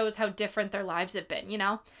it just shows how different their lives have been, you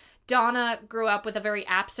know? Donna grew up with a very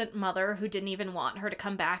absent mother who didn't even want her to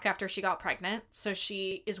come back after she got pregnant, so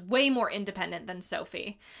she is way more independent than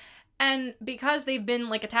Sophie. And because they've been,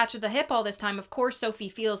 like, attached to the hip all this time, of course Sophie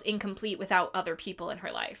feels incomplete without other people in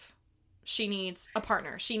her life. She needs a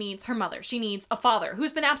partner. She needs her mother. She needs a father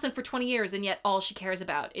who's been absent for 20 years, and yet all she cares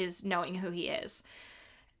about is knowing who he is.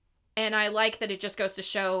 And I like that it just goes to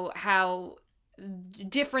show how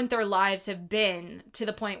different their lives have been, to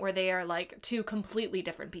the point where they are, like, two completely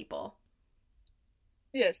different people.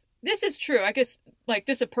 Yes, this is true. I guess, like,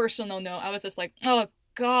 just a personal note, I was just like, oh,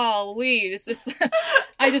 golly, this is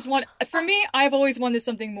I just want, for me, I've always wanted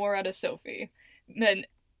something more out of Sophie. And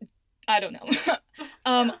I don't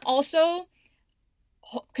know. Also,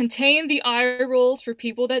 contain the eye rolls for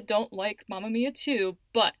people that don't like Mamma Mia 2,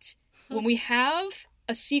 but when we have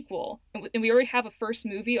a sequel, and we already have a first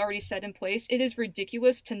movie already set in place, it is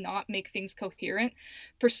ridiculous to not make things coherent.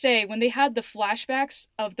 Per se, when they had the flashbacks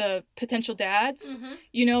of the potential dads,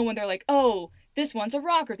 you know, when they're like, oh, this one's a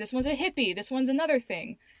rocker, this one's a hippie, this one's another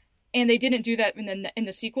thing. And they didn't do that in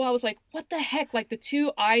the sequel. I was like, what the heck? Like, the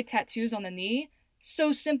 2 eye tattoos on the knee?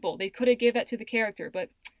 So simple. They could have gave that to the character, but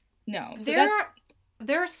no. So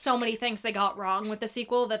There are so many things they got wrong with the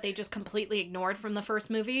sequel that they just completely ignored from the first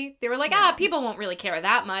movie. They were like, people won't really care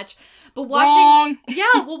that much. But watching,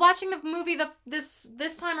 watching the movie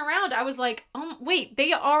this time around, I was like, oh wait,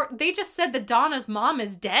 they just said that Donna's mom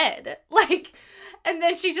is dead, like, and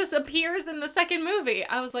then she just appears in the second movie.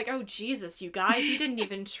 I was like, oh Jesus, you guys, you didn't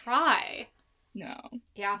even try. No.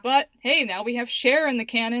 Yeah. But hey, now we have Cher in the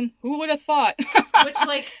canon. Who would have thought? Which,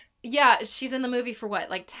 like. Yeah, she's in the movie for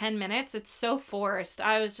what, like 10 minutes? It's so forced.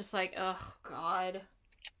 I was just like, oh, God.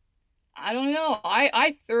 I don't know.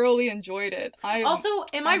 I thoroughly enjoyed it.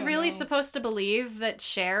 Am I really supposed to believe that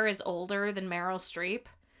Cher is older than Meryl Streep?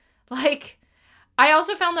 Like, I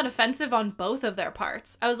also found that offensive on both of their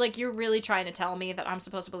parts. I was like, you're really trying to tell me that I'm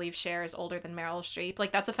supposed to believe Cher is older than Meryl Streep?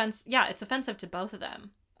 Like, that's Yeah, it's offensive to both of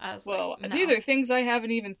them. No. These are things I haven't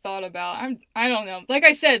even thought about. I don't know. Like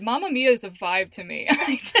I said, Mamma Mia is a vibe to me.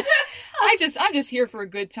 I'm just here for a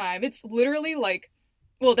good time. It's literally like,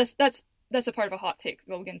 well, that's a part of a hot take.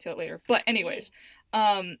 We'll get into it later. But anyways,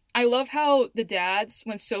 I love how the dads,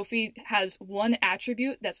 when Sophie has one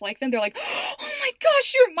attribute that's like them, they're like, oh my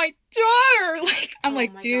gosh, you're my daughter. Like, I'm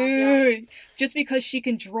like, dude, just because she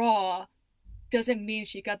can draw doesn't mean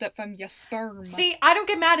she got that from your sperm. See, I don't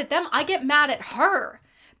get mad at them. I get mad at her.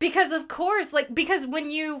 Because of course, because when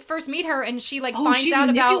you first meet her and she finds out she's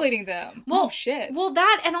manipulating them. Well, shit. Well,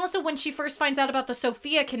 that, and also when she first finds out about the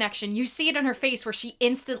Sophia connection, you see it in her face where she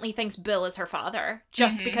instantly thinks Bill is her father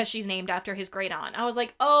just because she's named after his great aunt. I was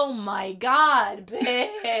like, oh my God,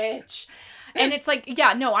 bitch. And it's like,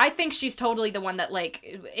 yeah, no, I think she's totally the one that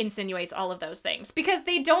insinuates all of those things because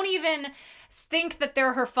they don't even think that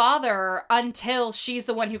they're her father until she's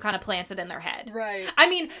the one who kind of plants it in their head. Right. I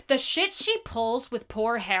mean, the shit she pulls with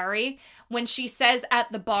poor Harry when she says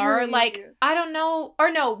at the bar, Harry. I don't know,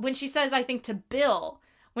 or no, when she says, I think to Bill,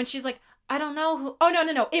 when she's like, I don't know who, oh,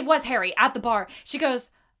 no, it was Harry at the bar. She goes,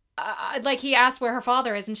 he asked where her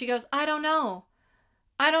father is, and she goes, I don't know.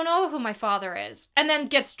 I don't know who my father is. And then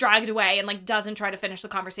gets dragged away and, doesn't try to finish the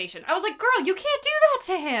conversation. I was like, girl, you can't do that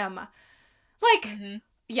to him.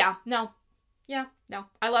 Yeah, no. Yeah, no.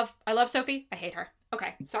 I love Sophie. I hate her.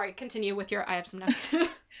 Okay, sorry. Continue with I have some notes.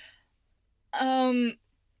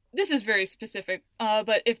 This is very specific,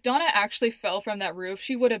 but if Donna actually fell from that roof,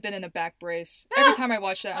 she would have been in a back brace. Every time I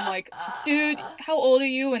watch that, I'm like, dude, how old are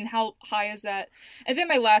you and how high is that? And then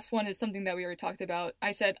my last one is something that we already talked about.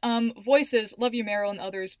 I said, voices, love you, Meryl and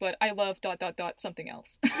others, but I love ... something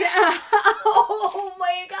else. Yeah. Oh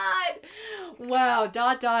my God.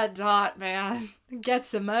 Wow, ... man.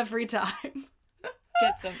 Gets them every time.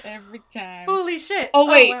 Gets them every time. Holy shit. Oh,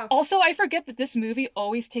 wait. Wow. Also, I forget that this movie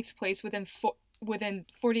always takes place within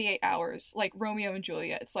 48 hours, like Romeo and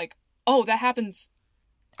Juliet. It's like, oh, that happens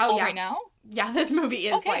right now? Yeah, this movie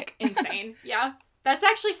is, insane. Yeah. That's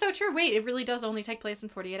actually so true. Wait, it really does only take place in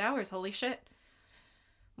 48 hours. Holy shit.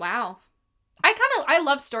 Wow. I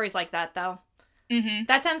love stories like that, though. Mm-hmm.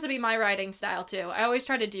 That tends to be my writing style, too. I always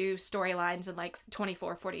try to do storylines in,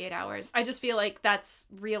 24, 48 hours. I just feel like that's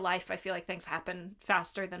real life. I feel like things happen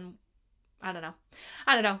faster than, I don't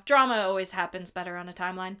know. Drama always happens better on a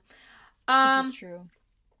timeline. This is true.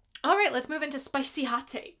 All right, let's move into spicy hot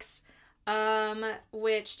takes.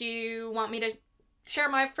 Which do you want me to share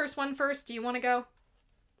my first one first? Do you want to go?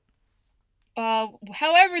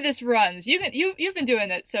 However this runs, you've been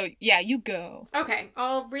doing it, so yeah, you go. Okay,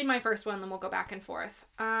 I'll read my first one, then we'll go back and forth.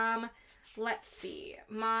 Let's see.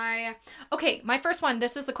 My first one.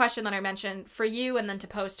 This is the question that I mentioned for you, and then to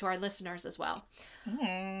pose to our listeners as well.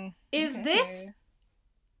 Is this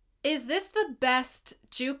the best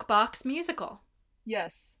jukebox musical?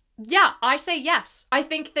 Yes. Yeah, I say yes. I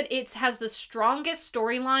think that it has the strongest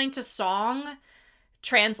storyline to song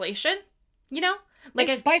translation,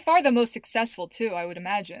 it's by far the most successful too, I would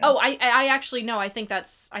imagine. Oh, I actually know. I think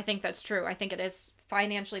that's true. I think it is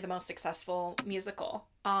financially the most successful musical.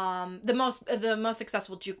 The most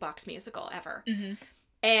successful jukebox musical ever. Mm-hmm.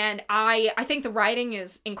 And I think the writing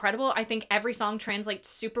is incredible. I think every song translates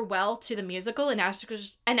super well to the musical, and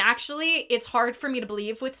actually, it's hard for me to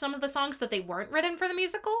believe with some of the songs that they weren't written for the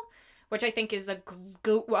musical, which I think is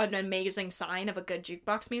an amazing sign of a good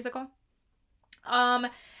jukebox musical.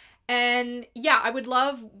 And yeah, I would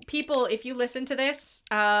love people, if you listen to this,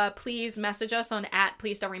 please message us on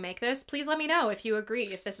 @PleaseDon'tRemake Please let me know if you agree,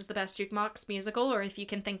 if this is the best jukebox musical, or if you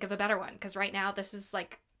can think of a better one, because right now this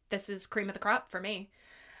is cream of the crop for me.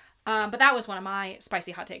 But that was one of my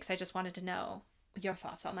spicy hot takes. I just wanted to know your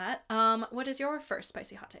thoughts on that. What is your first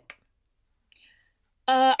spicy hot take?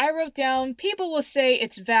 I wrote down, people will say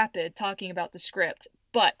it's vapid talking about the script,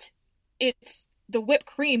 but it's the whipped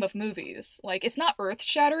cream of movies. It's not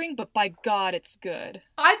earth-shattering, but by God, it's good.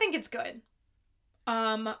 I think it's good.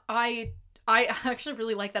 I actually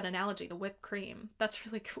really like that analogy, the whipped cream. That's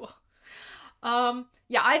really cool.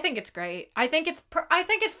 Yeah, I think it's great. I think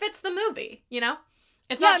it fits the movie, you know?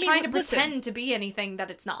 It's not trying to pretend to be anything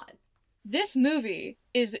that it's not. This movie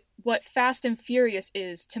is what Fast and Furious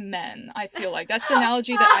is to men, I feel like. That's the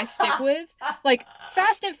analogy that I stick with. Like,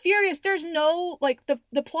 Fast and Furious, there's no, like,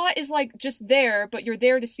 the plot is, like, just there, but you're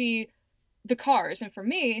there to see the cars. And for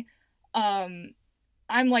me, the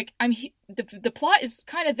plot is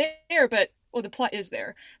kind of there, but, well, the plot is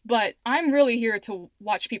there. But I'm really here to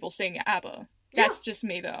watch people sing ABBA. That's just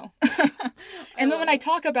me, though. And then when I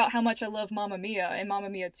talk about how much I love Mamma Mia and Mamma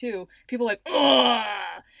Mia 2, people are like,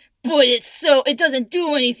 ugh, but it doesn't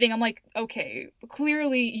do anything. I'm like, okay,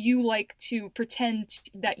 clearly you like to pretend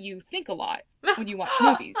that you think a lot when you watch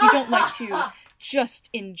movies. You don't like to just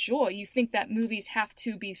enjoy. You think that movies have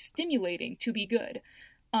to be stimulating to be good.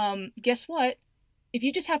 Guess what? If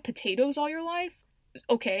you just have potatoes all your life,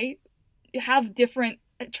 okay, try a different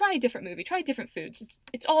movie, try different foods.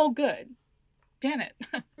 It's all good. Damn it.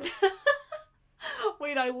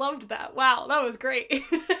 Wait, I loved that. Wow, that was great.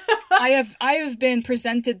 I have been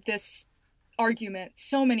presented this argument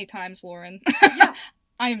so many times, Lauren. Yeah.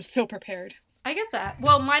 I am so prepared. I get that.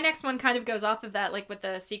 Well, my next one kind of goes off of that, like with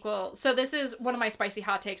the sequel. So this is one of my spicy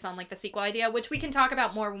hot takes on like the sequel idea, which we can talk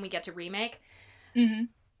about more when we get to remake. Mm-hmm.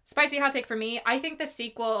 Spicy hot take for me, I think the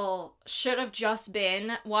sequel should have just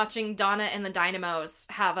been watching Donna and the Dynamos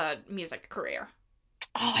have a music career.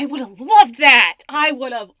 Oh, I would have loved that. I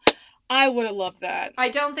would have loved that. I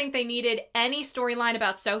don't think they needed any storyline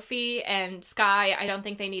about Sophie and Sky. I don't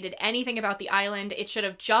think they needed anything about the island. It should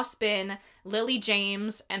have just been Lily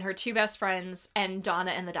James and her two best friends and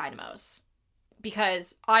Donna and the Dynamos.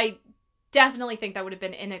 Because I definitely think that would have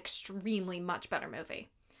been an extremely much better movie.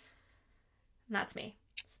 And that's me.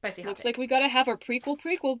 Spicy hot Looks take. like we gotta have a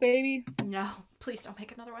prequel, baby. No, please don't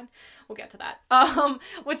make another one. We'll get to that.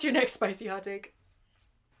 What's your next spicy hot take?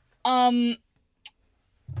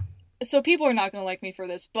 So people are not gonna like me for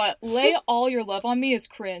this, but Lay All Your Love on Me is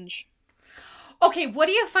cringe. Okay, what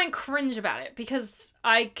do you find cringe about it? Because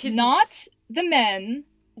I could... Not the men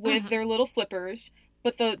with their little flippers,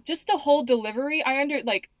 but the whole delivery.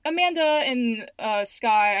 Amanda and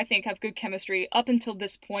Sky, I think, have good chemistry up until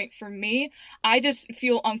this point for me. I just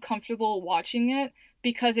feel uncomfortable watching it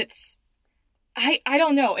because it's... I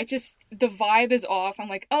don't know, it just... The vibe is off. I'm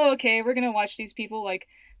like, oh, okay, we're gonna watch these people, like,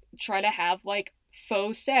 try to have, like,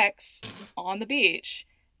 faux sex on the beach.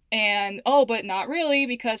 And, oh, but not really,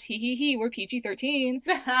 because we're PG-13.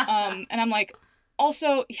 And I'm like,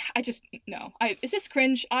 also, is this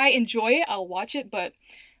cringe? I enjoy it, I'll watch it, but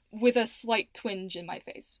with a slight twinge in my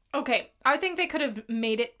face. Okay, I think they could have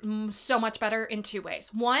made it so much better in two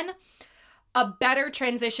ways. One, a better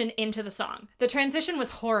transition into the song. The transition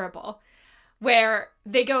was horrible, where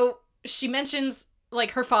she mentions,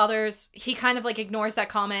 like, her father's, he kind of, like, ignores that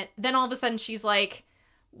comment, then all of a sudden she's like,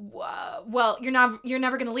 well, you're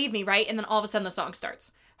never gonna leave me, right? And then all of a sudden the song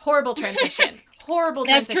starts. Horrible transition. Horrible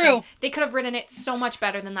transition. That's true. They could have written it so much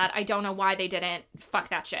better than that. I don't know why they didn't. Fuck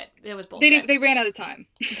that shit. It was bullshit. They ran out of time.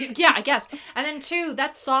 Yeah, I guess. And then two,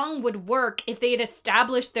 that song would work if they had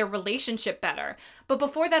established their relationship better. But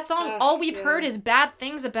before that song, all we've heard is bad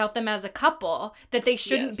things about them as a couple, that they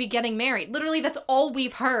shouldn't be getting married. Literally, that's all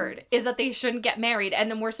we've heard, is that they shouldn't get married, and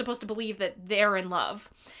then we're supposed to believe that they're in love.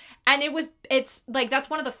 And it's like, that's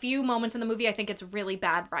one of the few moments in the movie I think it's really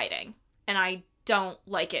bad writing. And I don't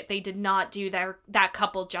like it. They did not do that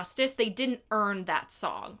couple justice. They didn't earn that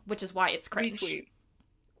song, which is why it's cringe. Retweet.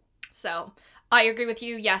 So, I agree with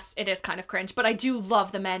you. Yes, it is kind of cringe, but I do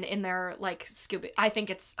love the men in their, like, scuba. I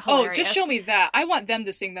think it's hilarious. Oh, just show me that. I want them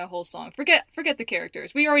to sing that whole song. Forget the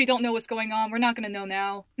characters. We already don't know what's going on. We're not going to know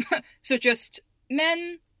now. So just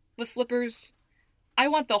men with flippers. I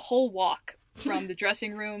want the whole walk from the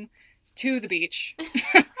dressing room to the beach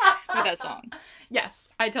with that song. Yes,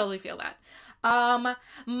 I totally feel that.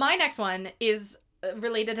 My next one is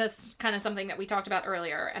related to kind of something that we talked about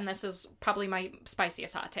earlier, and this is probably my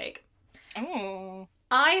spiciest hot take. Oh.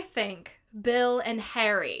 I think Bill and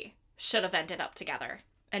Harry should have ended up together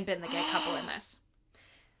and been the gay couple in this.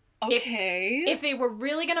 Okay. If they were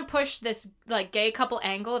really going to push this, like, gay couple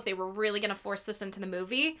angle, if they were really going to force this into the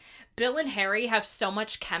movie, Bill and Harry have so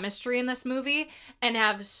much chemistry in this movie and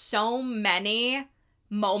have so many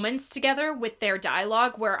moments together with their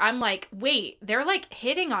dialogue where I'm like, wait, they're, like,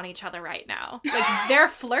 hitting on each other right now. Like, they're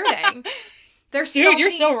flirting. Dude,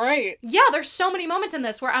 you're so right. Yeah, there's so many moments in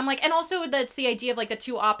this where I'm like, and also that's the idea of, like, the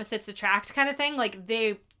two opposites attract kind of thing. Like,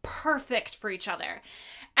 they perfect for each other.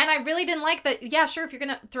 And I really didn't like that. Yeah, sure, if you're going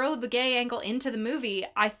to throw the gay angle into the movie,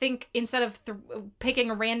 I think instead of picking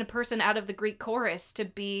a random person out of the Greek chorus to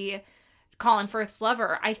be Colin Firth's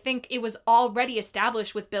lover, I think it was already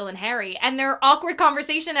established with Bill and Harry. And their awkward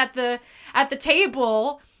conversation at the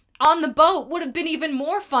table on the boat would have been even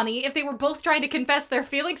more funny if they were both trying to confess their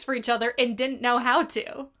feelings for each other and didn't know how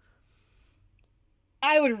to.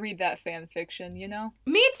 I would read that fan fiction, you know?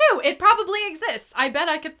 Me too. It probably exists. I bet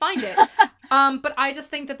I could find it. But I just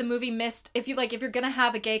think that the movie missed, if you're gonna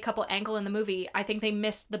have a gay couple angle in the movie, I think they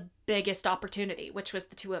missed the biggest opportunity, which was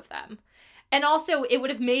the two of them. And also, it would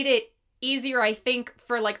have made it easier, I think,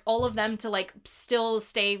 for like all of them to like still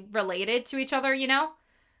stay related to each other, you know?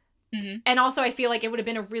 Mm-hmm. And also, I feel like it would have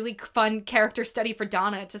been a really fun character study for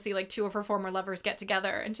Donna to see like two of her former lovers get together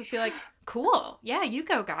and just be like, cool, yeah, you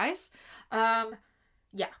go, guys.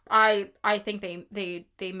 Yeah, I think they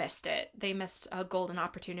missed it. They missed a golden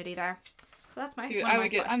opportunity there. So that's my Dude, one of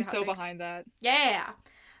my I'm spicy so hot takes. behind that. Yeah.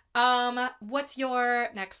 What's your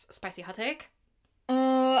next spicy hot take?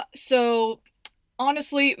 So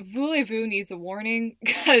honestly, Voulez-Vous needs a warning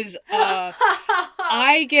because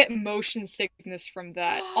I get motion sickness from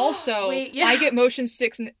that. Also, Wait, yeah. I get motion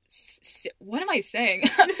sickness. What am I saying?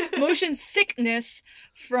 Motion sickness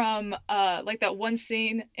from like that one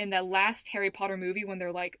scene in that last Harry Potter movie when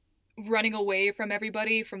they're like running away from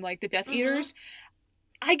everybody from like the Death Eaters.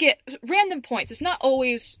 I get random points. It's not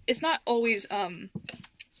always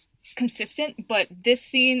consistent, but this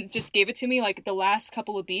scene just gave it to me like the last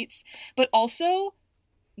couple of beats. But also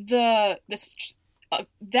that,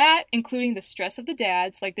 including the stress of the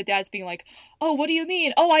dads, like the dads being like, oh, what do you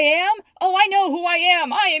mean? Oh, I am? Oh, I know who I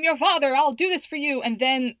am. I am your father. I'll do this for you. And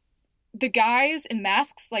then the guys in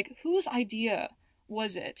masks, like, whose idea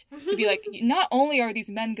was it to be like, not only are these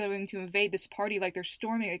men going to invade this party like they're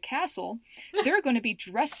storming a castle, they're going to be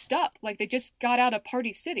dressed up like they just got out of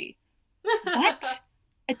Party City. What?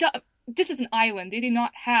 This is an island. They do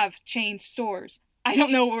not have chain stores. I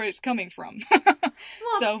don't know where it's coming from.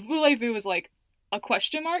 So Voulez-Vous is like a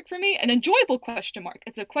question mark for me, an enjoyable question mark.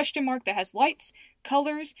 It's a question mark that has lights,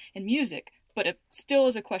 colors, and music, but it still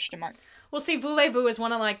is a question mark. Well, see, Voulez-Vous is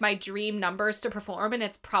one of like my dream numbers to perform, and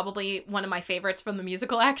it's probably one of my favorites from the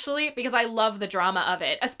musical, actually, because I love the drama of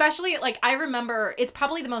it. Especially, like, I remember, it's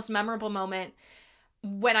probably the most memorable moment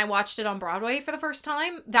when I watched it on Broadway for the first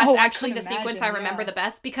time. That's actually the sequence I remember the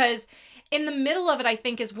best, because in the middle of it, I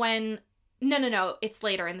think, is when... No, it's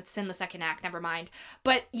later, and it's in the second act, never mind.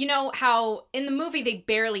 But you know how in the movie they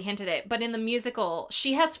barely hinted it, but in the musical,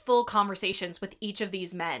 she has full conversations with each of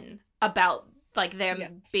these men about, like,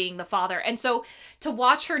 them being the father. And so to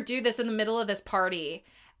watch her do this in the middle of this party,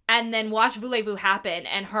 and then watch Voulez-Vous happen,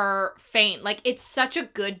 and her faint, like, it's such a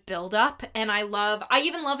good build-up, and I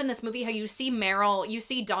even love in this movie how you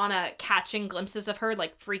see Donna catching glimpses of her,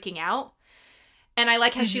 like, freaking out. And I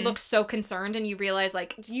like how she looks so concerned, and you realize,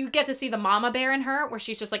 like, you get to see the mama bear in her, where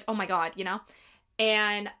she's just like, oh my god, you know?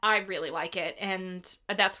 And I really like it, and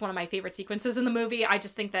that's one of my favorite sequences in the movie. I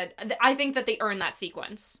think that they earn that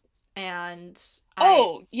sequence. And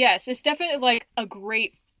yes, it's definitely, like, a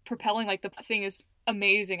great propelling, like, the thing is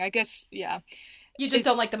amazing. I guess, yeah. You just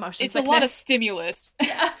don't like the motion sickness. It's a lot of stimulus.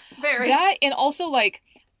 Yeah, very. That, and also, like,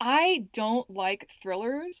 I don't like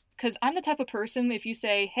thrillers, because I'm the type of person, if you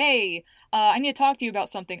say, hey, I need to talk to you about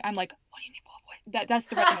something, I'm like, what do you mean? That's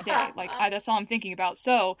the rest of my day. Like, that's all I'm thinking about.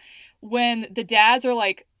 So, when the dads are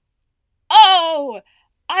like, oh,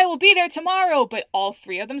 I will be there tomorrow, but all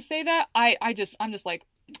three of them say that, I'm just like,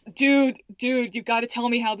 dude, you gotta tell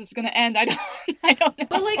me how this is gonna end. I don't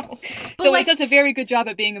know. So it does a very good job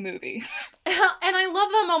at being a movie. And I love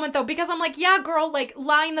that moment, though, because I'm like, yeah, girl, like,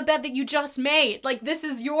 lie in the bed that you just made. Like, this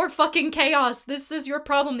is your fucking chaos. This is your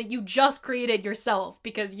problem that you just created yourself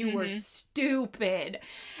because you were stupid.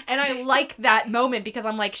 And I like that moment because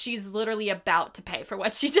I'm like, she's literally about to pay for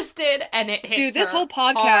what she just did, and it hits Dude, this her whole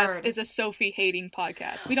podcast hard. is a Sophie hating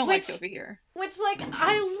podcast. We don't like Sophie here. Which, like,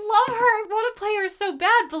 I love her. Want to play her so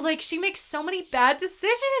bad, but, like, she makes so many bad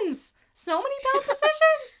decisions. So many bad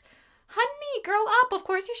decisions. Honey, grow up. Of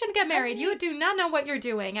course you shouldn't get married. You do not know what you're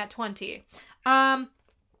doing at 20. All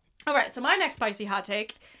right, so my next spicy hot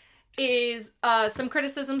take is some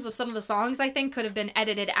criticisms of some of the songs I think could have been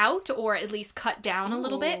edited out or at least cut down a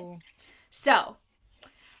little bit. So,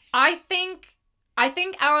 I think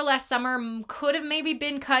Our Last Summer could have maybe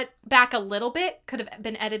been cut back a little bit, could have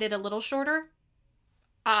been edited a little shorter.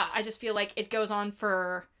 I just feel like it goes on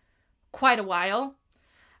for quite a while.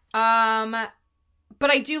 But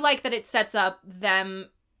I do like that it sets up them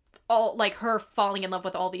all, like, her falling in love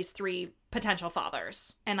with all these three potential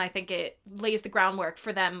fathers. And I think it lays the groundwork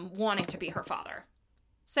for them wanting to be her father.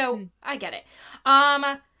 So, I get it.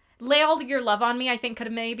 Lay All Your Love on Me, I think could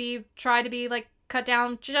have maybe tried to be, like, cut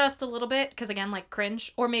down just a little bit, because again, like,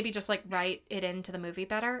 cringe, or maybe just, like, write it into the movie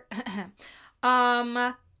better.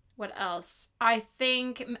 What else? I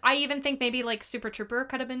even think maybe, like, Super Trooper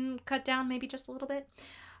could have been cut down maybe just a little bit.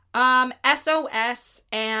 SOS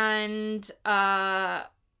and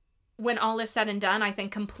When All Is Said and Done, I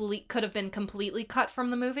think could have been completely cut from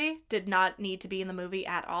the movie. Did not need to be in the movie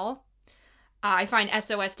at all. I find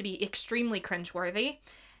SOS to be extremely cringeworthy.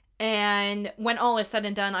 And When All Is Said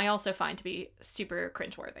and Done, I also find to be super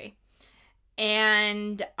cringeworthy.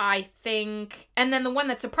 And I think... And then the one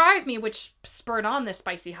that surprised me, which spurred on this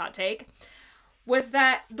spicy hot take, was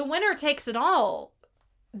that The Winner Takes It All.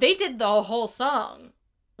 They did the whole song,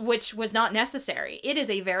 which was not necessary. It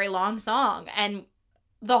is a very long song. And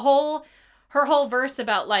her whole verse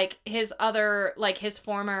about, like, his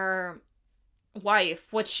former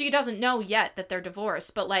wife, which she doesn't know yet that they're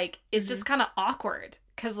divorced, but, like, is just kind of awkward.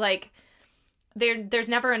 Because, like, there's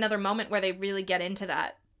never another moment where they really get into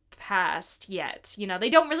that past yet. You know,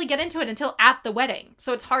 they don't really get into it until at the wedding.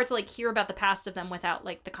 So it's hard to, like, hear about the past of them without,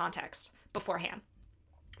 like, the context beforehand.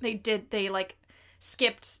 They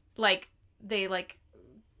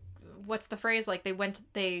what's the phrase? Like,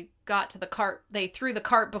 they got to the cart, they threw the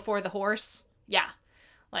cart before the horse. Yeah.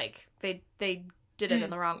 Like, they did it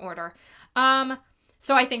in the wrong order.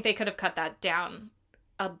 So I think they could have cut that down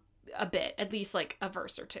a bit, at least, like, a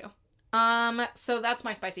verse or two. So that's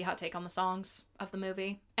my spicy hot take on the songs of the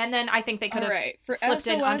movie. And then I think they could have slipped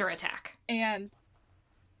in Under Attack. And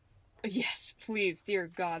yes, please, dear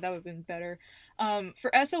God, that would have been better.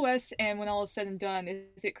 For SOS and When All Is Said and Done,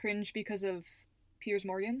 is it cringe because of Piers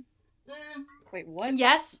Morgan? Wait, what?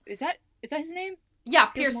 Yes. Is that his name? Yeah,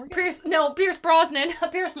 Pierce Brosnan.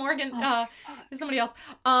 Pierce Morgan, somebody else.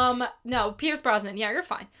 No, Pierce Brosnan. Yeah, you're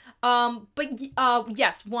fine.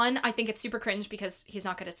 Yes, one, I think it's super cringe because he's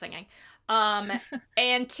not good at singing.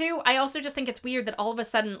 And two, I also just think it's weird that all of a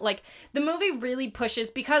sudden, like, the movie really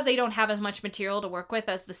pushes, because they don't have as much material to work with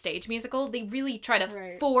as the stage musical, they really try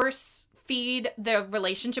to force feed the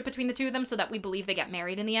relationship between the two of them so that we believe they get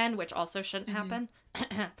married in the end, which also shouldn't happen.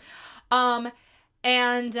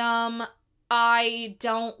 I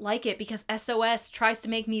don't like it because SOS tries to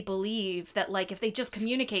make me believe that, like, if they just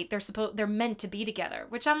communicate, they're meant to be together,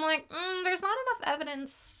 which I'm like, there's not enough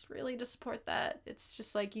evidence really to support that. It's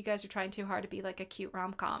just like, you guys are trying too hard to be like a cute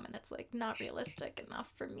rom-com, and it's like not realistic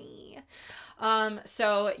enough for me.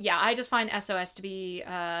 So yeah, I just find SOS to be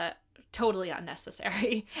totally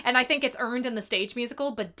unnecessary, and I think it's earned in the stage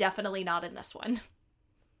musical, but definitely not in this one.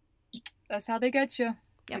 That's how they get you.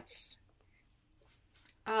 Yep.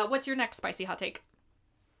 What's your next spicy hot take?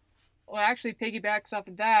 Well, actually piggybacks off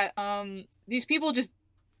of that. These people just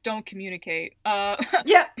don't communicate.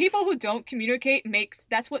 Yeah. People who don't communicate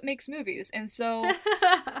that's what makes movies. And so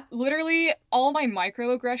literally all my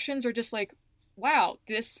microaggressions are just like, wow,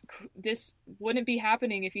 this wouldn't be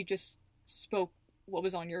happening if you just spoke what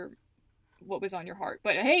was on your heart.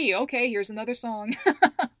 But hey, okay, here's another song.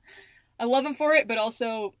 I love him for it, but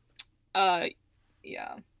also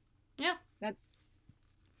yeah.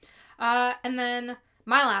 And then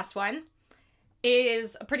my last one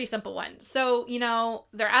is a pretty simple one. So, you know,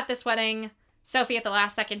 they're at this wedding. Sophie at the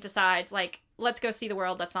last second decides, like, let's go see the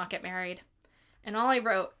world. Let's not get married. And all I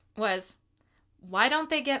wrote was, why don't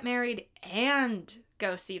they get married and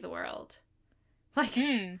go see the world? Like,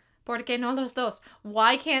 ¿por qué no los dos?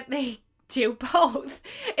 Why can't they do both?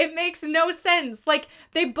 It makes no sense. Like,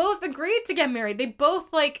 they both agreed to get married. They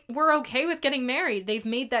both, like, were okay with getting married. They've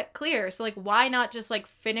made that clear. So, like, why not just, like,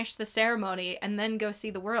 finish the ceremony and then go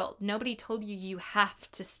see the world? Nobody told you have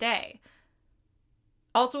to stay.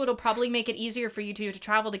 Also, it'll probably make it easier for you two to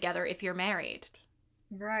travel together if you're married.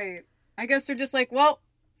 Right. I guess they're just like, well,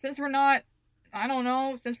 since we're not, I don't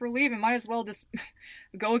know, since we're leaving, might as well just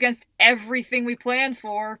go against everything we planned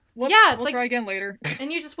for. Whoops, yeah, we'll try again later. And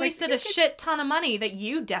you just wasted a shit ton of money that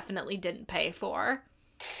you definitely didn't pay for.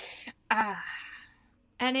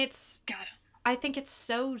 And it's, I think it's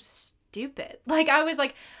so stupid. Like, I was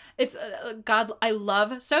like, it's, God, I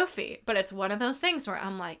love Sophie, but it's one of those things where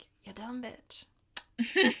I'm like, you dumb bitch.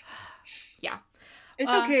 Yeah. It's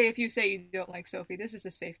okay if you say you don't like Sophie. This is a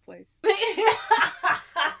safe place.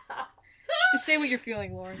 Just say what you're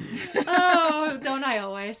feeling, Lauren. Oh, don't I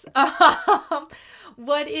always?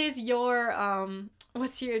 What is your,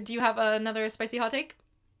 do you have another spicy hot take?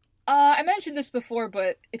 I mentioned this before,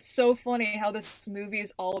 but it's so funny how this movie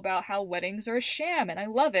is all about how weddings are a sham, and I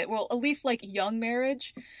love it. Well, at least, like, young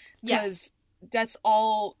marriage. Yes. That's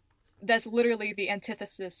literally the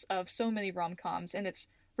antithesis of so many rom-coms, and it's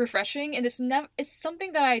refreshing, and it's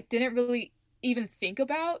something that I didn't really even think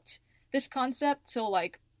about, this concept, till,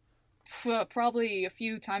 like, probably a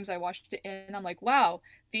few times I watched it and I'm like, wow,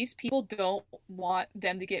 these people don't want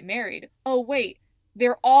them to get married. Oh wait,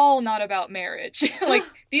 they're all not about marriage. Like,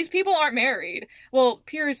 these people aren't married. Well,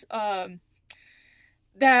 Pierce,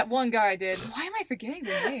 that one guy did. Why am I forgetting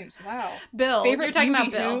their names? Wow. Bill. Favorite You're talking about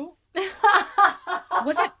movie Bill.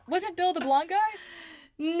 Was it Bill the blonde guy?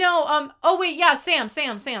 No, oh wait, yeah, Sam.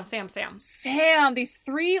 Sam, these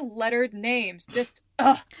 3-lettered names. Just,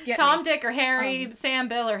 get Tom, me. Dick, or Harry, Sam,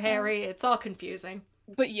 Bill, or Harry. It's all confusing.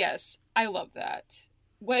 But yes, I love that.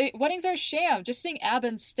 Weddings are sham. Just sing ABBA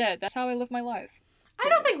instead. That's how I live my life. I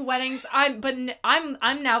don't think weddings. I'm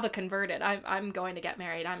now the converted. I'm going to get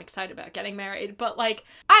married. I'm excited about getting married. But like,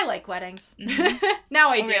 I like weddings. Mm-hmm. Now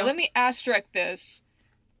I Okay, do. let me asterisk this.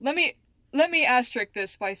 Let me asterisk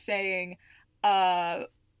this by saying, I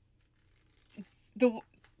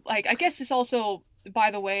guess it's also,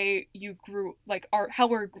 by the way you grew, like, how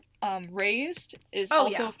we're raised is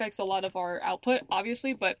also affects a lot of our output,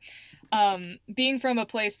 obviously. But being from a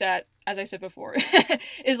place that, as I said before,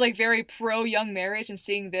 is like very pro young marriage, and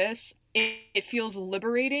seeing this, it feels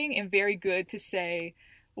liberating and very good to say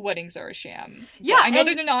weddings are a sham. Yeah, I know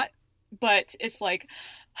that they're not, but it's like,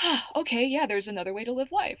 okay, yeah, there's another way to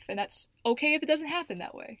live life, and that's okay if it doesn't happen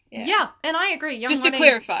that way. Yeah, and I agree. Just to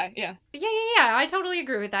clarify, yeah. Yeah, I totally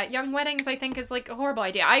agree with that. Young weddings, I think, is like a horrible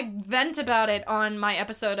idea. I vent about it on my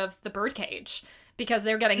episode of The Birdcage, because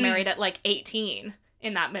they're getting married at like 18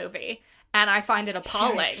 in that movie. And I find it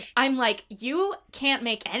appalling. Yikes. I'm like, you can't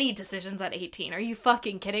make any decisions at 18. Are you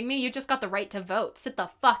fucking kidding me? You just got the right to vote. Sit the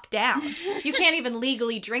fuck down. You can't even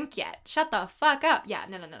legally drink yet. Shut the fuck up. Yeah,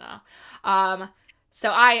 no.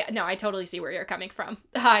 So I totally see where you're coming from.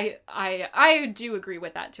 I do agree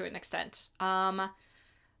with that to an extent. But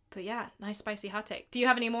yeah, nice spicy hot take. Do you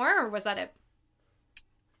have any more, or was that it?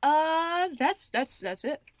 That's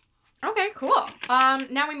it. Okay, cool.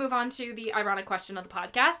 Now we move on to the ironic question of the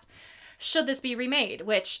podcast. Should this be remade?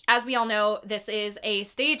 Which, as we all know, this is a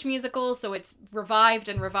stage musical, so it's revived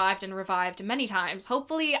and revived and revived many times.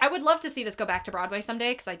 Hopefully, I would love to see this go back to Broadway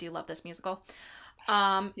someday, because I do love this musical.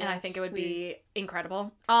 And I think it would be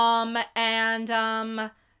incredible. And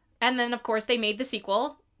then, of course, they made the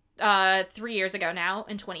sequel 3 years ago now,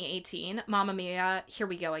 in 2018. Mamma Mia, Here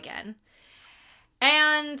We Go Again.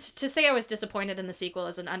 And to say I was disappointed in the sequel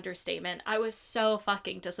is an understatement. I was so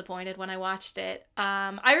fucking disappointed when I watched it.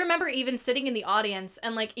 I remember even sitting in the audience,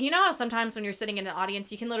 and like, you know how sometimes when you're sitting in an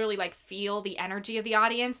audience, you can literally like feel the energy of the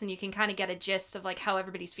audience, and you can kind of get a gist of like how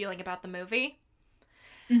everybody's feeling about the movie.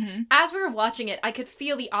 Mm-hmm. As we were watching it, I could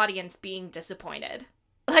feel the audience being disappointed.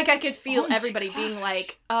 Like, I could feel everybody being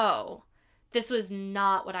like, oh, this was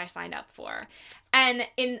not what I signed up for. And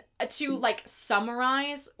to like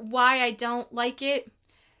summarize why I don't like it,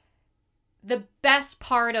 the best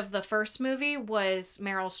part of the first movie was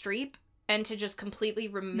Meryl Streep, and to just completely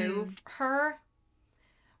remove her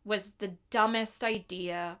was the dumbest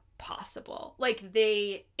idea possible. Like,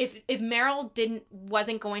 if Meryl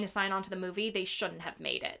wasn't going to sign on to the movie, they shouldn't have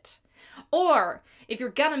made it. Or, if you're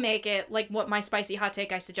gonna make it, like what my spicy hot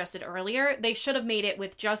take I suggested earlier, they should have made it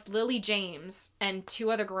with just Lily James and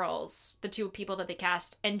 2 other girls, the 2 people that they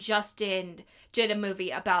cast, and just did a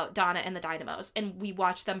movie about Donna and the Dynamos, and we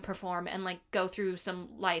watched them perform and, like, go through some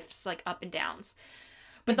life's, like, up and downs.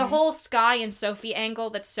 But the whole Sky and Sophie angle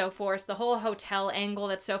that's so forced, the whole hotel angle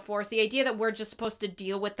that's so forced, the idea that we're just supposed to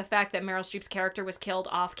deal with the fact that Meryl Streep's character was killed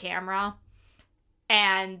off camera,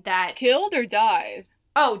 and that... Killed or died?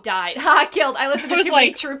 Oh, died. Killed. I listened to too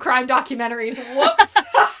many true crime documentaries. Whoops.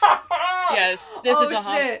 Yes, this is a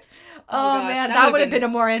shit. Oh, Oh, gosh, man, that that would've would have been been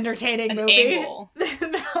a more entertaining an movie. angle.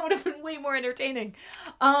 That would have been way more entertaining.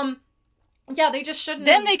 Yeah, they just shouldn't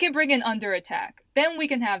Then have... they can bring in Under Attack. Then we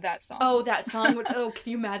can have that song. Oh, that song would... Oh,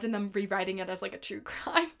 can you imagine them rewriting it as, like, a true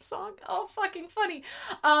crime song? Oh, fucking funny.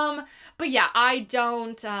 But yeah, I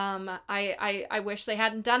don't... I wish they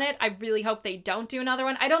hadn't done it. I really hope they don't do another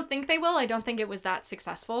one. I don't think they will. I don't think it was that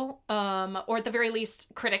successful. Or at the very least,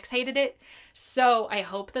 critics hated it. So I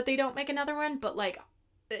hope that they don't make another one. But, like,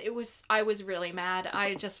 I was really mad.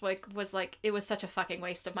 I just, like, was like, it was such a fucking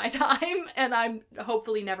waste of my time. And I'm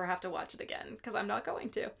hopefully never have to watch it again, because I'm not going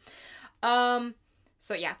to.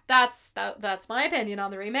 So yeah, that's my opinion on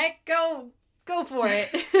the remake. Go for it.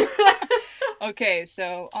 Okay,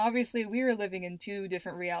 so obviously we are living in 2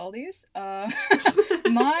 different realities.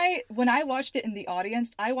 When I watched it in the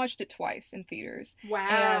audience, I watched it twice in theaters. Wow.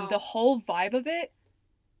 And the whole vibe of it,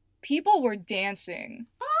 people were dancing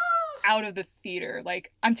out of the theater.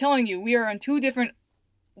 Like, I'm telling you, we are on 2 different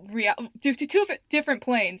two different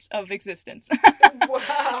planes of existence.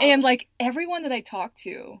 Wow. And like everyone that I talked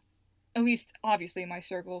to at least obviously in my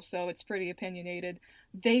circle, so it's pretty opinionated,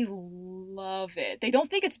 they love it. They don't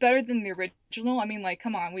think it's better than the original. I mean, like,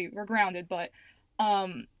 come on, we're grounded, but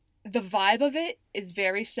the vibe of it is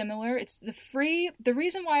very similar. It's the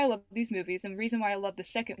reason why I love these movies and the reason why I love the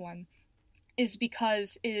second one is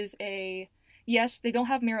because it is yes, they don't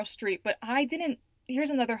have Meryl Streep, but here's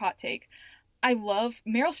another hot take. Meryl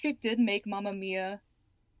Streep did make the Mamma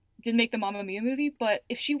Mia movie, but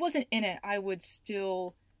if she wasn't in it, I would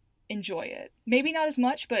still enjoy it. Maybe not as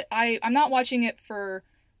much, but I'm not watching it for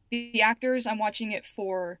the actors. I'm watching it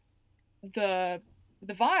for the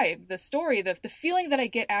vibe, the story, the feeling that I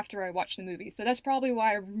get after I watch the movie. So that's probably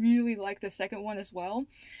why I really like the second one as well.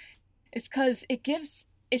 It's because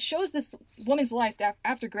it shows this woman's life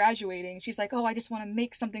after graduating. She's like, oh, I just want to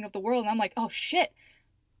make something of the world. And I'm like, oh shit,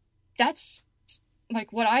 that's like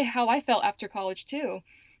how I felt after college too.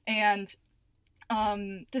 And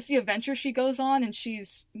just the adventure she goes on, and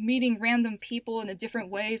she's meeting random people in different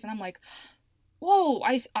ways, and I'm like, whoa,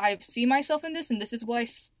 I see myself in this, and this is what I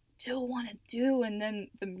still want to do. And then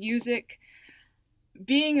the music,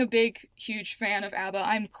 being a big, huge fan of ABBA,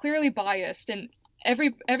 I'm clearly biased, and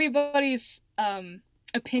everybody's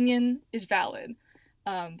opinion is valid,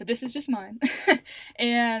 but this is just mine.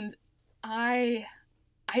 And I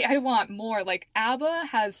want more. Like, ABBA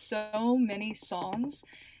has so many songs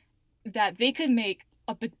that they could make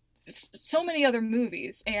so many other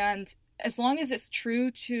movies, and as long as it's true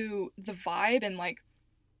to the vibe, and like,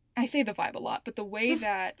 I say the vibe a lot, but the way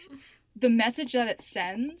that the message that it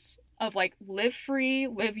sends of like, live free,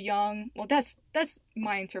 live young, well, that's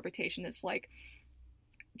my interpretation. It's like,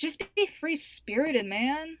 just be free spirited,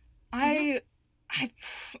 man. What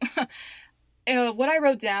I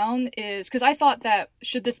wrote down is, because I thought that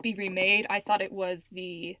should this be remade, I thought it was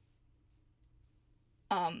the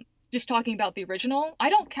just talking about the original. I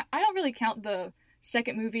don't really count the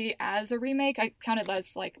second movie as a remake. I count it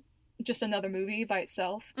as like just another movie by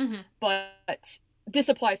itself. Mm-hmm. But this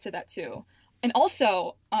applies to that too. And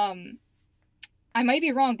also, I might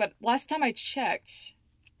be wrong, but last time I checked,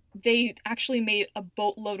 they actually made a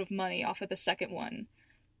boatload of money off of the second one,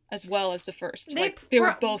 as well as the first. They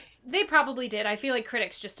were both. They probably did. I feel like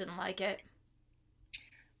critics just didn't like it.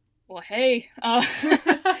 Well, hey,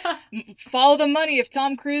 follow the money. If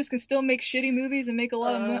Tom Cruise can still make shitty movies and make a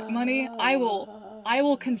lot of money, I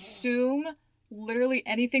will consume literally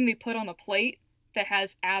anything they put on a plate that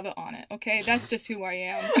has ABBA on it. Okay, that's just who I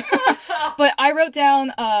am. But I wrote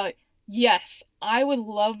down, yes, I would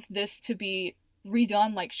love this to be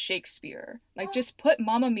redone like Shakespeare. Like, just put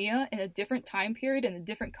Mamma Mia in a different time period in a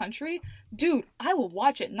different country. Dude, I will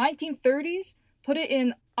watch it. 1930s, put it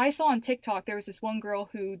in. I saw on TikTok, there was this one girl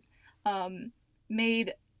who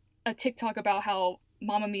made a TikTok about how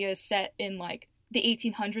Mamma Mia is set in like the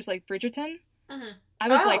 1800s, like Bridgerton. Mm-hmm. I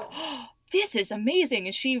was like, oh, this is amazing.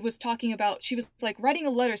 And she was like writing a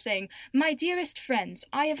letter saying, my dearest friends,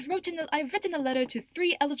 I've written a letter to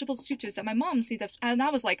 3 eligible suitors that my mom sees. And I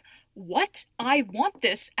was like, what? I want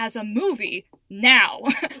this as a movie now.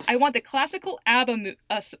 I want the classical ABBA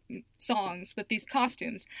songs with these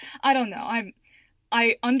costumes. I don't know.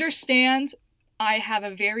 I understand. I have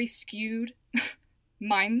a very skewed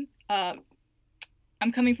mind.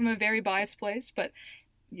 I'm coming from a very biased place, but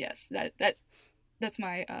yes, that's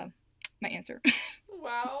my my answer.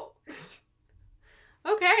 Wow.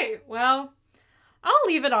 Okay, well, I'll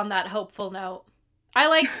leave it on that hopeful note. I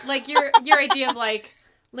like your idea of like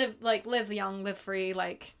live young, live free,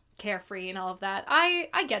 like carefree and all of that.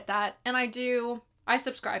 I get that, and I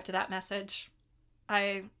subscribe to that message.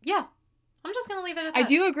 I'm just gonna leave it at that. I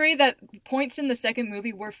do agree that points in the second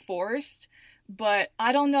movie were forced, but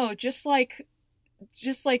I don't know, just like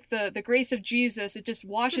the grace of Jesus, it just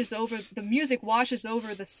washes over, the music washes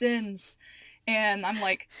over the sins, and I'm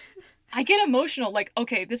like, I get emotional. Like,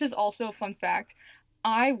 okay, this is also a fun fact.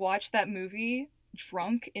 I watched that movie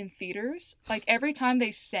drunk in theaters. Like, every time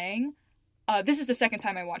they sang, this is the second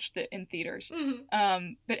time I watched it in theaters.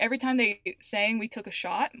 Mm-hmm. But every time they sang, we took a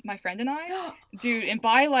shot, my friend and I. Dude, and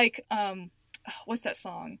by like, what's that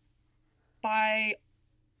song? By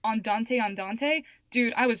Andante Andante?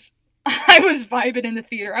 Dude, I was vibing in the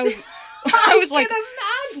theater. I was like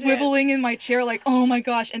swiveling in my chair like, oh my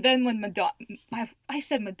gosh. And then when I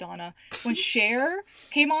said Madonna. When Cher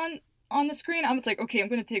came on the screen, I was like, okay, I'm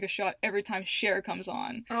going to take a shot every time Cher comes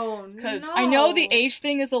on. Oh, no. Because I know the age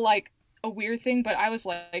thing is a weird thing, but I was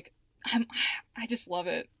like, I just love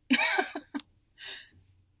it.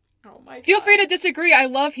 Oh my God. Feel free to disagree. I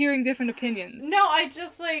love hearing different opinions. No, I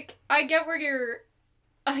just like, I get where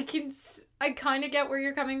I kind of get where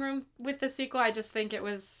you're coming from with the sequel. I just think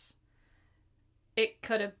it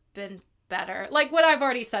could have been better. Like what I've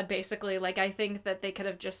already said, basically. Like, I think that they could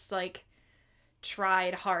have just, like,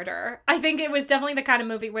 tried harder. I think it was definitely the kind of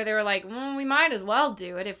movie where they were like, we might as well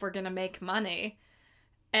do it if we're gonna make money.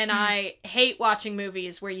 And I hate watching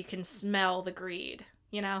movies where you can smell the greed,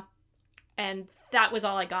 you know? And that was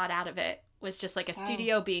all I got out of it, was just like a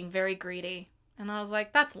studio being very greedy. And I was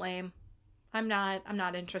like, that's lame. I'm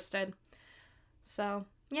not interested. So,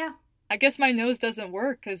 yeah. I guess my nose doesn't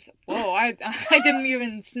work because, whoa, I didn't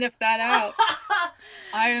even sniff that out.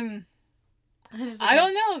 I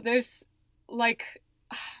don't know. There's, like,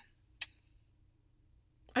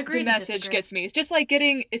 agree. The message gets me. It's just like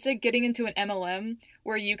getting into an MLM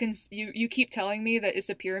where you keep telling me that it's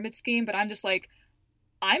a pyramid scheme, but I'm just like,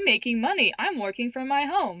 I'm making money. I'm working from my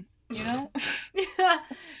home, you know?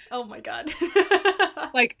 Oh my god.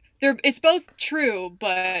 Like, it's both true,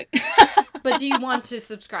 but... But do you want to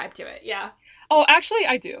subscribe to it? Yeah. Oh, actually,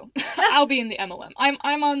 I do. I'll be in the MLM.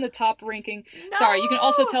 I'm on the top ranking. No! Sorry, you can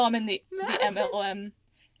also tell I'm in the MLM.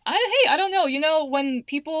 I don't know. You know, when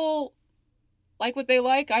people like what they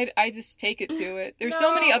like, I just take it to it. There's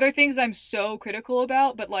so many other things I'm so critical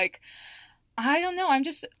about, but, like, I don't know.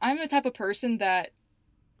 I'm the type of person that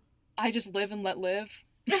I just live and let live.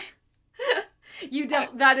 You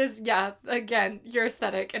don't. That is, yeah, again, your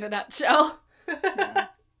aesthetic in a nutshell. Yeah.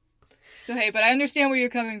 So, hey, but I understand where you're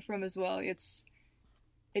coming from as well. It's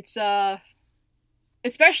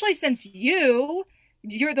especially since you're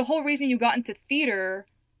the whole reason you got into theater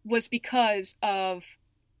was because of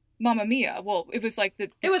Mamma Mia. Well, it was like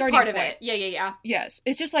it was part of it. Yeah. Yes.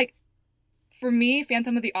 It's just like, for me,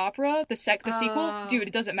 Phantom of the Opera, the sequel, dude,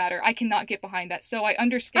 it doesn't matter. I cannot get behind that. So I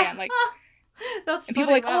understand, like, that's and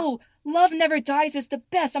people are like, oh, Love Never Dies is the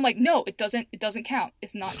best. I'm like, no, it doesn't count.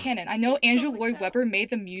 It's not canon. I know Andrew Lloyd Webber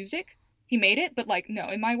made the music. He made it, but, like, no,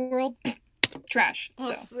 in my world, trash.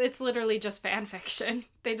 Well, so. it's literally just fan fiction.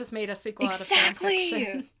 They just made a sequel out of fan Exactly.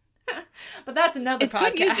 fiction. But that's another it's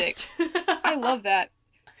podcast. Good music. I love that.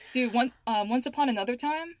 Dude, Once Upon Another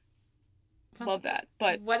Time? Love that.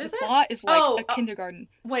 But what is the it? plot is like a kindergarten.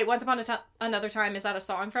 Wait, Once Upon Another Time, is that a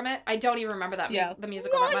song from it? I don't even remember that the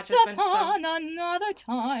musical that much. Once upon another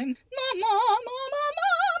time. Mama.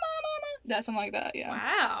 That's something like that, yeah.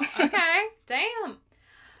 Wow. Okay. Damn.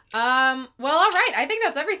 Well, all right. I think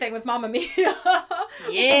that's everything with Mamma Mia.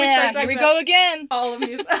 Yeah, here we go again. All of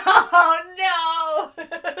these. Oh,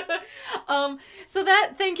 no.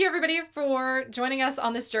 Thank you, everybody, for joining us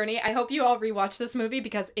on this journey. I hope you all rewatch this movie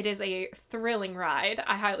because it is a thrilling ride.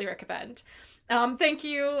 I highly recommend. Thank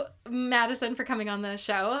you, Madison, for coming on the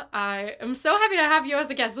show. I am so happy to have you as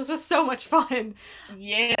a guest. This was so much fun.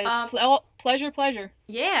 Yes, pleasure.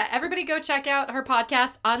 Yeah, everybody go check out her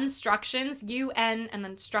podcast, Unstructions, UN and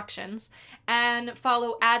then Structions, and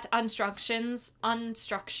follow at Unstructions on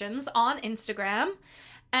Instagram.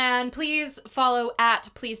 And please follow at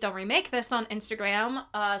Please Don't Remake This on Instagram.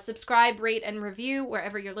 Subscribe, rate, and review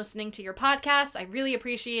wherever you're listening to your podcast. I really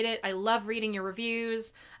appreciate it. I love reading your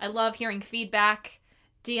reviews. I love hearing feedback.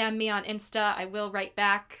 DM me on Insta. I will write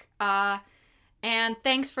back. And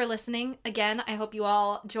thanks for listening. Again, I hope you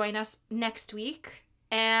all join us next week.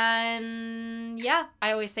 And yeah,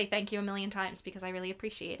 I always say thank you a million times because I really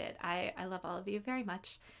appreciate it. I love all of you very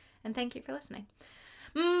much. And thank you for listening.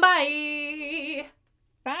 Bye!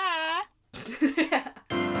 Bye!